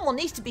Sonic, and someone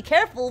needs to be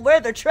careful where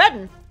they're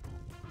treading.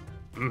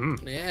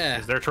 Mm-hmm. Yeah.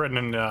 Because they're treading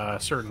in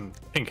certain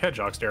pink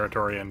hedgehogs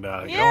territory, and you don't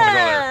want to go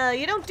Yeah, there.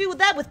 you don't do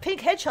that with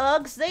pink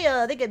hedgehogs. They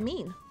get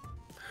mean.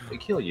 They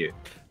kill you.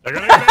 They're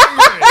gonna get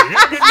angry. You're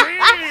gonna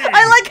get mean.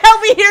 I like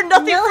how we hear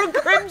nothing from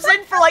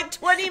Crimson for like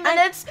 20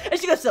 minutes, and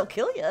she goes, "They'll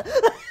kill you."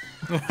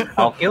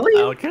 I'll kill you.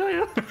 I'll kill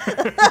you.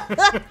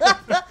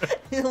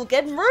 You'll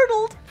get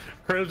murdered.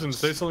 Crimson,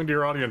 say something to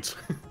your audience.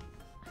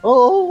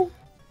 Oh.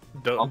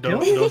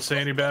 Don't say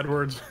any bad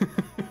words.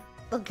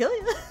 They'll kill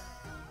you.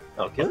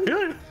 I'll kill you.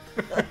 Kill you.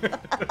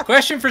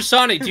 Question for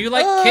Sonic: do you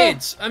like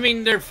kids? I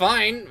mean, they're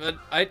fine, but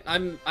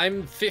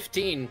I'm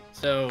 15,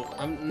 so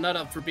I'm not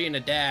up for being a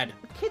dad.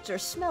 Kids are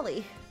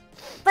smelly.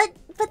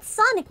 But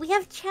Sonic, we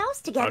have chows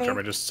Oh, together.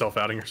 Jeremy, just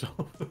self-outing yourself.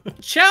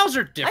 Chows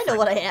are different. I know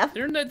what I am.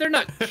 They're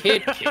not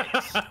kids.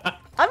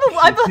 I'm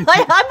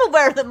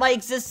aware that my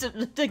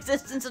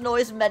existence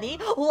annoys many.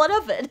 What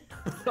of it?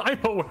 I'm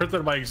aware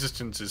that my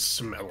existence is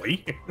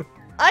smelly.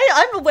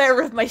 I'm aware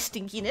of my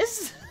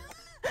stinkiness.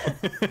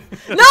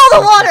 No,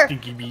 the water!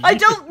 Stinky bee. I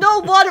don't know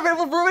water. It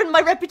will ruin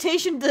my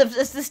reputation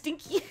as the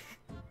stinky.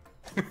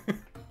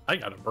 I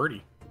got a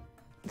birdie.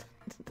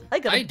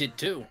 I did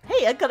too.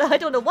 Hey, I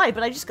don't know why,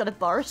 but I just got a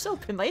bar of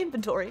soap in my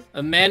inventory.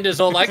 Amanda's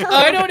all like,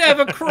 I don't have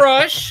a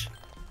crush.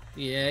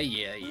 Yeah.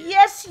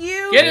 Yes,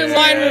 you. Get in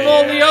line with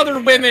all the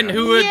other women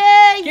who would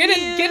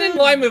get in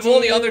line with all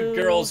the other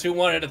girls who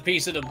wanted a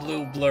piece of the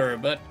blue blur,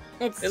 but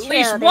It's at true,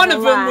 least there's one a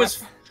of them lot.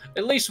 was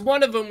at least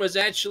one of them was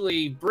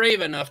actually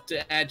brave enough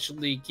to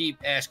actually keep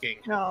asking.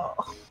 No.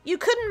 You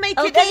couldn't make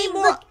it Okay, any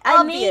more look,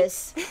 I may-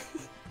 obvious.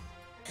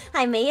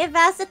 I may have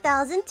asked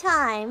 1,000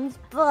 times,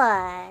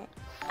 but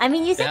I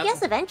mean, you said Yeah.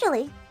 yes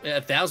eventually.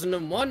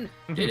 1001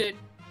 did it.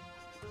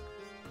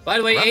 By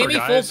the way, Remember, Amy,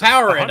 guys, full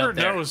power in 100 up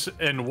there. no's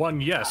and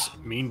 1 yes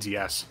means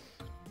yes.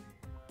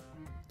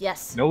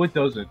 Yes. No, it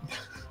doesn't.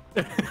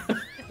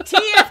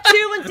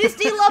 TF2 and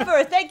Disney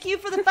Lover, thank you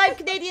for the $5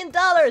 Canadian.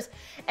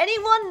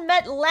 Anyone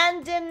met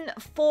Landon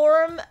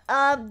Form,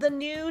 the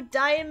new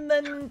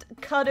diamond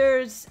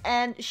cutters,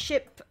 and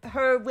ship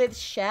her with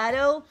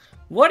Shadow?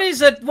 What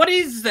is it? What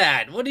is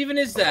that? What even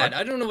is that?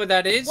 I don't know what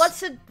that is.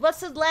 What's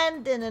a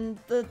Landon and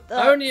the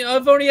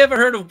I've only ever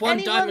heard of one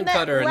anyone diamond met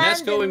cutter, and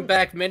that's Landon- going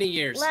back many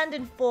years.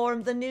 Landon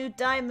Form, the new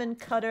diamond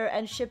cutter,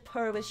 and ship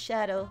her with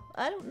Shadow?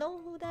 I don't know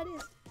who that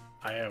is.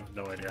 I have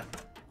no idea.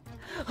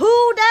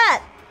 Who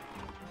dat?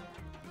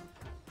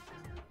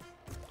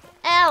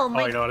 Ow, Oh,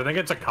 my you know what? I think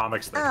it's a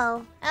comics thing.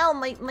 Oh, ow,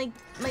 my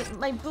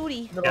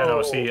booty. Yeah,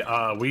 no. See,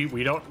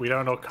 we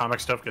don't know comic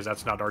stuff because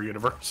that's not our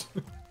universe.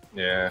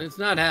 Yeah. It's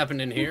not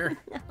happening here.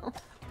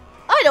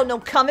 I don't know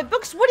comic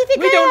books. What do you think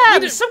We I don't- we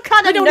am? don't- Some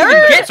kind we of don't nerd?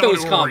 even get Someone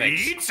those who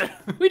comics. reads?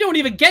 We don't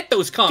even get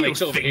those You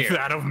comics over think here.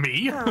 that of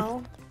me?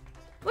 oh.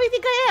 What do you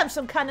think I am?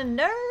 Some kind of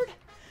nerd?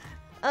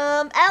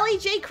 Allie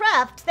J.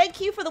 Craft,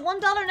 thank you for the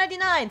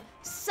 $1.99.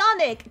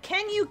 Sonic,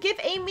 can you give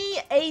Amy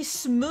a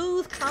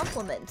smooth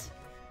compliment?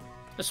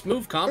 A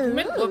smooth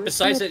compliment? Ooh, Well,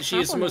 besides smooth that she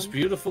is the most compliment.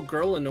 beautiful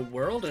girl in the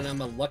world and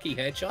I'm a lucky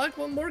hedgehog,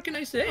 what more can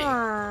I say?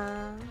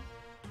 Aww.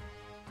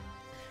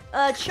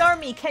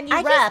 Charmy, can you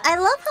I rap?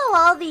 love how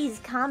all these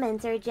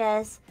comments are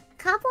just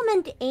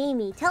compliment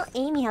Amy. Tell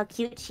Amy how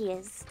cute she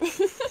is.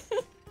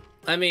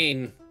 I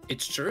mean,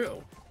 it's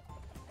true.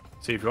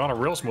 See, if you want a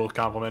real smooth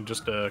compliment,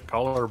 just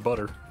call her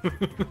butter.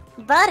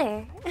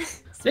 Butter.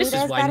 This Smooth is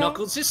as why butter.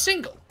 Knuckles is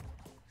single.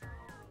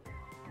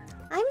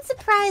 I'm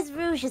surprised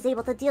Rouge is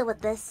able to deal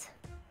with this.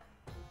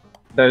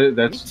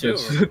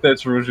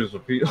 That's Rouge's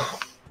appeal.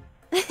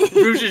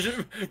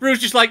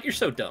 Rouge is like, you're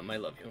so dumb, I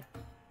love you.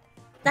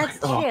 That's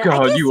true. Oh I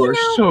god, guess, you are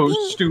know, so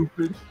being-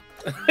 stupid.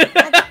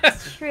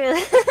 That's true.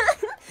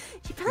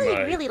 She probably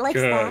really likes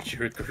that.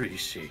 you're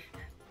greasy.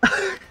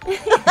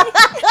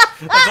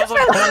 That sounds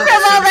like Homer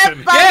From all that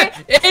Simpson.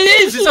 butter. Yeah, it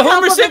is! It's a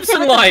Homer Compliments him Simpson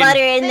with the line! butter,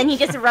 and then he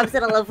just rubs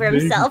it all over Maybe.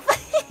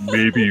 himself.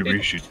 Maybe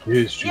we should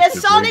kiss. Yeah,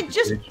 Sonic,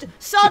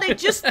 Sonic,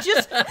 just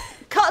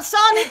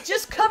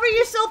cover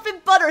yourself in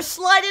butter,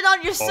 slide it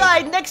on your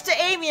side next to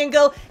Amy, and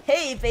go,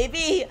 "Hey,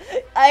 baby,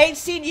 I ain't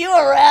seen you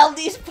around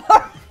these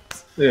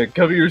parts." Yeah,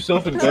 cover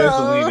yourself in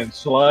Vaseline and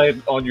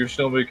slide on your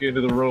stomach into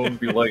the room and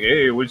be like,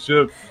 "Hey, what's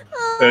up?"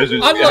 As it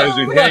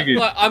hanging.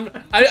 Look,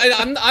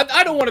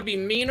 I don't want to be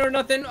mean or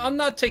nothing. I'm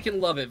not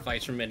taking love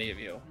advice from any of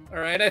you. All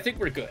right, I think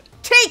we're good.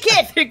 Take I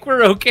it! think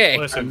we're okay.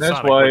 Listen, And that's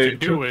Sonic, why what you it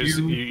do took is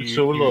you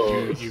so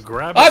long. you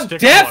grab a I'm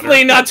stick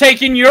definitely of not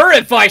taking your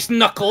advice,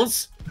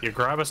 Knuckles. butter. You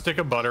grab a stick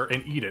of butter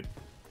and eat it.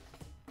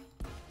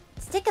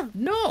 Stick of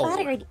No.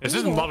 butter and This eat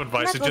isn't it. love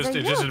advice. Knuckles, It's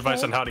are just you advice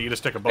okay? on how to eat a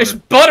stick of It's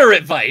butter. butter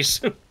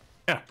advice.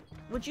 Yeah.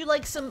 Would you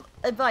like some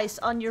advice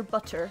on your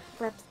butter?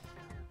 Whoops.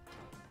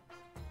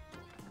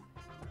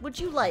 Would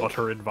you like?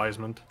 Butter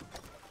advisement.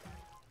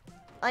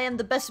 I am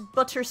the best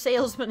butter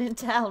salesman in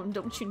town,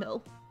 don't you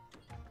know?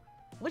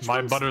 Which My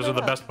one's butters are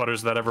the that? best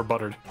butters that ever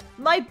buttered.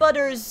 My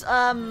butters,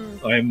 I am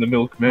the My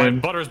milkman.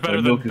 butter's better My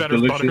than milk is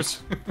Better's delicious.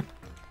 butters.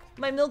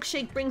 my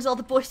milkshake brings all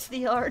the boys to the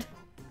yard.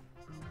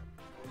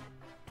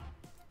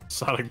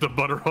 Sonic the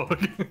butter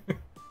hog.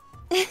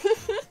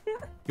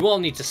 You all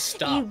need to You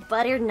stop.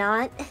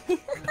 butternut.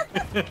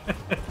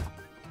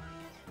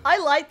 I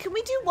lied. Can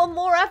we do one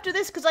more after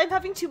this? Because I'm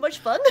having too much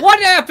fun. What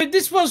happened?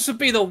 This was supposed to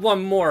be the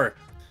one more.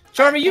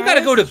 Charmy, you That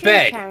gotta go to is true,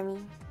 bed.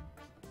 Charmy.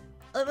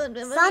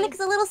 Sonic's Sonic's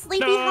a little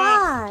sleepy No.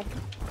 hog.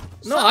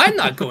 No, I'm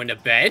not going to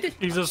bed.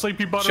 He's a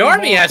sleepy butter.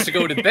 Charmy has to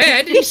go to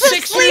bed. He's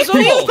 6 years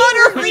sleepy old.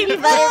 buttery Sleepy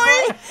boy!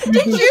 butter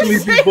Did you Sleepy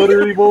say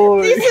buttery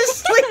boy. he's a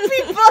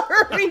sleepy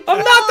buttery boy? I'm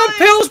not the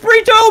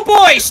Pillsbury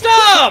Doughboy.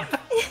 Stop.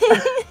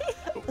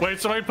 Wait,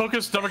 somebody poke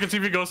his stomach and see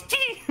if he goes. Tee!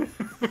 He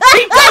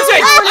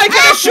doesn't. I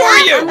can assure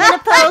I'm you. gonna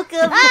poke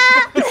him.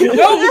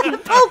 No,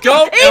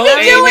 don't. Amy, No, do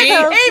Amy.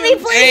 it! Amy,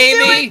 please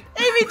do Amy. it!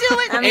 Amy, do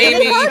it! I'm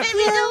Amy. gonna poke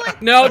Amy, do it!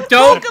 No,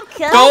 don't. Poke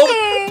him.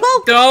 Don't.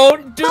 Poke.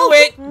 Don't do Poke.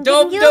 it. I'm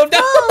Don't. giving you a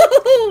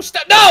Don't.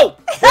 Stop. No.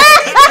 I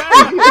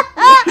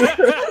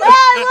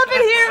love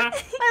it here!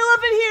 I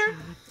love it here!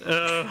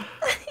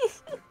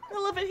 I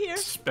love it here.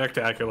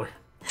 Spectacular.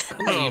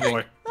 Oh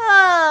boy.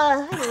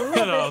 Ah, I love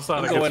No, it.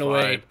 Sonic, I'm going it's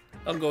away. fine.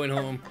 I'm going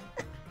home.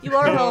 You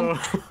are home.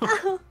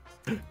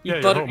 Yeah,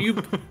 you're Butter,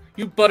 home.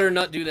 you butter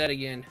not do that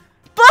again.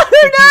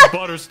 Butternut!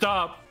 Butter,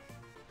 stop.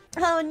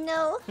 Oh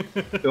no.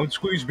 Don't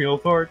squeeze me,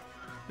 old fart.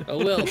 Oh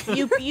well.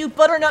 You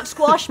butternut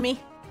squash me.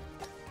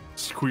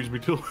 Squeeze me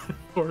till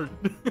fart.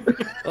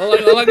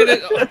 all I'm gonna.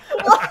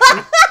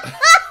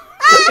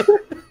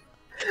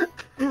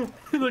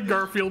 The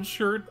Garfield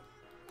shirt.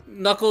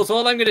 Knuckles,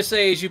 all I'm gonna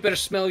say is you better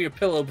smell your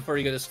pillow before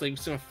you go to sleep.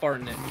 It's gonna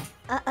fart in it.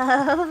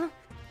 Uh-oh.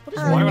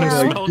 Why would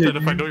I no. smell it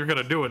if I know you're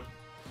gonna do it?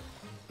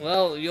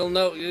 Well, you'll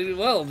know.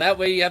 Well, that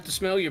way you have to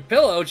smell your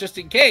pillow just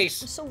in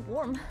case. It's so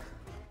warm.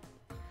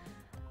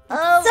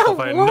 Oh, So If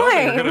I know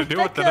that you're warm. gonna do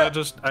it, then I Becca,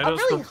 just I'm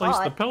really replace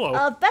the hot.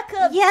 pillow.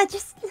 Becca, Yeah,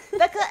 just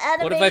Becca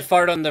Animate. What if I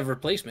fart on the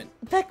replacement?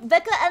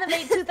 Becca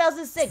Animate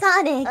 2006.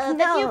 Sonic, Thank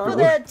no. you for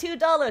the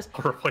 $2.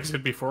 I'll replace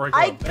it before I go.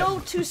 I to bed. go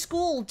to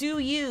school. Do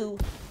you?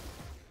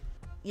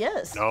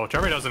 Yes. No,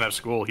 Jeremy doesn't have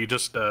school. He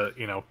just,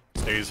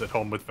 stays at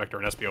home with Vector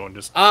and SPO and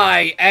just.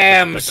 I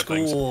am Vector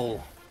things.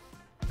 school.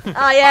 I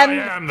I am.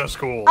 am the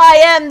school. I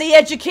am the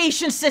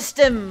education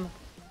system.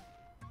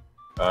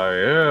 I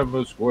am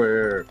a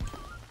square.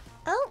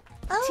 Oh,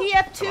 oh.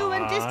 TF2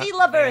 and Uh, Disney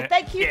Lover, eh,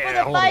 thank you for yeah,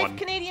 the hold 5 on.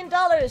 Canadian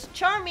dollars.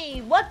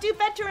 Charmy, what do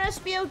Vector and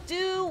SBO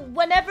do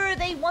whenever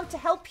they want to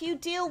help you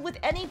deal with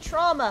any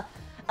trauma?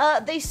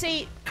 They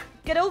say,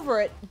 get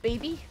over it,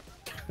 baby.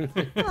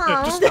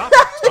 Aw. Stop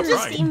Just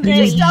crying. seem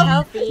very Stop.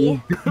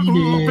 healthy.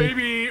 Ooh,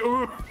 baby.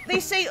 Ooh. They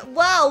say,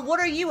 wow, what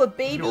are you, a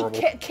baby? Adorable.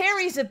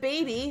 Carrie's a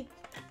baby.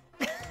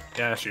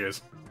 Yeah, she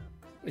is.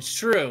 It's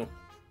true.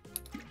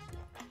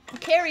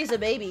 Carrie's a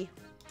baby.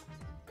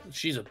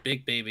 She's a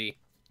big baby.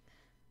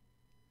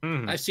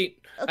 Hmm. I've seen.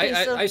 Okay,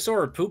 so I saw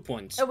her poop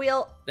once. are we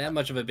all That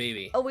much of a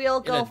baby. are we all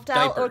In a gulped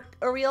out, or diaper.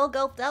 are we all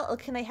gulped out, or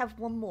can I have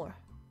one more?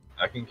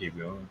 I can keep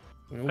going.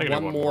 One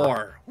one more.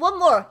 more. One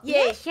more,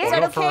 yay! Yeah, sure. Is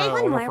that We'll go okay? for,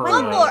 One more,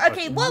 One more. a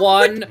Okay, few- one.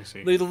 One. Let me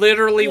see.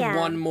 Literally Yeah.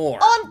 one more.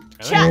 On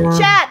chat, Or-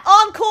 chat,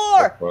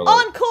 encore, Or-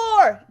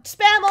 encore,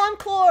 spam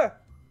encore.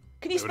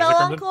 Can you Wait, what is spell it,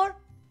 Crimson? encore?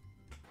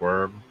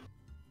 Worm.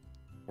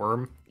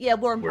 Worm. Yeah,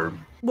 worm.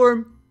 Worm.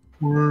 Worm.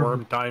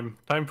 Worm time.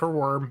 Time for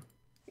worm.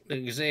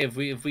 Like you say, if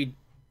we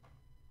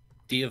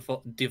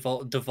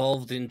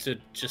devolved into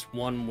just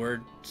one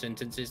word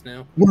sentences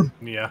now.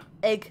 Yeah.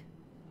 Egg.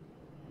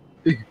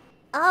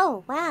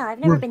 Oh, wow, I've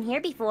never been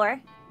here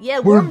before. Yeah,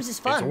 Worm. worms is It's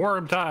fun.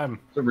 worm time.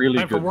 It's a really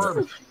Time for good worm.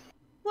 one. This is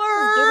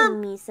Worm.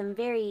 giving me some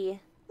very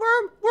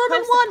Worm in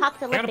one. I gotta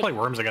play post-apocalyptic.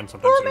 worms again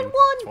sometime Worm soon. in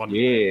one. It's fun.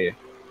 Yeah.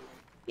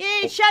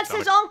 Yay, Oh, chat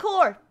Sonic. says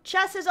encore.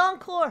 Chat says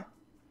encore.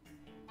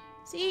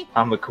 See?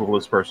 I'm the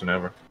coolest person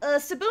ever.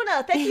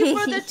 Sabuna, thank you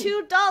for the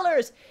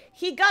 $2.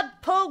 He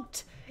got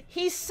poked.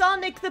 He's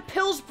Sonic the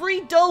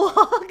Pillsbury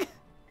Dog.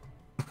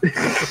 Sonic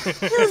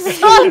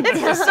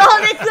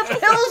the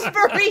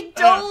Pillsbury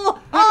Dog.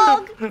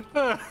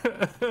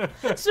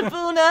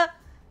 Sabuna.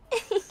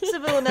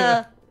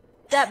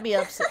 Dab me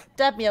up, Sabuna.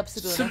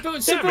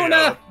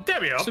 Sabuna.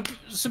 Debbie up.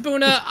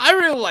 Sabuna, I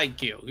really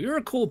like you. You're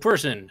a cool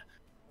person.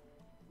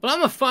 But I'm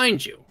gonna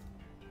find you.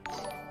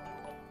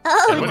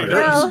 Oh, When he no.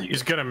 does,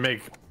 he's gonna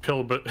make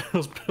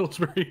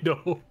Pillsbury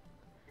dough.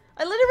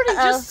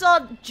 just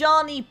saw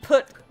Johnny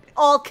put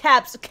all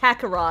caps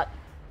Kakarot.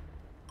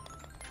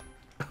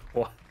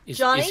 What?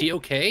 Johnny? Is he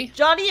okay?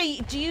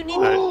 Johnny, do you need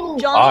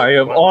Johnny? I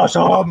am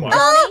awesome.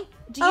 Johnny,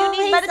 do you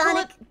need hey, medical?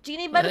 Sonic. Do you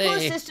need medical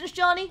Hey. assistance,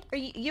 Johnny? Are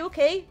you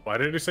okay? Why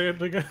did he say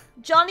it again?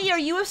 Johnny, are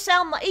you of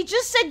sound mind? He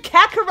just said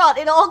Kakarot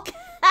in all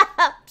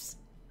caps.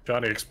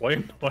 Johnny,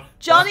 explain. What?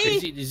 Johnny,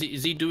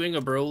 Is he doing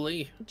a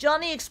Broly?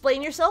 Johnny,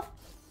 explain yourself.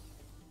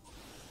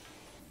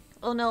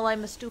 Oh no,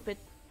 I'm a stupid.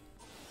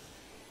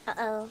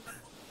 Uh-oh.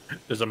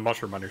 There's a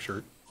mushroom on your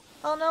shirt.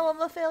 Oh no, I'm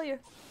a failure.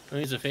 Oh,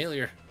 he's a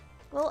failure.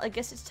 Well, I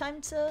guess it's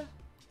time to...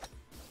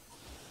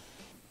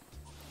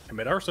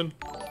 Commit arson.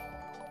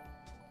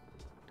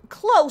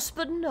 Close,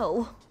 but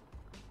no.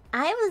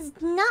 I was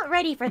not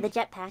ready for the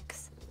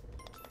jetpacks.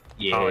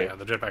 Yeah. Oh yeah,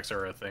 the jetpacks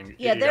are a thing.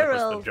 Yeah, you they're gotta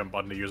press a- the jump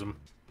button to use them.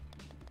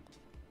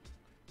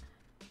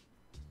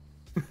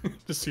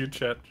 Just see a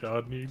chat,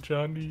 Johnny,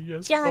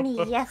 yes. Johnny,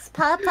 Papa. yes,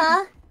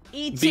 Papa.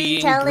 E.T.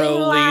 Being telling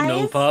Broly, no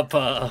lies.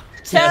 papa.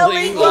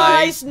 Telling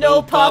lies,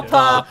 no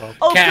papa.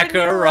 Open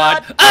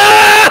Kakarot. your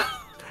Ah!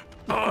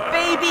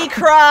 baby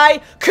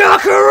cry,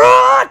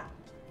 Kakarot!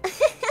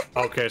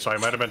 Okay, so I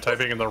might have been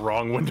typing in the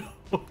wrong window.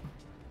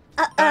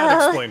 That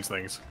Uh-oh. explains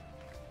things.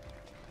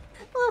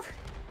 Well,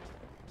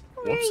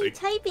 where are you Whoopsie.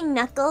 typing,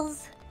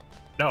 Knuckles?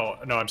 No,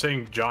 I'm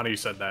saying Johnny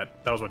said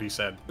that. That was what he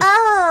said.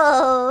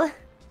 Oh!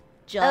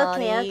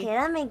 Johnny. Okay,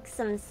 that makes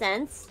some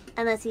sense.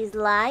 Unless he's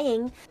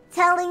lying.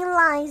 Telling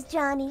lies,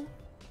 Johnny.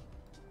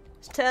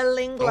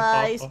 Telling No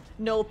lies, papa.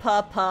 no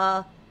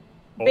papa.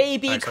 Oh,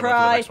 Baby thanks, I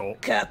cry, went to the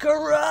next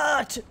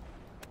Kakarot! hole.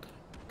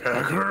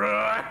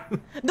 Kakarot!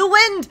 The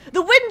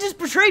wind has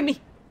betrayed me.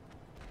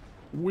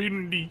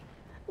 Windy.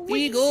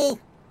 Eagle.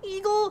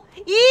 Eagle,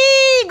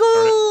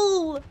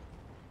 eagle!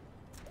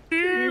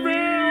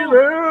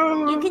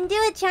 You can do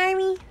it,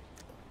 Charmy.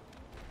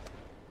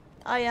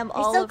 I am You're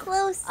all so of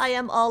close. I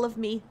am all of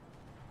me.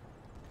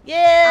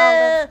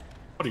 Yeah.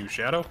 What are you,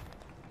 Shadow?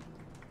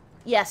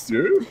 Yes.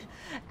 Yeah.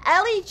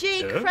 Allie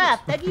J. Yeah.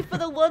 Craft, thank you for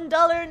the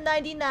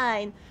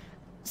 $1.99.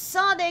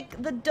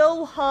 Sonic the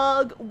Dough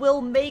Hog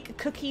will make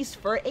cookies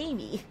for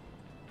Amy.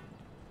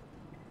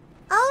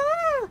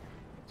 Oh!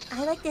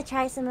 I'd like to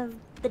try some of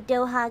the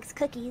Dough Hog's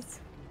cookies.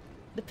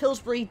 The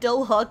Pillsbury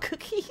Dough Hog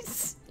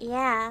cookies.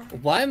 Yeah.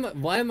 Why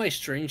am I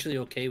strangely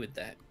okay with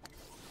that?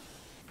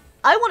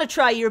 I want to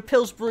try your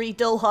Pillsbury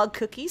Dough Hog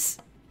cookies.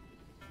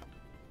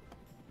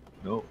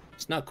 No.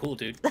 It's not cool,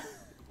 dude.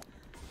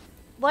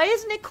 Why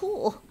isn't it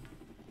cool?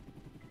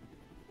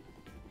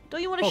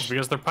 Don't you want to Oh,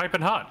 because they're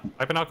piping hot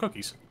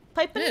cookies.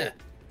 piping? Yeah.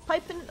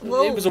 Piping?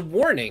 Whoa. It was a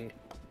warning.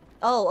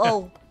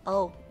 Oh.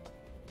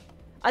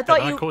 I Yeah, thought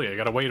not you. cool. You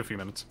gotta wait a few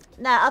minutes.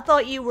 Nah, I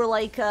thought you were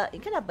like, you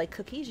can have my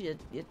cookies, you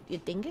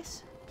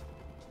dingus.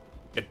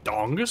 You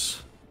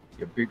dongus.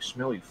 You big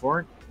smelly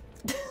fart.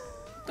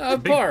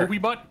 Big Bar. poopy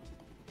butt.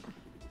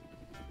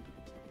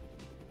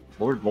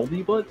 Lord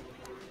Moldy Butt?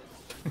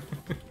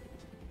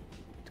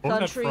 What was that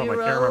Country from? I can't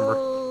remember.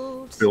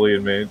 roads, Billy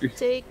and Mandy.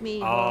 take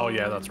me Oh home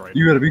yeah, that's right.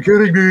 You gotta be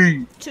kidding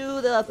me!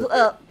 to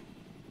the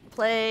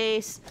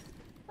place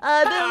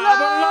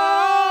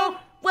I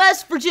belong,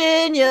 West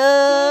Virginia.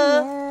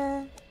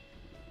 Yeah.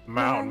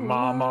 Mountain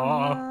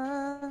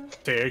Mama,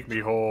 take me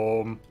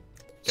home.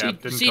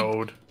 Captain see-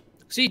 Toad.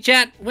 See,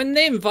 chat, when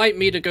they invite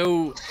me to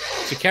go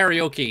to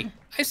karaoke,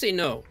 I say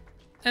no.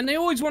 And they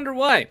always wonder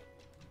why.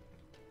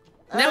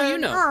 Now you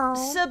know. Oh.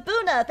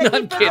 Sabuna, thank No,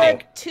 you I'm for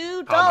kidding.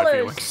 the my $2.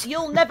 feelings.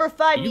 You'll never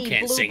find You me,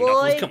 can't Blue sing, Boy.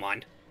 Knuckles, come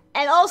on.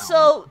 And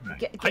also,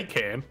 I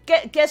can.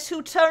 guess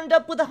who turned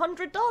up with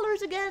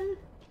 $100 again?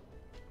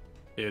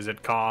 Is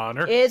it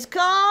Connor? It's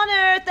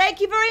Connor.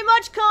 Thank you very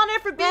much, Connor,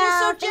 for being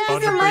Wow, so thank you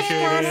generous. so much,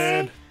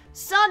 Appreciated.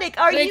 Sonic,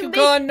 are Thank you you,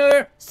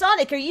 Connor.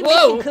 Sonic, are you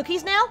Whoa. making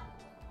cookies now?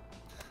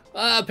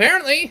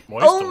 Apparently.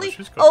 Moist,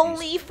 delicious cookies.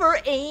 Only for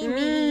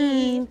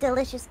Amy.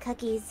 Delicious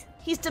cookies.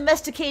 He's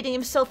domesticating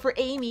himself for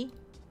Amy.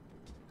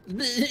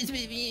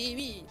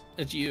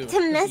 That's you. That's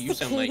what you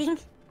sound Domesticating. like.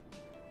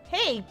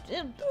 Hey,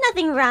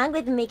 Nothing wrong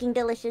with making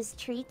delicious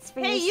treats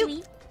for hey, your you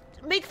sweet.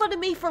 make fun of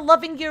me for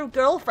loving your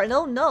girlfriend.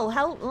 Oh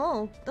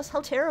no, that's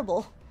how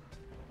terrible.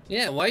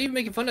 Yeah, why are you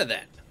making fun of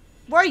that?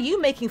 Why are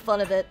you making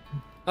fun of it?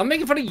 I'm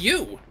making fun of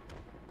you.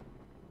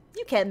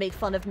 You can't make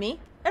fun of me.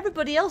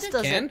 Everybody else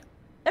does can. it.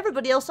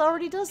 Everybody else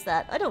already does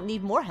that. I don't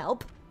need more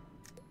help.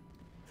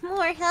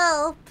 More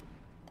help.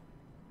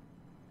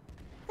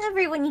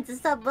 Everyone needs to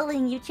stop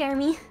bullying you,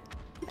 Charmy.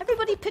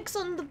 Everybody picks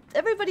on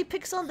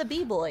the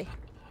B-boy.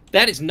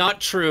 That is not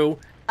true.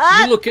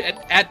 Ah! You look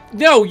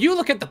you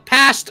look at the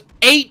past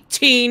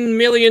 18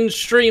 million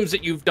streams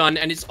that you've done,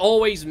 and it's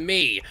always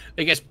me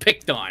that gets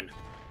picked on.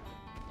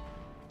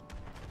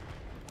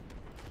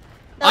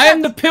 I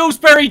am the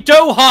Pillsbury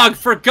Dough Hog,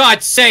 for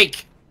God's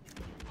sake!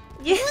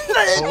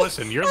 Well,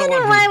 listen, you're I the don't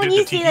one know why who when did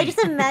you the see it, I TV. just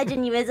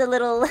imagine you as a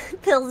little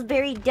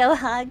Pillsbury Dough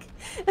Hog.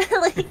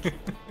 Like,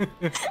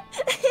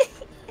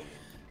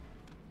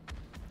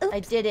 I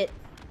did it.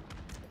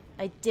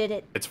 I did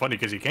it. It's funny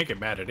because he can't get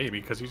mad at Amy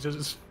because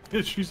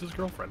she's his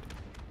girlfriend.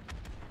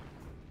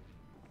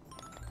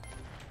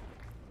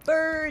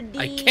 Birdie.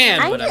 I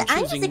can, but I'm I'm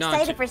just choosing not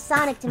excited to. for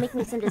Sonic to make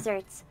me some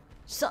desserts.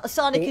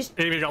 Sonic is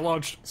Amy got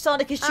launched.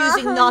 Sonic is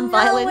choosing Oh,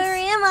 non-violence. No, where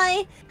am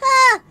I?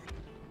 Ah!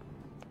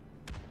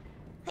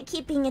 I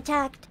keep being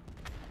attacked.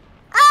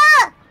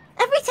 Ah!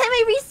 Every time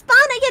I respawn,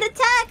 I get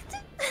attacked.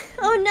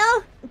 Oh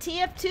no!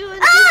 TF2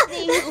 and Ah!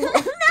 Disney No,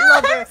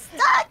 Lover. I'm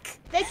stuck.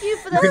 Thank you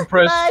for You can the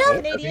press. 5 I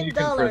think Canadian you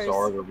can press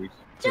dollars. R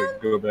to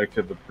go back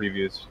to the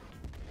previous.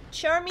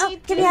 Charmy, Oh,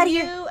 get do me out of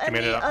you here. and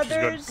made it the up. She's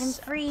good. others I'm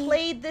free.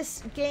 played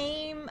this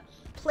game?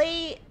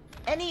 Play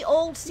any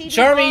old CD?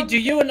 Charmy, do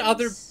you and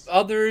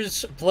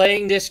others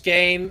playing this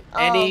game Oh.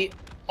 any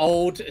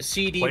old Play any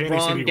CD-ROM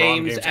CD-ROM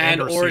games games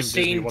and and/or or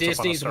seen seen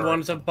Disney's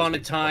Once Upon a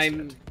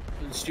Time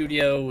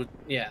studio?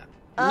 Yeah.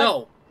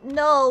 No.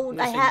 No,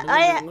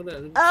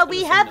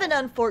 we haven't,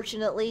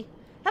 unfortunately.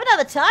 Haven't had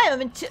the time. I've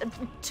been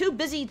too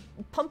busy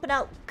pumping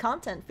out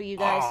content for you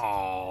guys.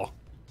 Oh.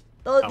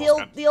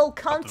 The old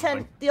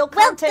content content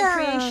Welcome.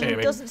 creation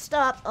Hey, doesn't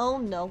stop. Oh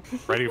no.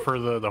 Ready for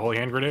the holy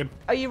hand grenade?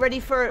 Are you ready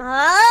for?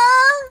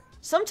 Ah!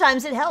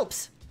 Sometimes it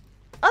helps.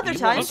 Other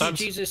times Sometimes.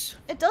 Jesus.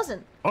 it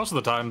doesn't. Most of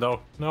the time, though.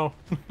 No.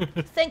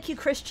 Thank you,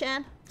 Chris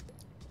Chan.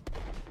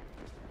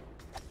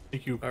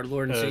 Thank you, Our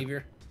Lord and uh,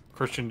 Savior.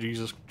 Christian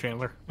Jesus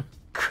Chandler.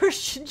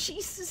 Christian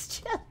Jesus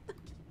Chan.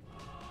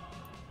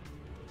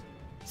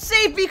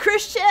 Save me,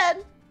 Chris Chan.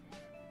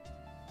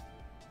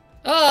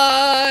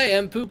 I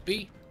am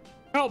poopy.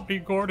 Help me,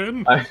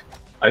 Gordon.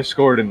 I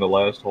scored in the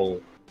last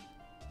hole.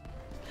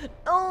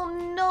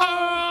 Oh no.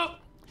 Ah!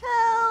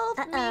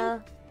 Help me.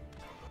 Uh-oh.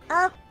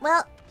 Oh,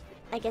 well,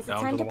 I guess it's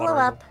Down time to to the blow water.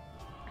 up.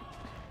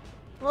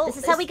 Well, This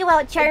is how we go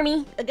out,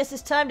 Charmy. I guess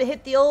it's time to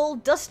hit the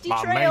old dusty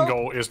My trail.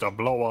 mango is to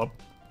blow up.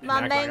 My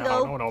And act like I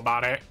mango. don't know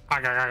about it.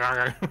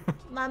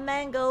 My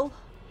mango.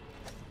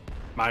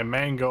 My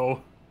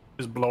mango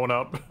is blown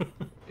up.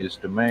 Is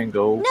the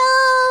mango?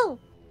 No!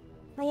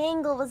 My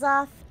angle was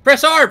off.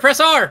 Press R! Press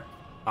R!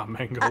 My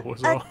mango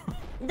was off.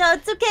 No,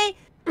 it's okay.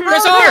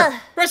 Press Oh,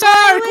 R! Press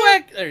R!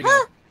 Quick! There you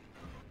go.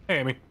 Hey,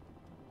 Amy.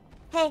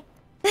 Hey.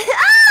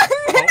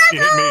 Oh, you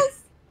hit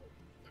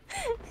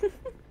me.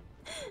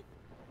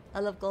 I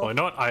love golf. Well, you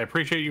know what? I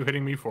appreciate you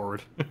hitting me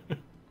forward.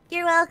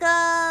 You're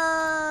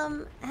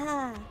welcome.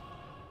 Ah.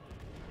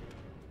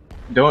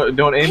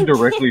 Don't aim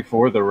directly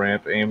for the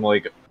ramp. Aim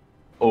like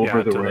over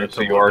Yeah, the to the- ramp to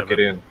so you the arc left it of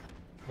it. in,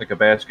 like a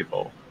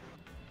basketball.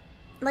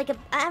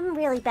 I'm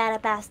really bad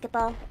at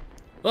basketball.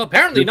 Well,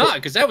 apparently not,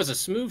 because that was a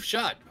smooth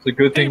shot. It's a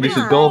good thing this is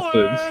Yeah.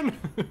 dolphins.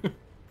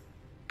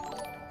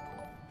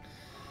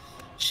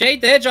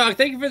 Shade the Hedgehog,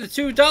 thank you for the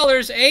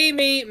 $2.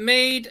 Amy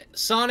made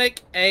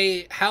Sonic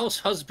a house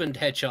husband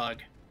hedgehog.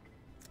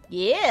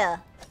 Yeah.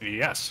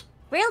 Yes.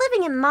 We're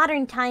living in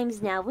modern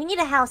times now. We need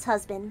a house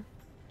husband.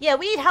 Yeah,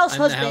 we need house I'm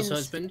the husbands. house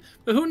husband.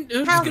 But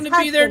who's House going to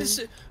be there to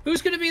husband.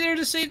 who's going to be there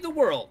to save the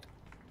world?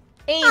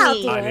 I'll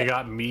Amy. do it. You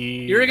got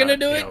me. You're gonna got,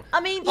 do you it? know, I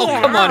mean, Oh,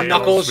 Yeah. come on, Tails,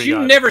 Knuckles. we You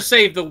got- never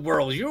save the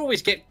world. You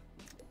always get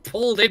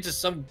pulled into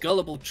some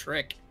gullible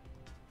trick.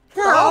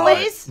 No.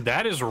 always.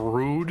 That is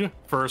rude,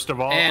 first of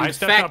all. And I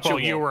stepped up while factual.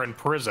 you were in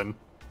prison.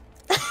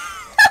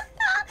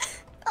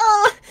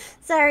 Oh,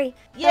 sorry.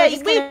 Yeah, I was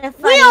just we- kinda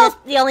we funny all-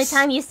 that the only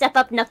time you step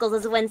up, Knuckles,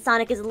 is when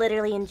Sonic is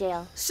literally in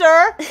jail.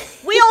 Sir,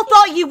 we all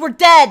thought you were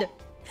dead.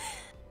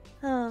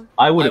 Oh.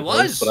 I would I have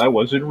was. but I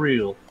wasn't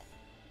real.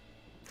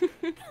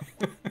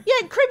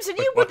 Yeah, Crimson,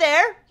 you were what?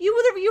 there. You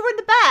were in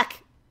the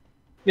back.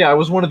 Yeah, I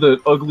was one of the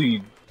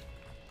ugly,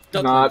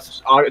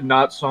 Ducklings.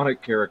 not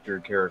Sonic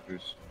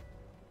characters.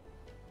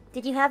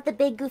 Did you have the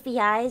big goofy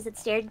eyes that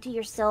stared into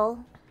your soul?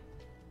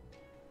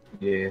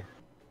 Yeah.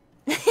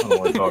 I don't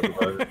want to talk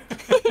about it.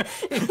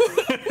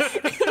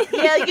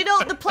 Yeah, you know,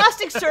 the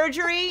plastic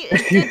surgery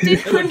did In the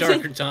Crimson.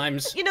 darker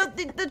times. You know,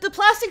 the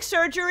plastic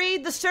surgery,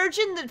 the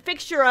surgeon that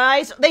fixed your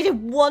eyes, they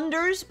did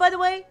wonders, by the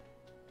way.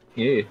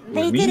 Yeah.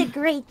 They me? did a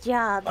great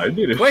job. I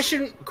did it.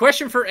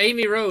 Question for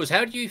Amy Rose.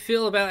 How do you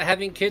feel about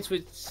having kids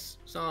with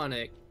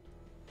Sonic?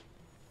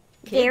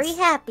 Very Kids.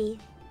 happy.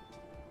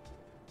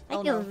 I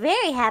Oh, feel no.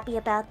 very happy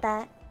about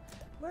that.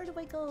 Where do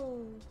I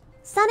go?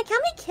 Sonic, how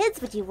many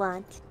kids would you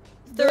want?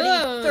 30,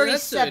 Oh,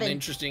 that's 37. an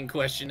interesting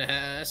question to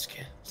ask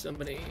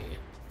somebody.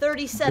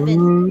 37.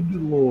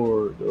 Good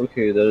lord.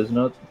 Okay, that is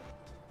not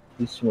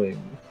the swing.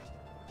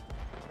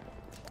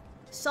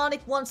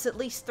 Sonic wants at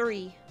least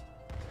 3.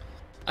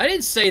 I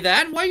didn't say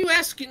that. Why are you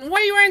asking? Why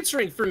are you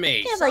answering for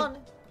me? Yeah, like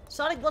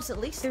Sonic wants at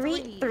least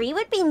 3. three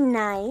would be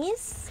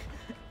nice.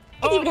 You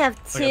Oh, could even have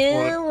I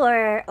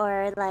got 2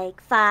 or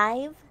like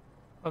 5.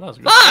 Oh, that was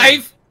a good.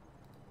 5.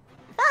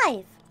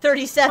 5.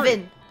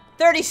 37.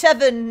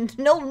 37.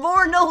 No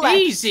more, no less.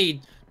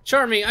 Easy,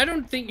 Charmy. I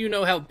don't think you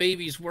know how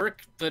babies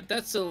work, but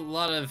that's a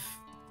lot of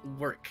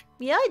work.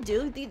 Yeah, I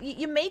do.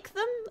 You make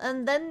them,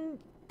 and then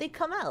they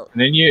come out.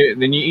 And then you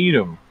eat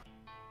them.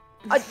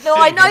 No,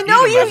 I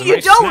know Eat 'em as a you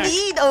nice don't snack.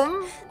 eat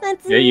them.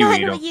 That's Yeah, you not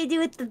eat 'em. what you do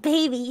with the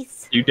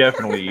babies. You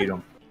definitely eat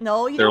them.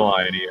 No, you They're don't.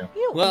 lying to you.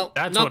 You don't. Well,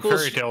 That's Knuckles, what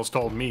fairy tales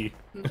told me.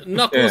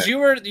 Knuckles, Yeah.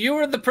 you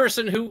were the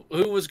person who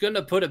was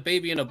gonna put a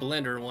baby in a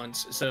blender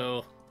once.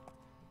 So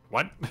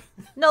What?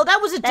 No, that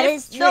was a That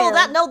is No,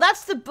 true.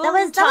 that's the boom That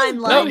was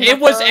timeline. No, it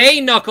was a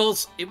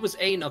Knuckles. It was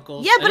a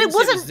Knuckles. Yeah, but I it didn't say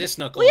wasn't. was this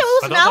Knuckles. Well,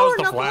 yeah, it I was thought that was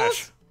an the hour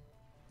Flash.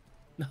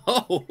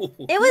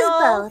 No. It was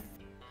No. both.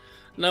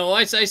 No,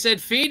 I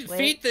said feed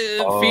Wait.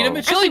 him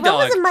a chili Actually, one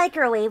dog. was a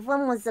microwave,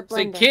 one was a It's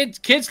like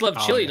blender. kids love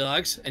Oh, chili yeah.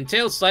 dogs, and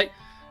Tails like,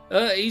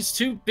 he's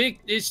too big,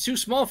 it's too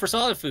small for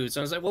solid foods.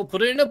 And I was like, well,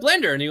 put it in a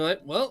blender. And he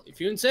went, well, if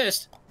you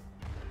insist.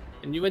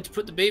 And you went to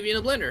put the baby in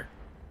a blender.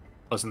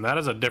 Listen, that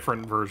is a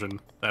different version.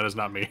 That is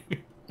not me.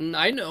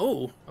 I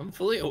know, I'm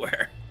fully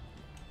aware.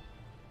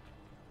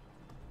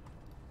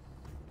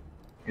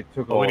 It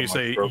took But all when of you my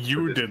say tropes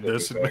you for did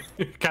this, to be back.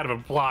 it kind of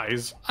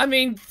implies. I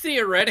mean,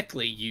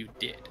 theoretically, you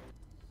did.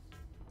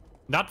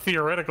 Not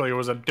theoretically, it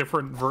was a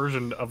different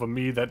version of a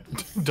me that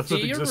doesn't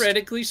exist.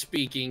 Theoretically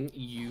speaking,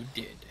 you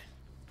did.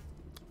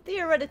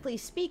 Theoretically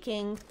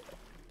speaking,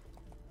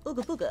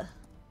 ooga booga.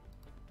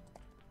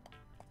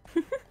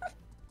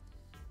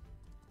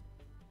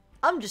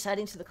 I'm just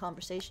adding to the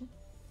conversation.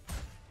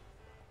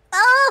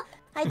 Oh!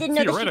 I didn't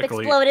know the ship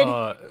Theoretically, exploded.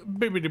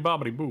 bibbidi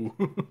bobbidi boo.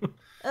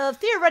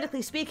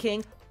 Theoretically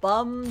speaking,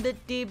 bum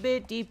bitty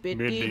bitty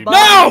bitty Bibbidi bum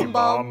bobbidi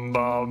bum.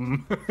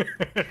 bum bum.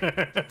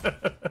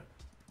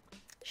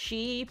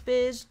 Sheep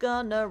is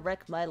gonna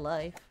wreck my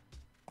life.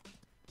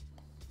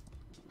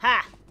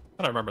 Ha!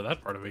 I don't remember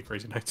that part of Eight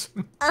Crazy Nights.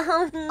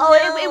 Oh, no.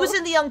 Oh, it was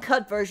in the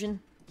uncut version.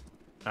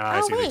 I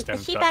Oh, see the wait, the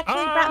extended sheep cut.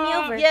 actually brought me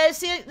over. Yeah,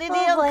 see the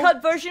Oh, boy.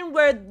 uncut version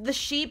where the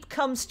sheep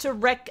comes to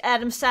wreck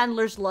Adam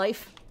Sandler's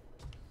life.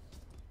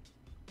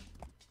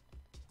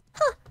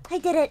 Huh, I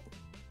did it.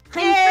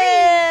 I'm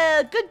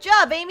Yeah, good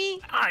job, Amy.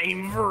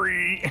 I'm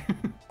free.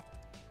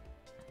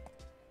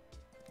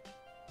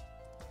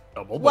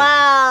 Double bogey.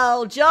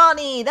 Wow,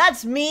 Johnny,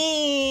 that's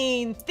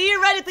mean.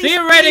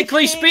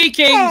 Theoretically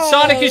speaking, Hey.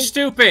 Sonic is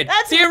stupid.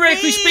 That's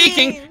Theoretically mean.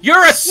 speaking,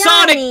 you're a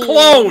Sonic Johnny.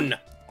 clone.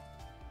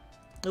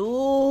 free.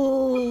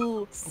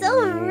 Ooh.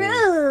 So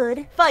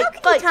rude. Fight, How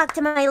can fight. you talk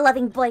to my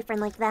loving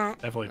boyfriend like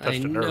that? Definitely I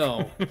touched a nerve.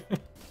 know.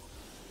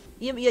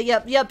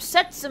 You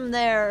upset some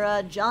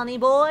there, Johnny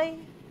boy.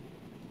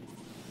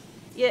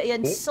 You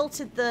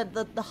insulted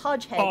the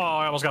hodgehog. Oh,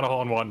 I almost got a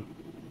hole in one.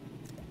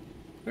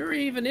 Where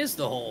even is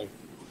the hole?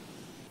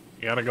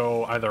 You gotta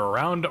go either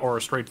around or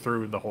straight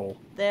through the hole.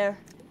 There.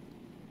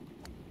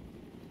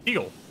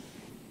 Eagle.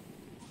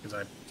 Because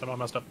I somehow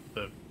messed up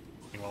the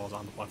thing while I was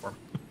on the platform.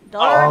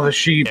 Darn. Oh, the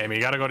sheep. Yeah, I mean,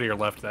 you gotta go to your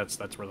left. That's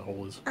where the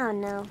hole is. Oh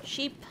no.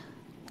 Sheep.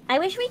 I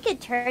wish we could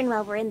turn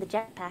while we're in the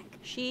jetpack.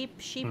 Sheep,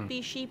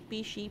 sheepy,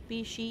 sheepy,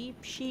 sheepy, sheep,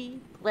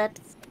 sheep.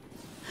 Whoops.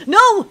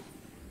 No!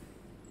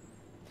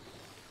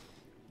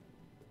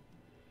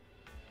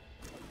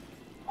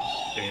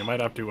 Yeah, you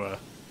might have to,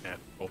 yeah,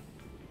 well.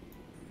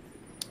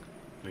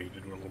 I need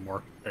to do a little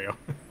more. There you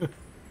go.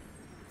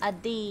 I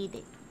did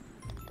it.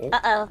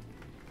 Uh-oh.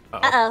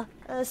 Uh-oh.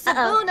 Uh-oh.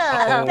 Sabuna,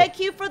 Uh-oh. thank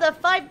you for the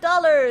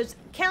 $5.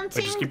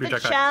 Counting just keep the your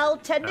jetpack.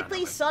 child, technically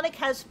no, Sonic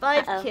has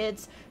 5 Uh-oh.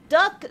 kids.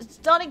 Duck,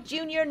 Sonic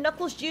Jr.,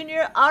 Knuckles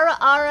Jr.,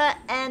 Ara,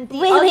 and the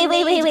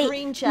Wait.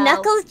 green child.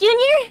 Knuckles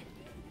Jr.?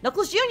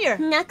 Knuckles Jr.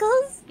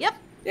 Knuckles? Yep.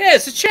 Yeah,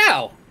 it's a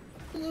Chow.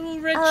 A little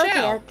red Oh,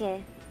 Chow.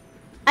 okay.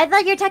 I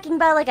thought you were talking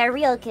about like our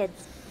real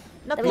kids.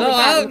 Knuckles No,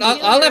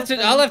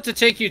 Jr. I'll have to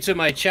take you to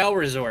my Chow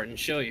resort and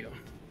show you.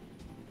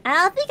 I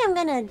don't think I'm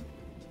gonna...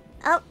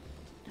 Oh.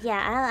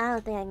 Yeah, I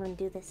don't think I'm gonna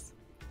do this.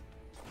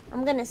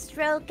 I'm gonna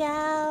stroke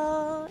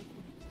out.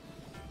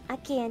 I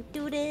can't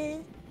do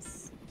this.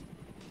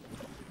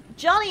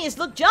 Johnny is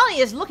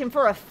looking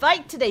for a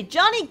fight today.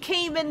 Johnny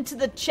came into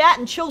the chat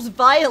and chose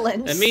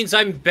violence. That means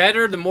I'm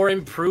better, the more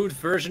improved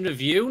version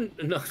of you?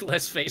 No,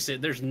 let's face it,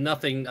 there's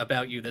nothing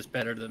about you that's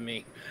better than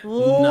me.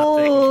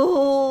 Nothing.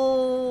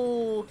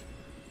 Ooh.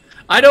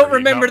 I don't There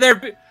you remember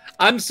go.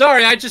 I'm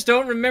sorry, I just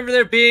don't remember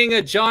there being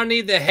a Johnny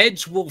the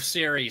Hedgewolf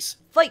series.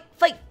 Fight.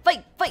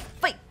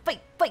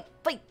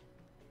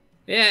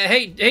 Yeah,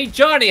 hey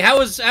Johnny, how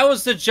was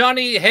the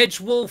Johnny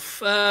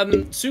Hedgewolf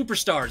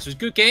Superstars? Was it a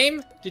good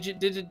game? Did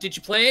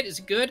you play it? Is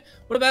it good?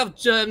 What about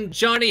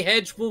Johnny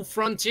Hedgewolf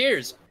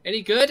Frontiers?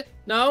 Any good?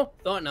 No,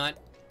 thought not.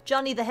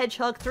 Johnny the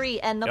Hedgehog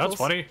 3 and Yeah, Knuckles.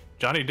 that's funny.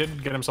 Johnny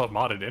did get himself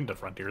modded into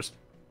Frontiers.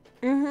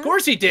 Of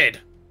course he did.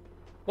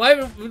 Why?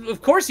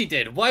 Of course he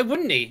did. Why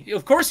wouldn't he?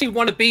 Of course he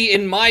want to be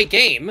in my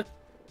game.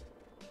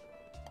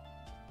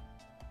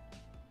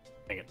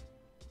 Dang it.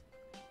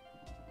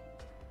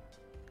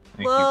 Thank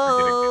you for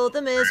Whoa,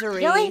 the misery.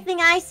 The only thing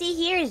I see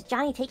here is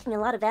Johnny taking a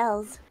lot of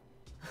L's.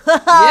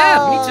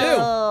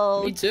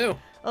 Yeah, me too.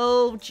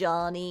 Oh,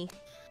 Johnny.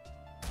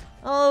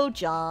 Oh,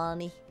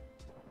 Johnny.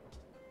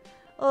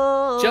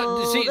 Oh,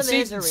 the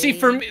misery. See,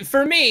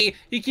 for me,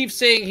 he keeps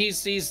saying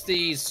he's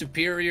the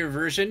superior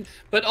version,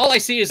 but all I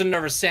see is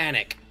another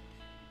Sonic.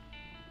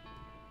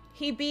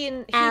 He be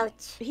in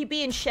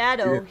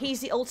Shadow. Yeah. He's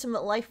the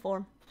ultimate life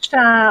form.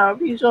 Stop,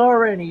 he's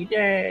already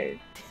dead.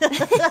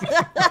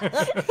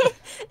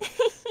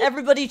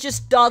 Everybody's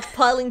just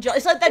dogpiling.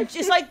 It's like that.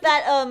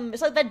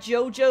 It's like that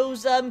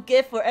JoJo's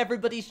gif where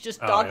everybody's just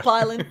Oh, yeah.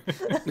 dogpiling.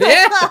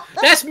 Yeah,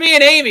 that's me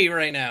and Amy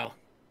right now.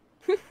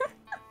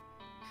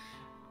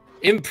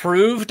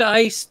 Improved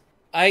ice.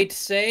 I'd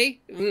say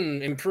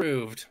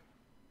improved.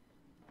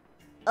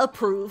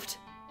 Approved.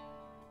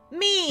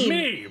 Meme.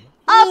 Meme.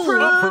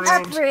 Approved.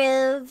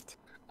 Approved.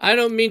 I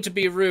don't mean to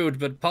be rude,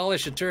 but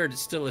polish a turd is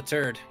still a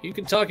turd. You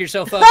can talk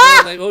yourself up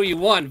all you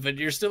want, but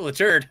you're still a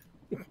turd.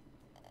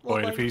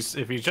 Wait,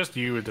 if he's just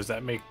you, does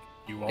that make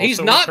you also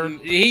He's not. a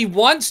turd? He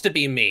wants to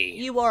be me.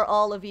 You are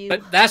all of you.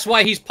 But that's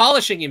why he's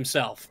polishing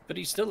himself. But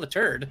he's still a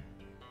turd.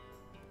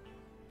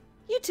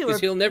 You two are.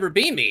 Because he'll never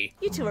be me.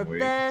 You two are Wait.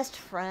 best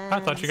friends. I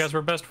thought you guys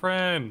were best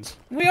friends.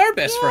 We are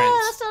best Yeah,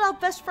 friends. that's not how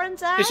best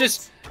friends act.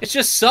 It's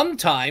just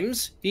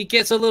sometimes he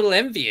gets a little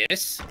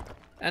envious,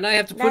 and I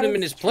have to put That him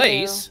in is his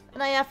place.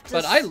 And I have to.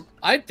 But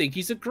I think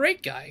he's a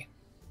great guy.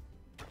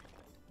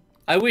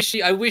 I wish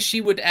he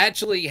would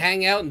actually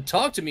hang out and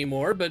talk to me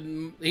more, but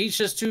he's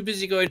just too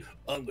busy going,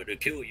 "I'm gonna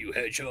kill you,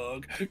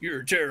 Hedgehog.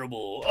 You're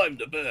terrible. I'm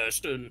the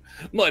best, and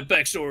my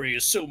backstory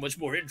is so much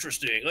more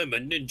interesting. I'm a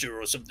ninja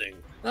or something."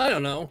 I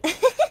don't know.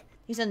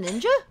 He's a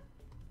ninja?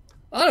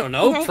 I don't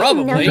know. I didn't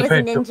Probably. know he was a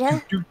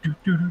ninja.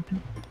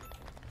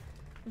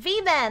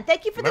 V-Man,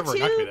 thank you for the Remember, it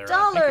knocked me there,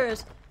 thank you.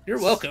 $2. You're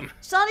welcome.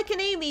 Sonic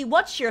and Amy,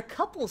 what's your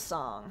couple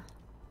song?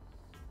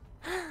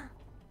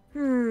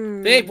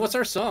 Babe, what's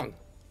our song?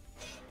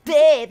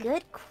 Babe.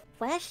 Good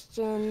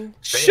question.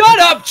 Shut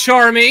up,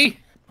 Charmy!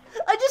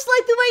 I just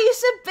like the way you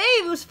said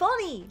babe. It was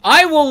funny.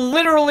 I will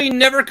literally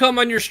never come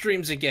on your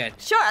streams again.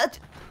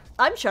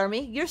 I'm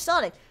Charmy. You're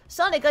Sonic.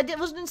 Sonic, I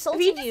wasn't Are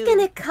insulting you just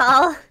gonna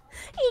call? Are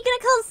you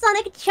gonna call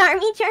Sonic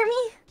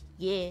Charmy?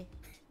 Yeah.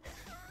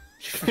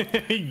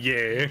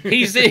 Yeah.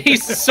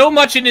 He's so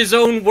much in his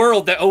own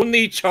world that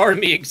only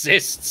Charmy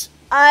exists.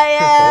 I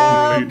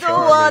am Only the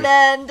Charmy. one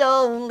and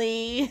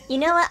only. You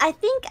know what? I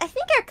think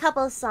our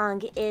couple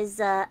song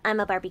is "I'm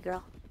a Barbie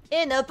Girl."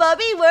 In a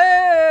Barbie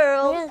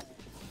world. Yeah.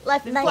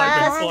 Life in Life in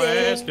plastic.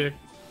 Plastic.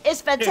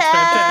 It's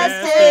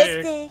fantastic.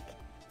 fantastic. Stick.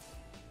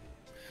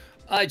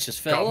 I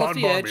just fell Come off on,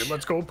 the Barbie, edge.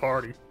 let's go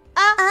party.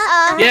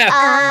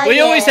 Yeah, we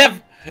yeah. always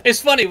have.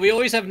 It's funny. We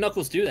always have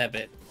Knuckles do that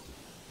bit.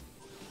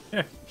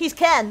 He's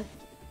Ken.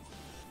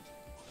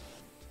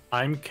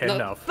 I'm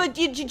Kenuff. But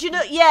you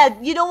know, yeah,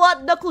 you know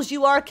what, Knuckles,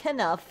 you are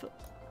Kenuff.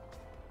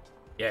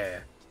 Yeah.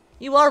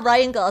 You are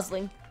Ryan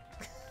Gosling.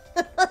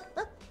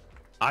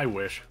 I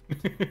wish.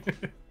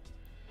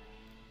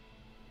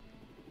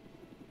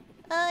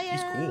 I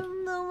He's am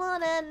cool. the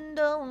one and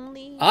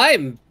only.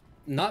 I'm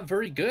not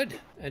very good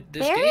at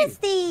this Where game. is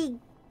the?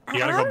 You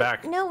gotta go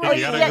back. No, You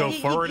wait. gotta go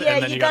forward, yeah,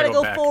 and then you you gotta gotta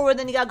go go back. forward,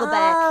 then you gotta go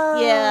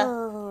back. Yeah,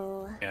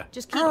 Oh. Yeah.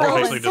 just keep Oh, Or I going.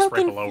 basically was just so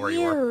right below where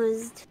you were.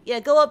 confused. Yeah,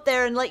 go up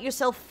there and let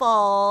yourself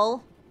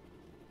fall.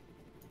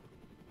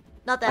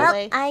 Not that Well,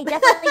 way. I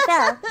definitely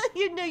fell.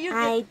 You know you're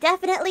I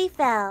definitely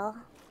fell.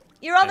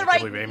 you're on I the can't right.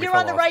 believe Amy You're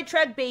fell on the off. right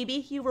track,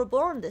 baby. You were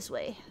born this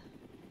way.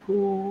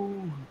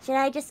 Should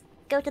I just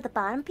go to the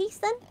bottom piece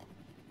then?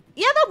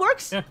 Yeah, that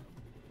works. Yeah.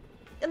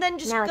 And then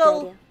just Now what do I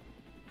go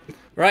do?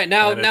 Right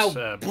now, And now it's,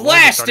 below the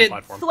blast starting it.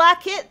 platform.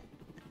 thwack it,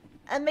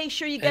 and make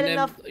sure you get And then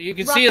enough. you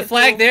can see the rocket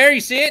flag fuel. there.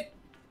 You see it?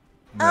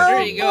 Oh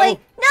There you go. boy!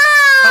 No!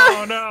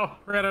 Oh no!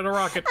 Ran out of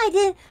rocket.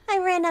 I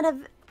ran out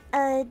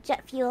of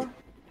jet fuel.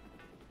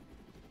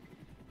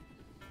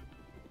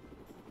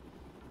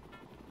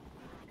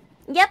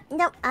 Yep.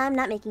 Nope. I'm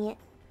not making it.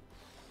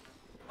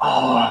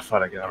 Oh, I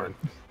thought I got it.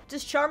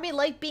 Does Charmy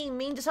like being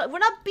mean to Sonic? We're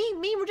not being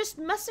mean. We're just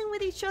messing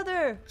with each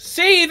other.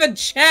 See, even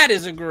chat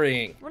is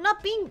agreeing. We're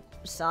not being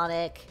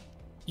Sonic.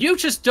 You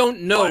just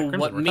don't know Crimson,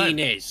 what we're mean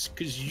tied. is,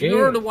 because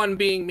you're Yeah. the one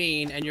being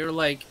mean, and you're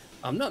like,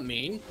 I'm not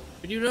mean,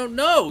 but you don't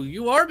know.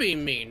 You are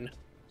being mean.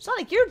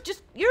 Sonic, you're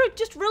just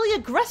really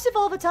aggressive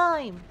all the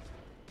time.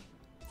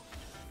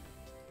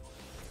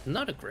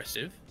 Not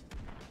aggressive.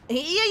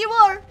 Yeah, you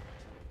are.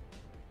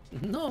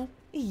 No.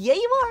 Yeah,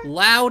 you are.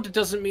 Loud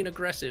doesn't mean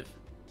aggressive.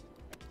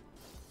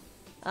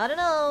 I don't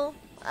know.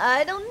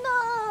 I don't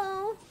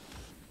know.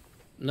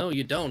 No,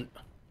 you don't.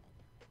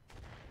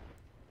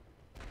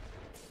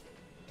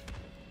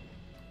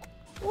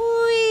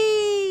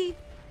 Wee.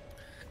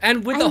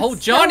 And with the I'm whole so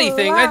Johnny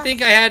thing, I lost.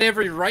 think I had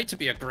every right to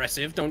be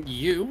aggressive, don't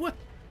you?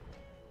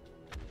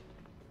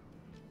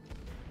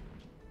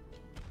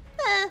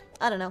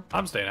 I don't know.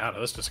 I'm staying out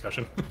of this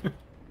discussion.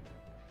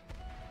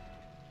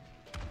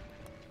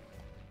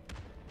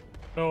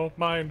 No,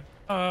 mine.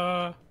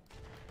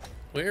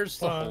 Where's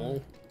the Fun.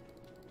 hole?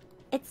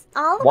 It's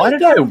all the Why way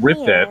did I down rip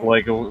here. that?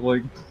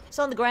 Like. It's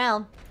on the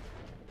ground.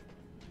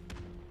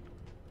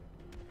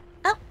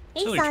 Oh,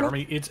 hey Silly Sonic.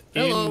 Charmy, it's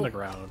Hello. in the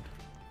ground.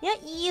 Yeah,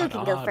 you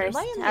can go on, first.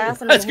 Why am or I-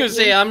 else I'm I was gonna gonna hit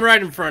say, you. I'm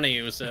right in front of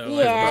you, so...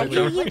 Yeah,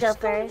 you- you go Just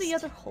go in first. the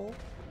other hole.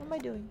 What am I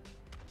doing?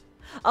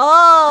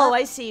 Oh,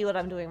 I see what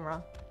I'm doing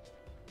wrong.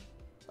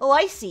 Oh,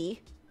 I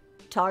see.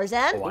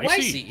 Tarzan? Oh, Oh, I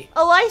see.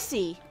 Oh, I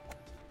see.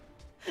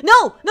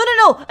 No! No, no,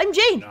 no! I'm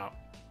Jane! No.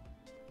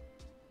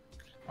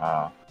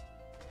 Ah.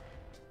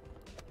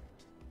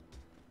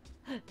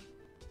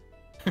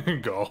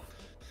 Go.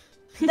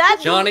 That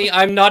Johnny,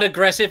 I'm not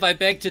aggressive, I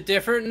beg to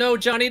differ. No,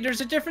 Johnny,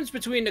 there's a difference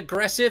between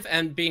aggressive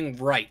and being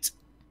right.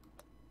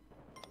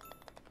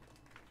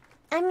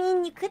 I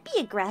mean, you could be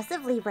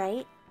aggressively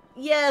right.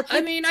 Yeah,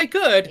 I mean, I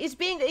could. he's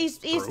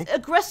True.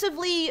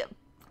 aggressively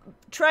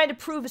trying to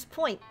prove his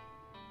point.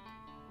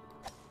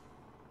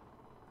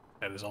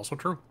 That is also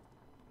true.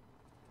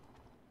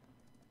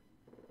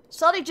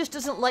 Sonic just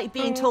doesn't like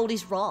being told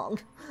he's wrong.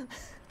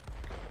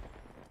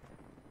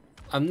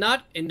 I'm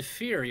not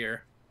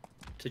inferior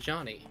to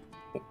Johnny.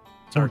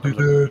 Sorry,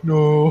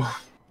 No.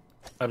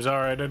 I'm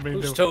sorry, I didn't mean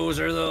Whose to. toes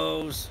are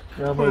those?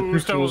 Now my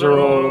Whose pixels toes are are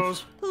off.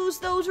 those? Who's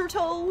those are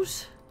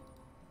toes?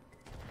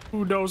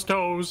 Who knows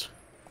toes?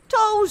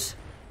 Toes!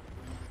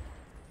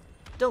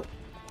 Don't.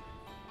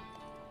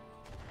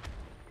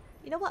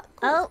 You know what?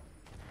 Cool. Oh,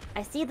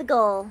 I see the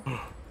goal.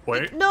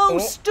 Wait. No, oh,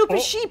 stupid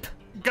oh. sheep!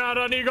 Got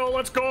an eagle,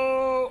 let's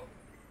go!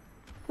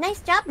 Nice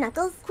job,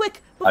 Knuckles.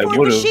 Quick, I before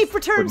would the have. sheep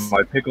returns!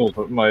 My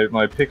pixels,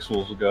 my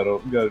pixels got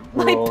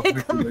My raw.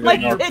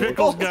 Your pickles.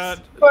 pickles got...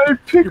 My Your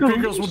pickles.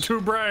 pickles were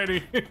too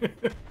briny.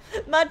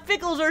 My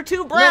pickles are too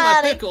No, my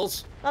briny.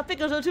 pickles. My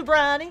pickles are too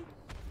briny.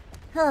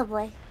 Oh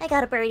boy, I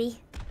got a birdie.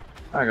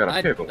 I got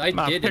a pickle. I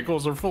My did.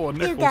 pickles are full of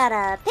You nickels. got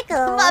a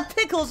pickle. My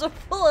pickles are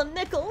full of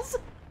nickels.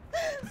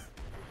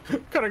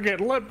 Gotta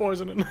get lead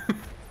poisoning.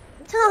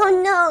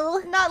 Oh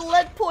no. Not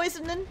lead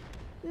poisoning.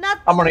 Not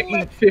I'm gonna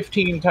lead- eat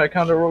 15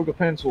 Ticonderoga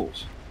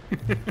pencils.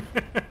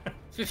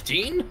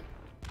 15?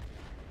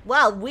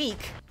 Wow,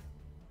 weak.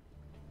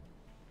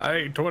 I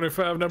ate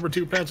 25 number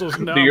 2 pencils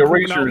and now The I'm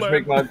pooping out erasers lead.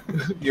 make my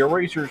the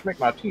erasers make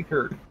my teeth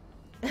hurt.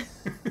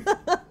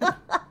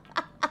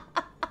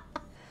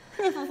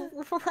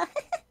 What?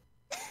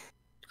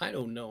 I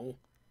don't know.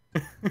 I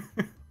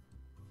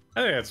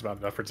think that's about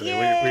enough for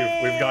today.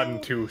 We've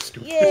gotten too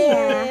stupid.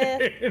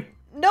 Yeah.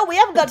 No, we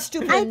haven't got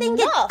stupid I think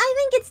enough.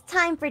 it's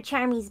time for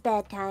Charmy's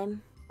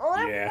bedtime. Oh,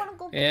 I Yeah. wanna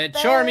go to Yeah, bed.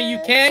 Charmy, you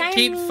can't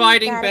keep Charmy,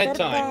 fighting gotta go to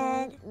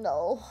bedtime. bed.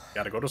 No.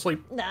 Gotta go to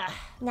sleep. Nah.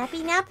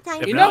 Nappy nap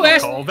time. If You not, know, I'll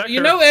call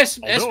Vector. I'll do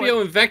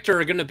SBO and Vector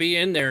are gonna be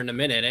in there in a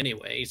minute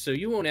anyway, so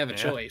you won't have a Yeah.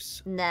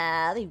 choice.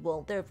 Nah, they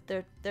won't. They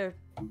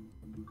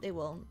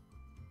won't.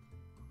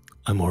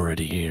 I'm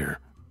already here.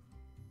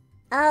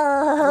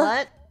 Oh.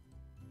 What?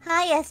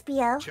 Hi,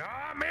 SBO.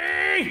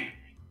 Charmy!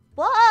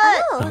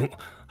 What? Oh.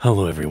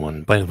 Hello,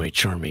 everyone. By the way,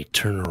 Charmy,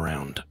 turn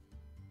around.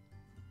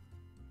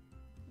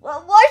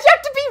 Well, why'd you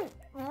have to be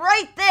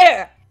right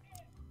there?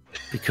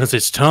 Because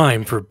it's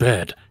time for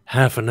bed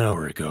half an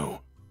hour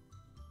ago.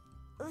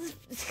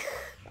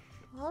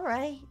 All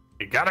right.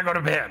 You gotta go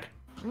to bed.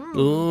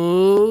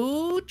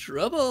 Oh,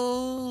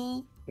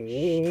 trouble.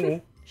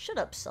 Oh. Shut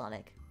up,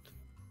 Sonic.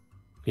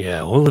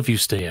 Yeah, all of you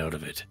stay out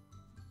of it.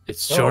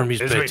 It's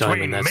Charmy's It's bedtime,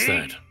 between and that's me,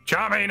 that.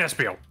 Charmy, and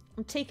Espiel.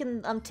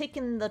 I'm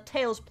taking the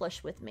Tails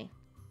plush with me.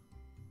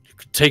 You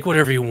can take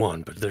whatever you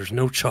want, but there's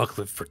no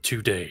chocolate for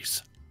 2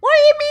 days. What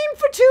do you mean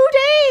for 2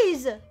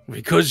 days?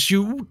 Because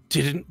you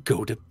didn't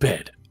go to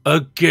bed.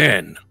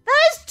 Again.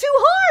 That is too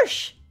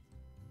harsh.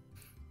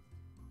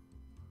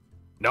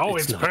 No,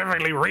 It's it's not.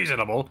 perfectly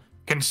reasonable,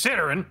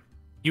 considering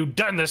you've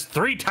done this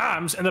 3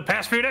 times in the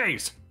past few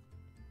days.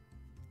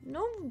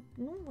 No,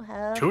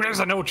 have. 2 days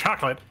of no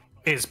chocolate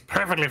is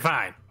perfectly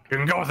fine. You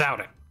can go without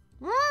it.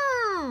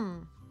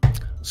 Mmm.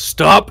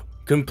 Stop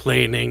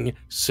complaining,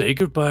 say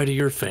goodbye to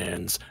your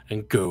fans,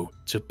 and go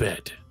to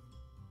bed.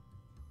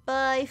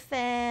 Bye,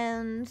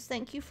 fans.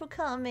 Thank you for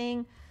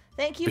coming.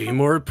 Thank you Be for...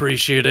 more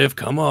appreciative,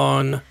 come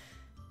on.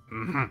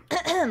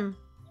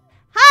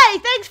 Hi,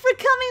 thanks for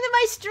coming to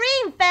my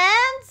stream,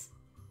 fans.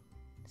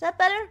 Is that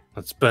better?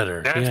 That's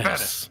better. That's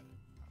yes.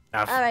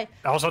 Now, All right.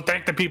 Also,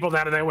 thank the people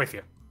that are there with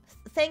you.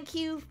 Thank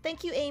you,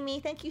 Amy.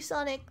 Thank you,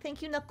 Sonic.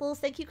 Thank you, Knuckles.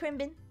 Thank you,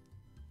 Crimbin.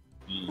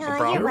 No,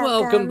 problem. You're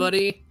welcome,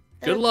 buddy.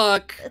 Good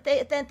luck.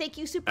 Then thank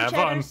you, Super Have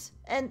fun. Chatters,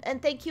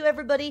 and thank you,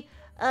 everybody.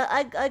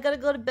 I gotta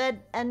go to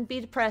bed and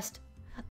be depressed.